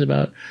Sands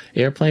about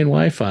airplane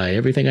Wi-Fi.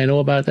 Everything I know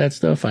about that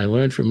stuff I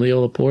learned from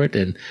Leo Laporte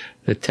and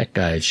the Tech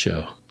Guys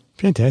show.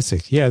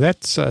 Fantastic. Yeah,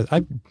 that's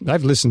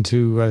I've listened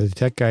to the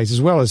Tech Guys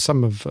as well as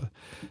some of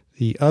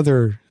the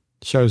other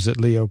shows that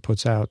Leo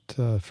puts out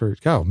for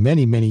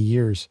many, many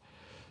years.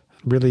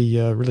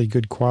 Really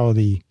good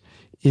quality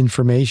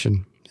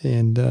information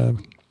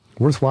and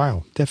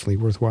worthwhile, definitely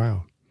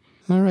worthwhile.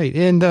 All right.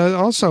 And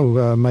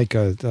also,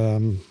 Micah,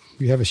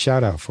 you have a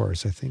shout out for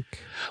us, I think.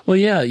 Well,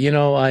 yeah,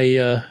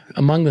 I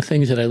among the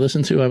things that I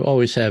listen to, I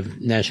always have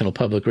National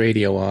Public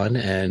Radio on,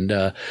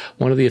 and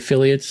one of the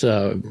affiliates,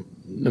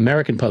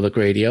 American Public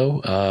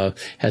Radio,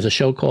 has a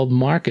show called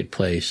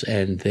Marketplace,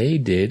 and they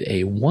did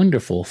a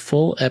wonderful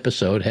full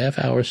episode,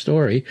 half-hour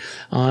story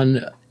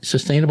on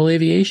sustainable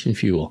aviation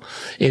fuel.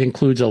 It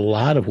includes a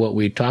lot of what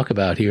we talk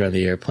about here on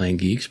the Airplane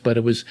Geeks, but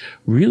it was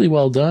really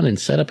well done and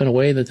set up in a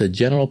way that the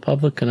general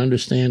public can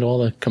understand all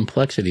the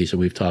complexities that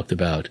we've talked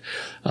about.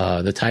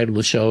 The title of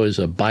the show is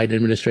Biden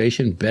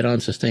Administration Bet on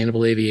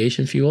Sustainable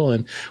Aviation Fuel,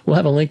 and we'll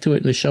have a link to it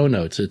in the show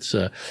notes. It's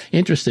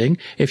interesting.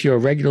 If you're a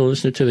regular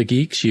listener to the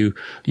Geeks, you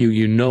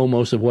know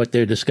most of what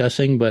they're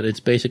discussing, but it's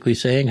basically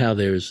saying how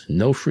there's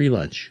no free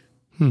lunch.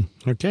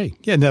 Okay.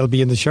 Yeah, and that'll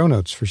be in the show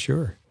notes for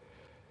sure.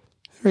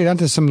 All right, on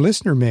to some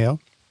listener mail.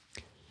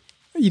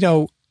 You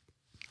know,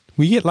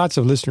 we get lots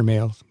of listener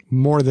mail,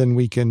 more than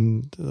we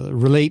can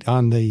relate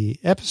on the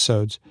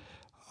episodes.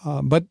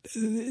 But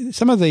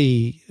some of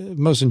the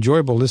most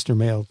enjoyable listener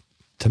mail,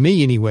 to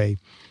me anyway,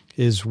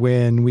 is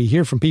when we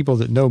hear from people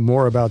that know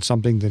more about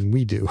something than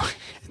we do.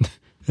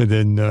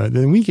 And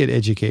then we get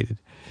educated.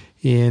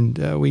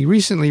 And we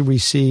recently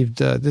received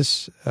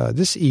this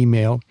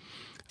email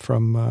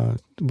from,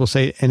 we'll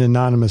say, an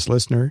anonymous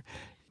listener,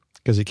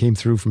 because it came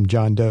through from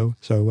John Doe.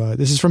 So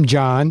this is from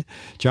John.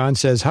 John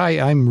says, "Hi,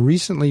 I'm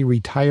recently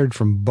retired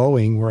from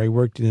Boeing, where I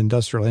worked in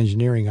industrial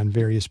engineering on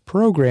various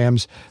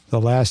programs,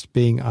 the last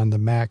being on the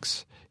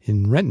MAX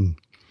in Renton.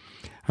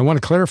 I want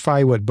to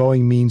clarify what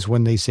Boeing means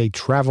when they say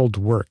traveled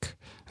work."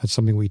 That's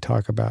something we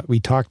talked about,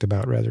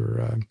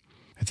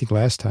 I think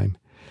last time.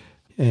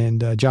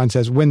 And John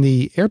says, when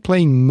the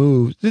airplane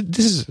moves,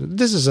 this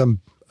is a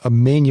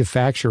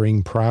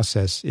manufacturing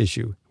process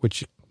issue,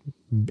 which,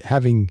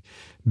 having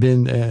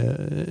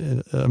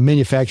been a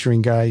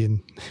manufacturing guy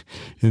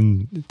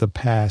in the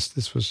past,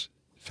 this was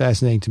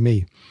fascinating to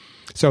me.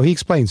 So he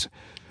explains,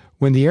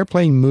 when the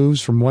airplane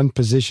moves from one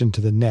position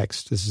to the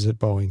next, this is at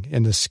Boeing,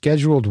 and the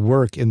scheduled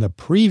work in the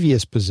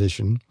previous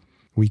position,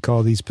 we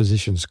call these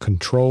positions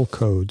control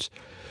codes,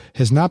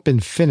 has not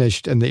been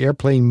finished and the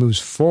airplane moves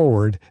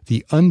forward,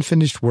 the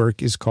unfinished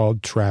work is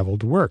called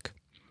traveled work.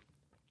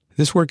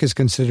 This work is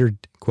considered,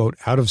 quote,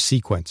 out of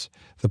sequence.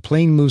 The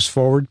plane moves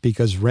forward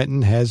because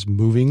Renton has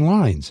moving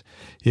lines.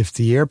 If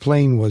the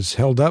airplane was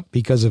held up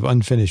because of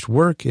unfinished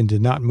work and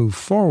did not move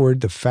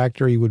forward, the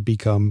factory would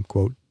become,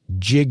 quote,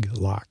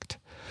 jig-locked.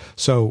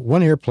 So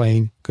one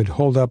airplane could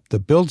hold up the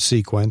build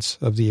sequence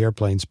of the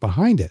airplanes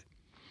behind it.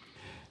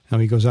 Now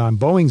he goes on,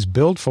 Boeing's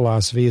build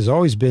philosophy has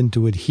always been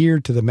to adhere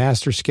to the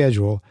master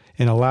schedule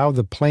and allow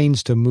the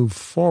planes to move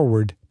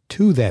forward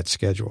to that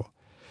schedule.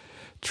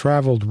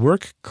 Traveled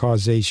work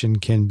causation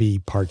can be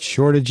part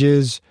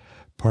shortages,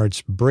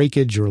 parts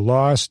breakage or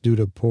loss due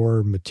to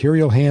poor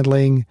material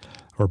handling,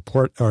 or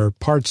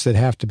parts that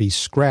have to be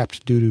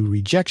scrapped due to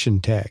rejection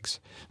tags.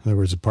 In other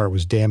words, a part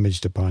was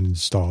damaged upon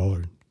install,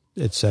 or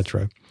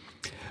etc.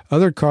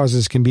 Other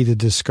causes can be the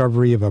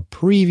discovery of a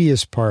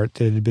previous part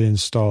that had been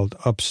installed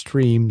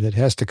upstream that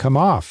has to come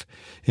off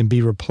and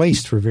be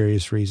replaced for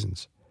various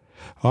reasons.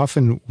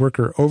 Often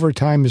worker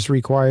overtime is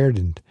required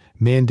and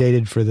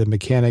mandated for the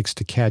mechanics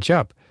to catch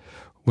up.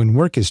 When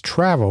work is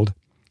traveled,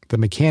 the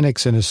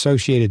mechanics and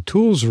associated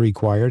tools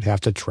required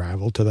have to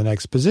travel to the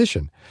next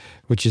position,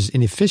 which is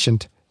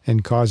inefficient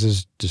and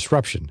causes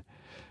disruption.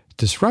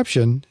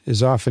 Disruption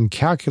is often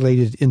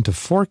calculated into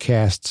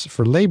forecasts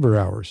for labor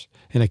hours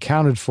and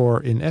accounted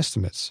for in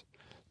estimates.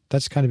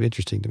 That's kind of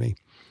interesting to me.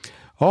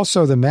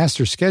 Also, the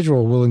master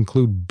schedule will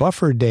include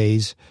buffer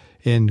days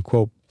and,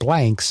 quote,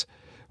 blanks,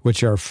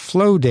 which are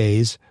flow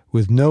days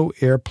with no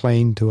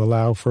airplane to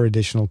allow for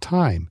additional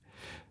time.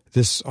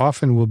 This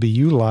often will be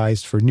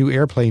utilized for new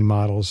airplane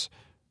models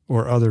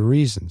or other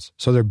reasons.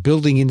 So they're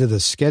building into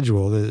the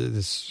schedule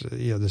this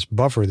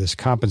buffer, this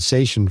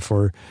compensation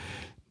for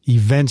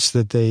events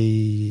that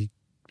they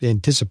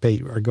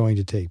anticipate are going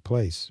to take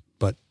place,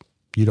 but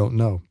you don't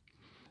know.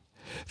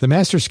 The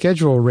master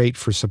schedule rate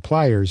for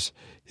suppliers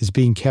is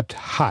being kept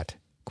hot,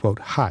 quote,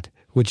 hot,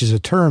 which is a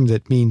term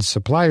that means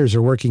suppliers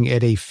are working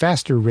at a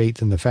faster rate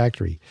than the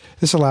factory.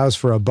 This allows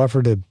for a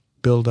buffer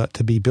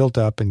to be built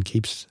up and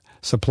keeps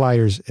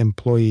suppliers'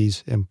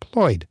 employees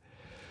employed.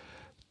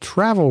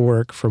 Travel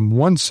work from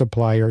one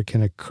supplier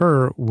can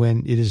occur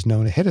when it is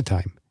known ahead of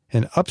time.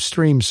 An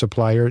upstream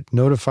supplier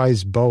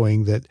notifies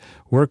Boeing that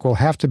work will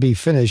have to be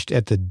finished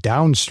at the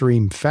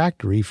downstream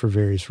factory for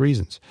various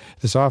reasons.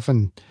 This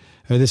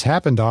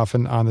happened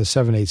often on the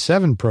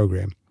 787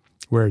 program,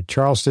 where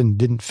Charleston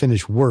didn't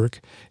finish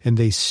work and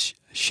they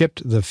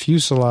shipped the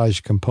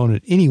fuselage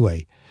component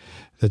anyway.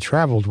 The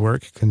traveled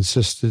work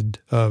consisted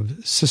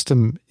of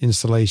system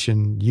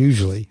installation,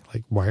 usually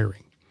like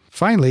wiring.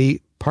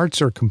 Finally,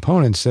 parts or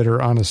components that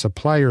are on a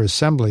supplier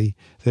assembly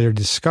that are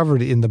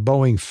discovered in the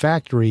Boeing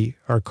factory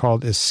are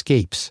called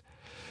escapes.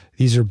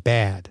 These are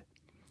bad.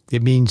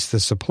 It means the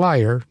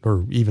supplier,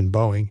 or even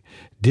Boeing,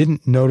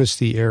 didn't notice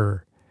the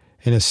error.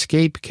 An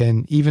escape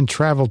can even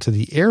travel to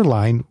the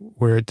airline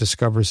where it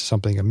discovers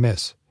something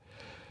amiss.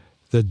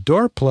 The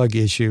door plug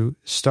issue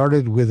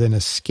started with an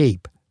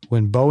escape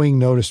when Boeing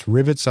noticed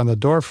rivets on the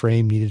door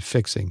frame needed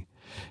fixing,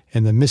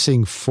 and the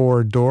missing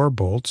 4 door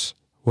bolts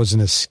was an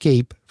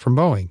escape from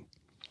Boeing.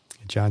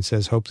 John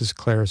says, hope this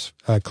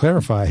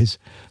clarifies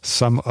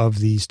some of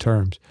these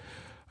terms.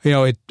 You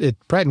know,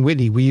 at Pratt &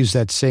 Whitney, we use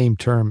that same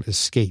term,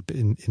 escape,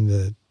 in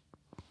the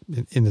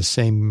in the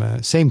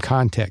same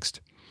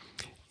context.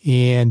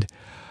 And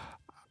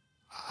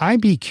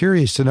I'd be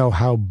curious to know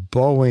how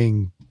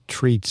Boeing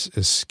treats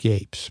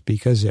escapes,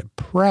 because at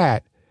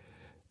Pratt,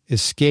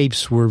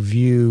 escapes were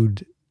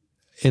viewed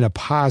in a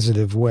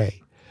positive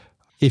way.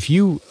 If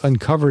you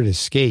uncovered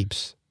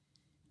escapes,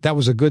 that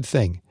was a good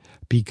thing,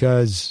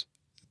 because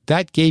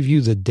that gave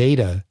you the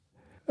data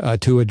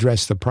to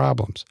address the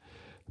problems.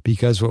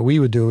 Because what we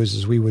would do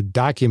is we would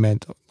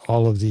document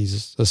all of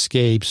these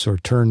escapes or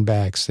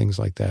turnbacks, things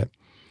like that,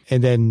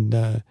 and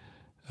then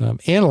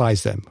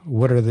analyze them.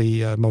 What are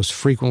the most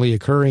frequently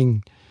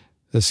occurring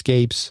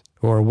escapes,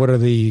 or what are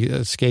the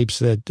escapes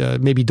that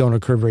maybe don't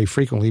occur very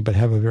frequently but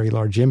have a very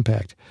large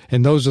impact?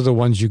 And those are the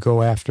ones you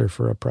go after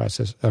for a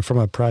process from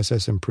a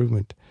process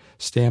improvement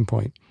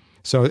standpoint.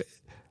 So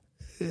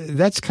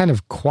that's kind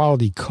of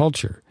quality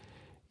culture,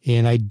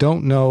 and I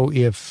don't know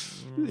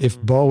if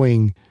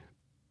Boeing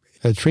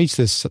treats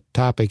this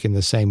topic in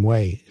the same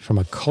way from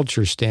a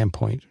culture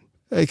standpoint.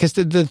 Because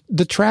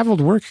the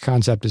traveled work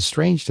concept is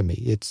strange to me.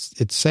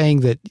 It's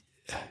saying that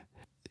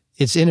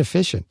it's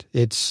inefficient.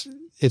 It's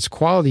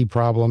quality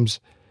problems.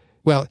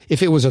 Well,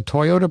 if it was a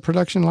Toyota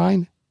production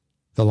line,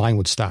 the line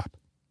would stop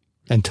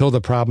until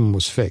the problem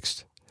was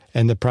fixed.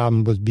 And the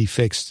problem would be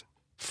fixed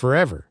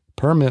forever,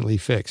 permanently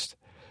fixed.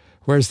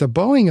 Whereas the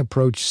Boeing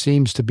approach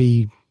seems to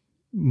be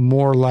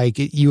more like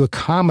you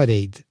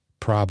accommodate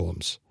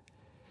problems.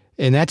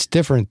 And that's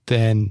different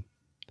than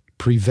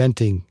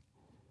preventing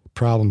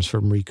problems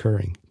from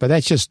recurring. But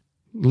that's just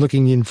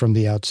looking in from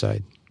the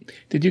outside.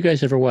 Did you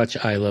guys ever watch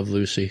I Love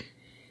Lucy?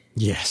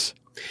 Yes.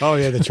 Oh,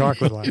 yeah, the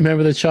chocolate line.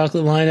 Remember the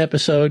chocolate line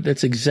episode?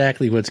 That's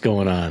exactly what's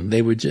going on.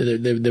 They're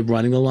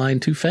running the line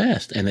too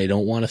fast, and they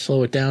don't want to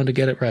slow it down to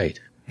get it right.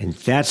 And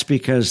that's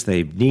because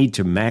they need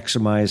to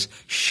maximize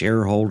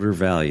shareholder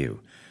value.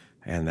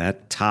 And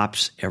that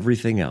tops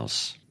everything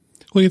else.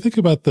 Well, you think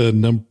about the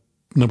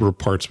number of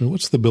parts. I mean,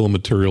 what's the bill of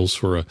materials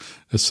for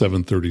a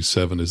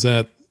 737? Is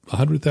that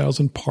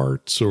 100,000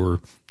 parts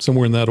or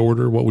somewhere in that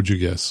order? What would you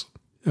guess?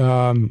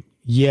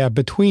 Yeah,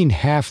 between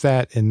half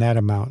that and that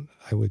amount,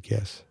 I would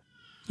guess.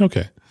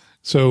 Okay.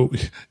 So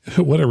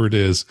whatever it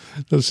is,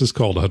 let's just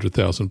call it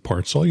 100,000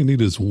 parts. All you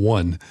need is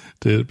one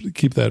to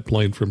keep that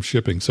plane from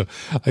shipping. So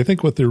I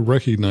think what they're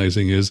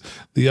recognizing is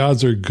the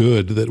odds are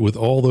good that with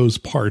all those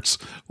parts,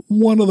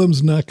 one of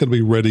them's not going to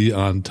be ready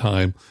on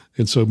time.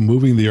 And so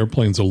moving the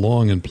airplanes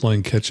along and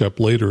playing catch up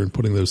later and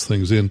putting those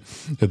things in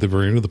at the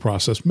very end of the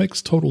process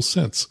makes total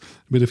sense. I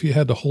mean, if you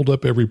had to hold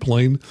up every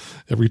plane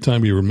every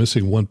time you were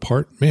missing one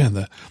part,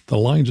 man, the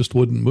line just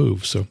wouldn't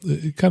move. So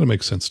it kind of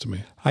makes sense to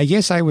me. I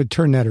guess I would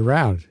turn that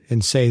around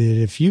and say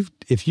that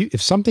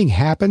if something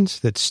happens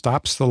that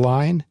stops the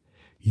line,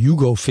 you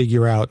go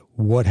figure out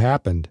what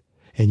happened,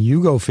 and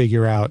you go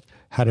figure out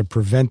how to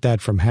prevent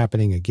that from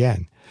happening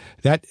again.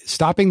 That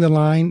stopping the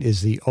line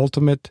is the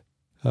ultimate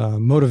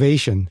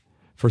motivation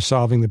for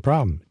solving the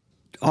problem.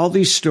 All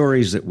these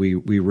stories that we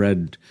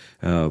read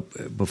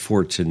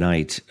before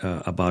tonight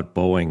about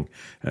Boeing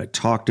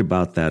talked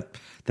about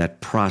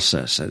that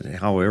process and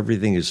how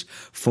everything is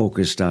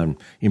focused on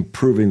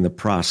improving the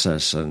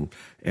process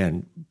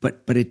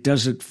but it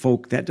doesn't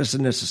that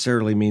doesn't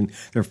necessarily mean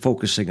they're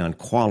focusing on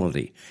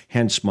quality.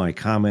 Hence my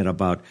comment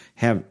about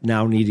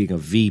now needing a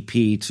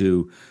VP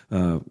to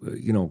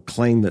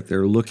claim that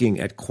they're looking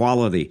at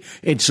quality.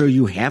 And so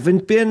you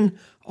haven't been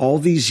all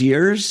these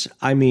years?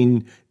 I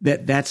mean,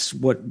 that's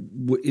what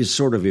is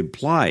sort of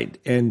implied.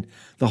 And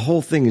the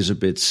whole thing is a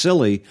bit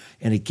silly.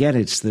 And again,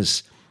 it's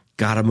this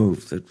gotta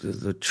move.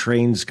 The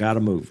train's gotta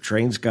move.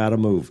 Train's gotta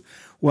move.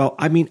 Well,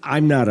 I mean,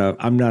 I'm not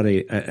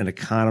an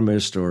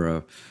economist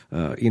or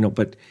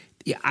but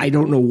I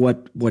don't know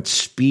what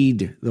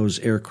speed those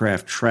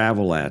aircraft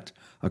travel at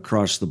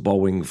across the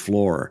Boeing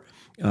floor.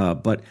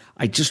 But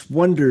I just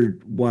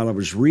wondered while I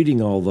was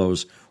reading all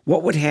those,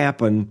 what would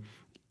happen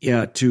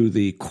to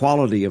the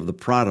quality of the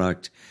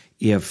product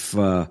if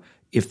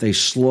they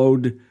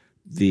slowed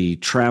the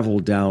travel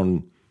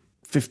down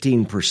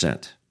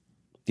 15%.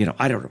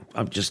 I don't know.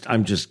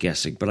 I'm just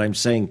guessing, but I'm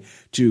saying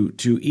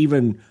to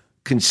even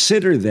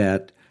consider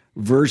that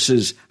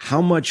versus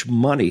how much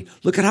money.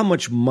 Look at how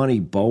much money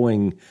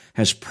Boeing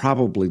has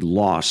probably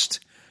lost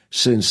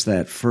since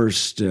that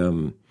first.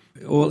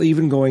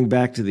 Even going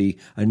back to the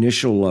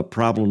initial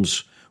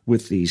problems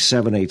with the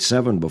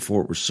 787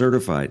 before it was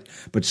certified,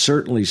 but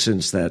certainly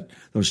since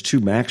those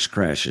two MAX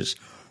crashes.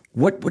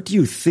 What do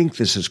you think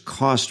this has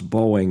cost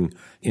Boeing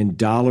in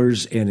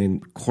dollars and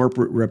in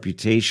corporate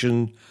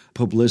reputation,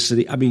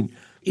 publicity? I mean,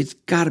 it's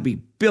got to be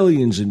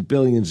billions and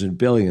billions and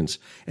billions.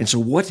 And so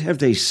what have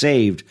they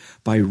saved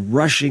by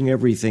rushing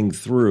everything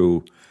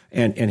through?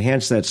 And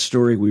hence that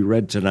story we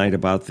read tonight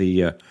about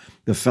the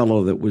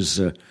fellow that was,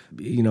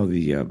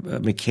 the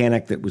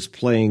mechanic that was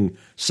playing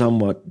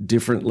somewhat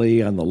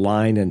differently on the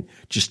line and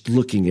just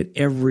looking at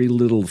every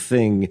little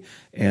thing,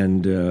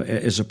 and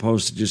as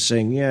opposed to just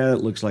saying, yeah,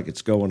 it looks like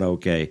it's going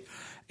okay.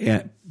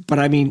 But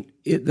I mean,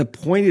 the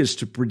point is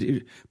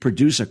to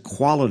produce a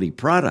quality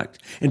product.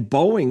 And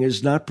Boeing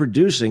is not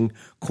producing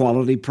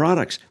quality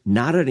products.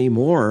 Not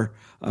anymore.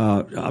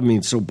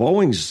 So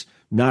Boeing's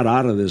not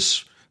out of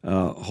this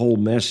whole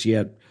mess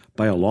yet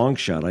by a long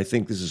shot. I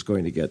think this is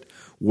going to get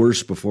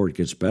worse before it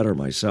gets better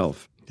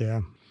myself.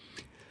 Yeah.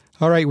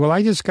 All right. Well,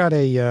 I just got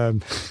a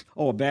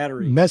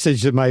battery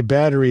message that my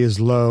battery is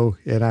low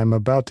and I'm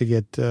about to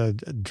get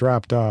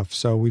dropped off.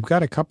 So we've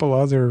got a couple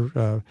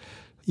other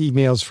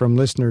emails from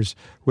listeners,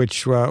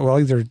 which we'll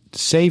either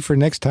save for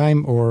next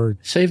time or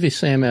save the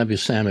Sam Abu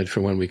Samad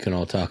for when we can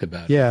all talk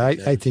about it. Yeah,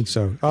 I think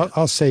so.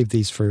 I'll save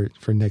these for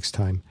next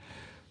time.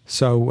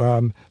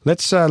 So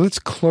let's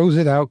close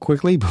it out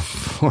quickly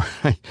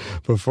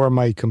before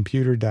my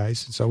computer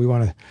dies. So we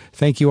want to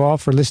thank you all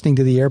for listening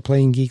to the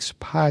Airplane Geeks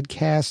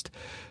podcast.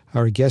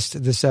 Our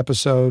guest this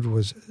episode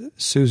was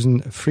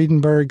Susan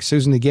Friedenberg.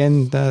 Susan,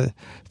 again,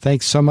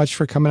 thanks so much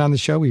for coming on the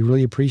show. We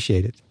really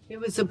appreciate it. It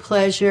was a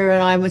pleasure,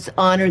 and I was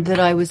honored that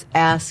I was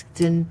asked,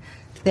 and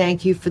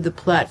thank you for the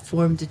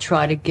platform to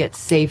try to get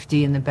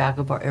safety in the back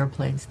of our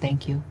airplanes.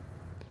 Thank you.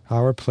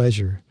 Our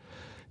pleasure.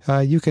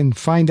 You can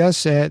find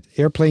us at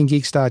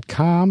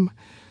airplanegeeks.com.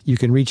 You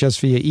can reach us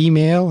via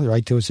email.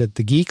 Write to us at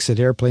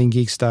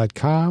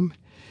thegeeks@airplanegeeks.com.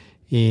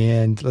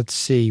 And let's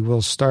see,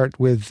 we'll start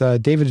with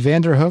David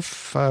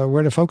Vanderhoof.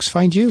 Where do folks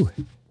find you?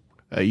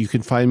 You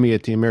can find me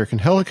at the American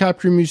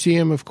Helicopter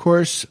Museum, of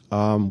course.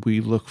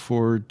 We look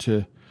forward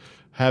to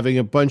having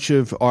a bunch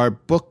of our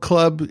book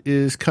club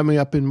is coming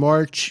up in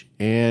March,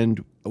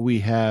 and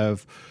we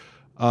have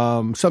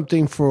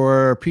something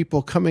for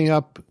people coming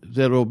up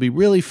that will be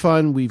really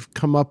fun. We've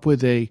come up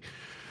with a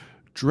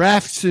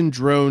Drafts and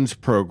Drones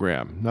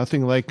program.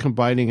 Nothing like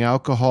combining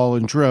alcohol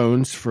and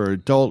drones for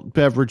adult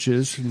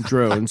beverages and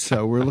drones.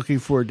 So we're looking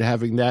forward to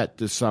having that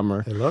this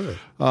summer. I love it.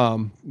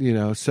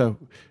 So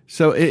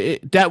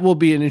that will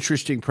be an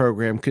interesting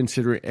program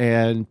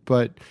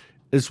but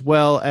as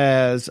well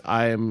as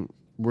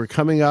we're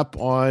coming up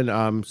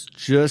on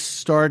just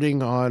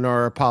starting on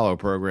our Apollo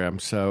program.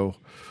 So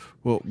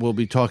we'll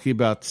be talking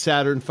about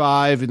Saturn V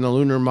and the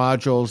lunar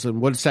modules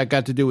and what's that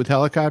got to do with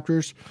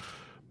helicopters.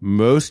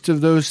 Most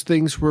of those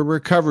things were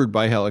recovered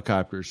by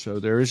helicopters, so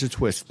there is a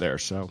twist there.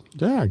 So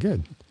yeah,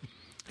 good.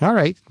 All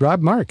right,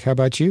 Rob Mark, how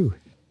about you?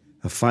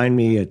 Find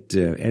me at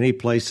any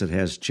place that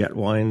has jet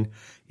wine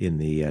in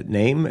the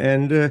name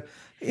and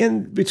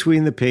in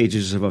between the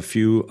pages of a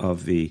few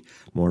of the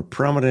more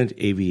prominent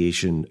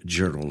aviation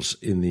journals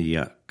in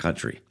the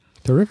country.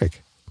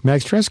 Terrific.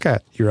 Max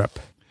Trescott, you're up.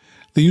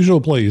 The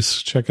usual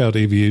place, check out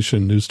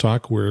Aviation News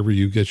Talk wherever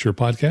you get your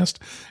podcast.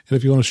 And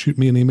if you want to shoot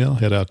me an email,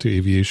 head out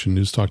to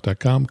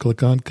aviationnewstalk.com,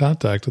 click on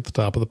Contact at the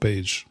top of the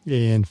page.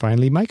 And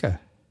finally, Micah.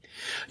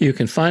 You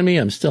can find me.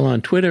 I'm still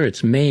on Twitter.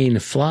 It's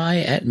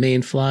Mainfly, at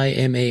Mainfly,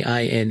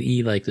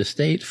 M-A-I-N-E, like the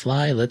state.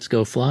 Fly, let's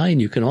go fly. And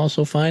you can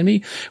also find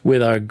me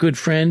with our good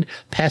friend,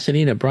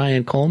 Pasadena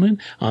Brian Coleman,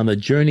 on the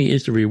Journey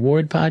is the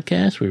Reward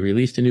podcast. We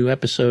released a new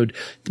episode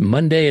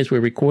Monday as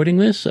we're recording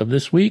this of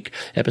this week,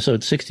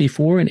 episode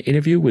 64, an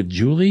interview with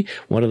Julie,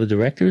 one of the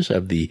directors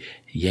of the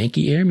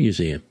Yankee Air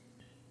Museum.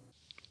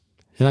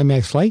 And I'm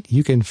Max Flight.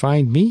 You can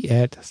find me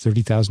at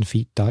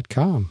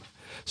 30,000feet.com.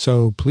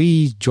 So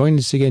please join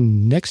us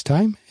again next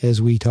time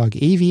as we talk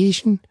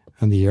aviation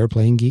on the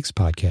Airplane Geeks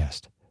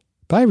podcast.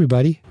 Bye,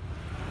 everybody.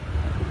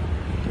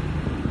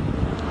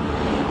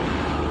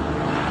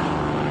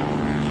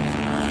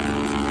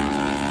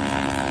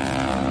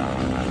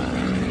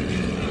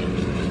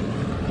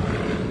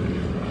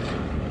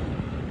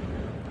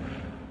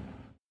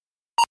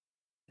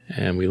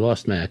 And we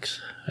lost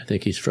Max. I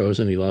think he's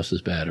frozen. He lost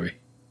his battery.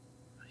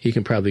 He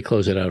can probably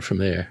close it out from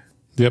there.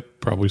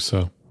 Yep, probably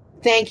so.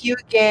 Thank you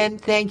again.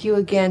 Thank you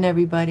again,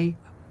 everybody.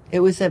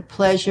 It was a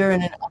pleasure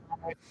and an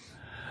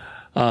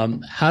honor.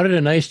 How did a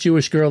nice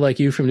Jewish girl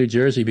like you from New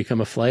Jersey become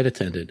a flight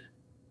attendant?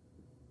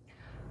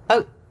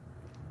 Oh,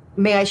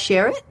 may I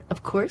share it?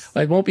 Of course.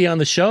 It won't be on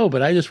the show,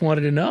 but I just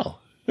wanted to know.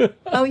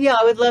 Oh, yeah,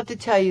 I would love to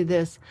tell you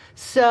this.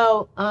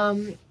 So,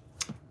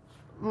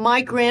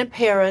 my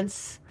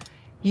grandparents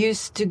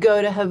used to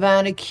go to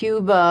Havana,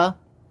 Cuba,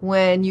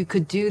 when you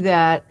could do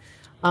that.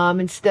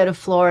 Instead of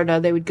Florida,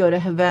 they would go to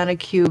Havana,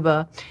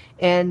 Cuba.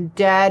 And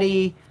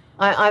Daddy,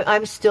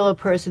 I'm still a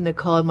person that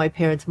called my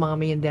parents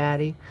Mommy and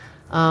Daddy.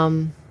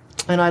 And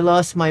I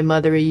lost my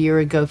mother a year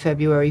ago,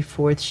 February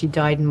 4th. She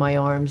died in my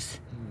arms.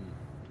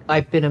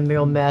 I've been a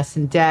real mess.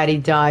 And Daddy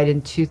died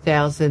in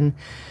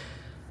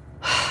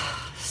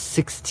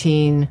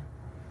 2016.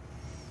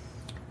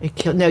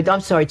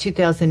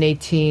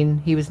 2018.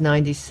 He was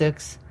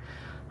 96.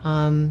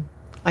 I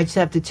just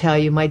have to tell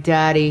you, my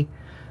daddy,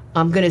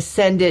 I'm going to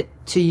send it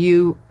to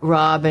you,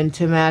 Rob, and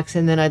to Max,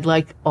 and then I'd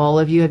like all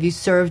of you. Have you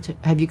served?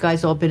 Have you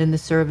guys all been in the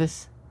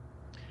service?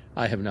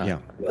 I have not. Yeah,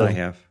 I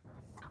have.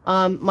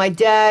 My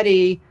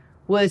daddy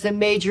was a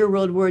major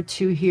World War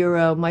II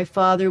hero. My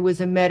father was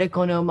a medic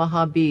on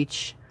Omaha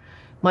Beach.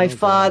 My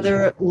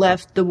father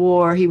left the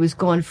war. He was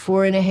gone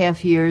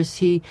 4.5 years.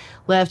 He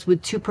left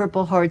with 2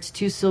 Purple Hearts,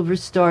 2 Silver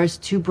Stars,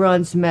 2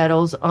 bronze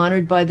medals,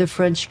 honored by the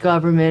French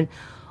government,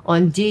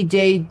 On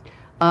D-Day,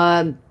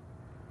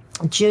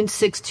 June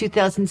 6,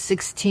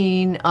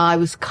 2016, I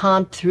was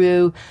comped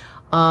through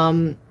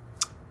a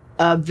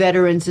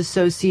Veterans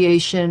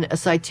Association, a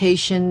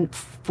citation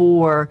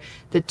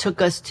that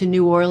took us to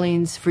New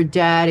Orleans for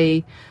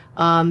Daddy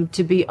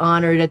to be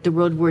honored at the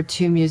World War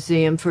II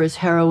Museum for his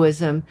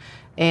heroism.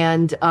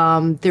 And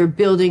they're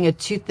building a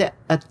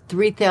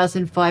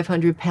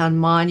 3,500-pound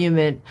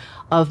monument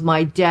of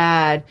my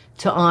dad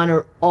to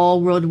honor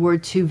all World War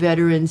II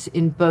veterans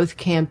in both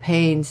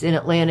campaigns in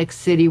Atlantic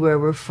City, where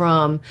we're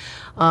from.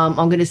 I'm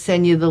going to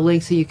send you the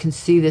link so you can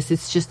see this.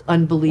 It's just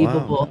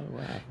unbelievable.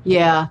 Wow.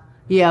 Yeah.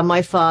 Yeah,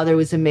 my father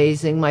was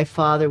amazing. My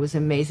father was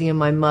amazing, and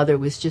my mother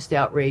was just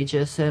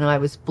outrageous, and I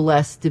was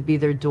blessed to be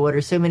their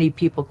daughter. So many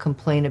people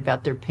complain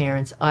about their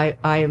parents. I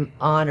am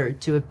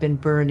honored to have been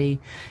Bernie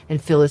and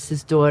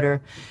Phyllis's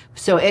daughter.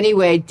 So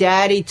anyway,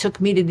 Daddy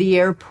took me to the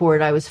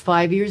airport. I was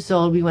 5 years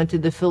old. We went to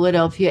the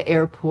Philadelphia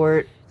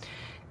airport,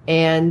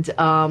 and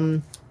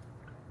I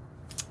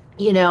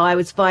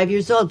was 5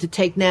 years old to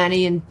take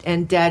Nanny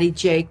and Daddy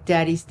Jake,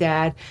 Daddy's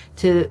dad,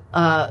 to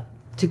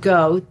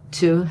go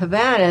to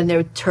Havana, and there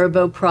were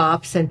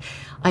turboprops, and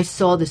I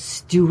saw the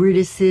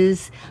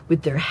stewardesses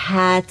with their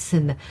hats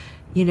and,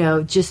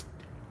 just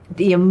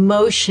the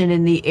emotion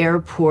in the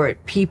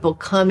airport, people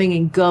coming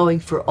and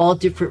going for all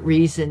different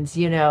reasons,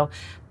 it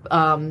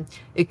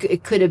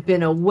could have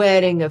been a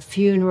wedding, a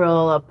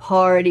funeral, a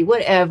party,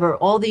 whatever,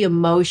 all the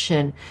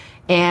emotion.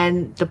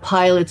 And the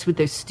pilots with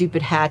their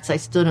stupid hats. I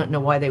still don't know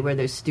why they wear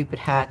those stupid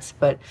hats,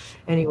 but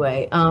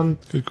anyway.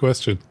 Good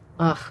question.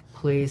 Ugh,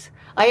 please.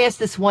 I asked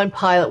this one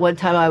pilot one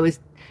time, I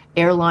was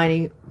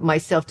airlining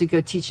myself to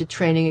go teach a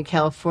training in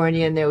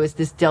California, and there was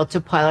this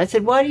Delta pilot. I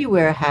said, why do you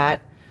wear a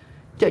hat?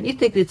 Don't you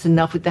think it's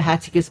enough with the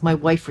hats? Because my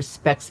wife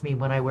respects me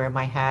when I wear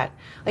my hat.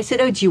 I said,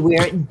 oh, do you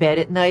wear it in bed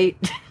at night?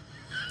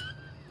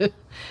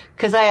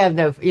 Because I have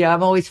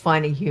I'm always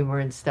finding humor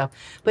and stuff.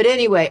 But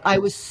anyway, I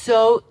was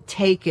so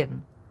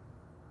taken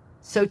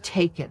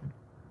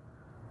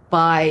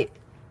by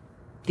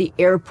the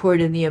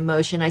airport and the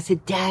emotion. I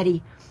said,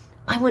 Daddy,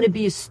 I want to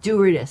be a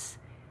stewardess.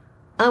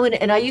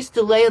 And I used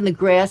to lay on the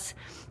grass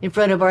in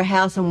front of our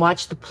house and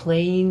watch the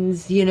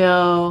planes,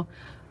 from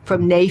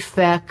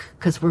NAFEC,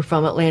 because we're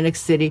from Atlantic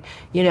City,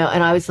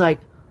 and I was like,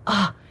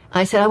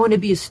 I said, I want to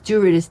be a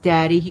stewardess,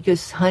 Daddy. He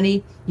goes,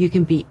 honey, you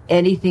can be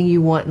anything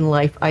you want in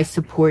life. I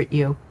support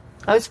you.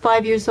 I was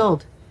 5 years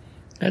old.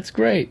 That's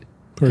great.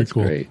 Very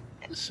cool. Great.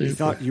 Super. You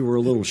thought you were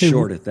a little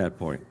short at that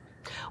point.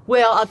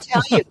 Well, I'll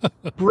tell you,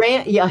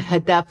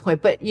 at that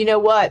point. But you know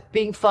what?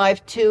 Being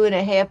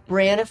 5'2.5",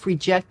 Braniff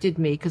rejected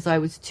me because I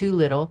was too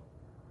little.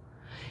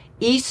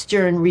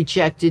 Eastern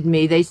rejected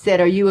me. They said,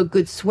 are you a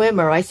good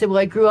swimmer? I said, well,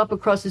 I grew up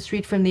across the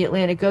street from the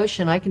Atlantic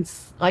Ocean. I can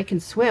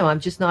swim. I'm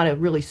just not a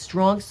really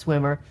strong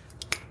swimmer.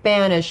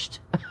 Banished.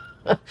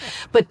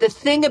 But the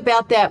thing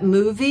about that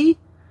movie,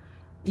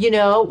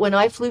 when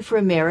I flew for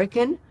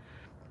American,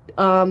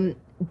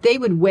 they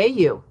would weigh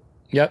you.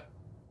 Yep.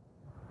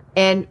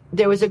 And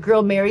there was a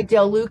girl, Mary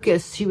Del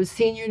Lucas. She was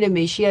senior to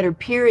me. She had her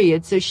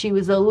period, so she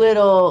was a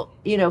little,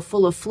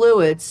 full of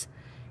fluids.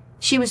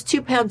 She was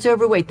 2 pounds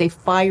overweight. They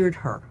fired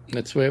her.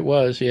 That's the way it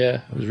was,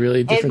 yeah. It was really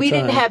a different And we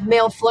time. didn't have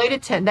male flight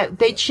attendants.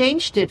 They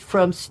changed it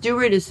from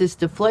stewardesses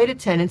to flight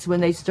attendants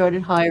when they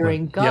started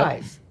hiring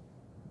guys.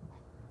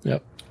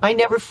 Yep. I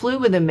never flew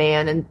with a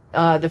man in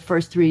the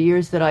first 3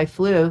 years that I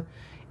flew.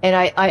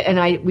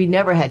 And we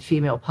never had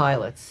female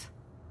pilots,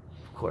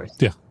 of course.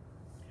 Yeah.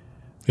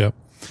 Yep.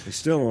 We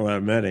still don't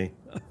have many.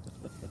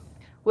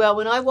 Well,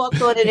 when I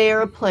walk on an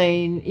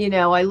airplane,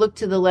 I look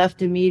to the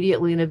left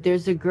immediately, and if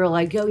there's a girl,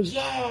 I go,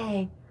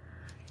 yay,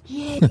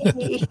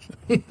 yay.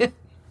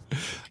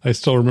 I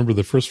still remember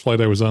the first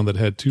flight I was on that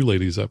had two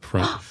ladies up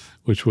front,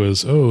 which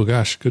was,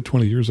 good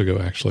 20 years ago,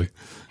 actually.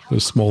 A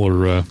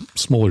smaller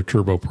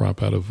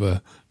turboprop out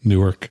of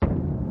Newark.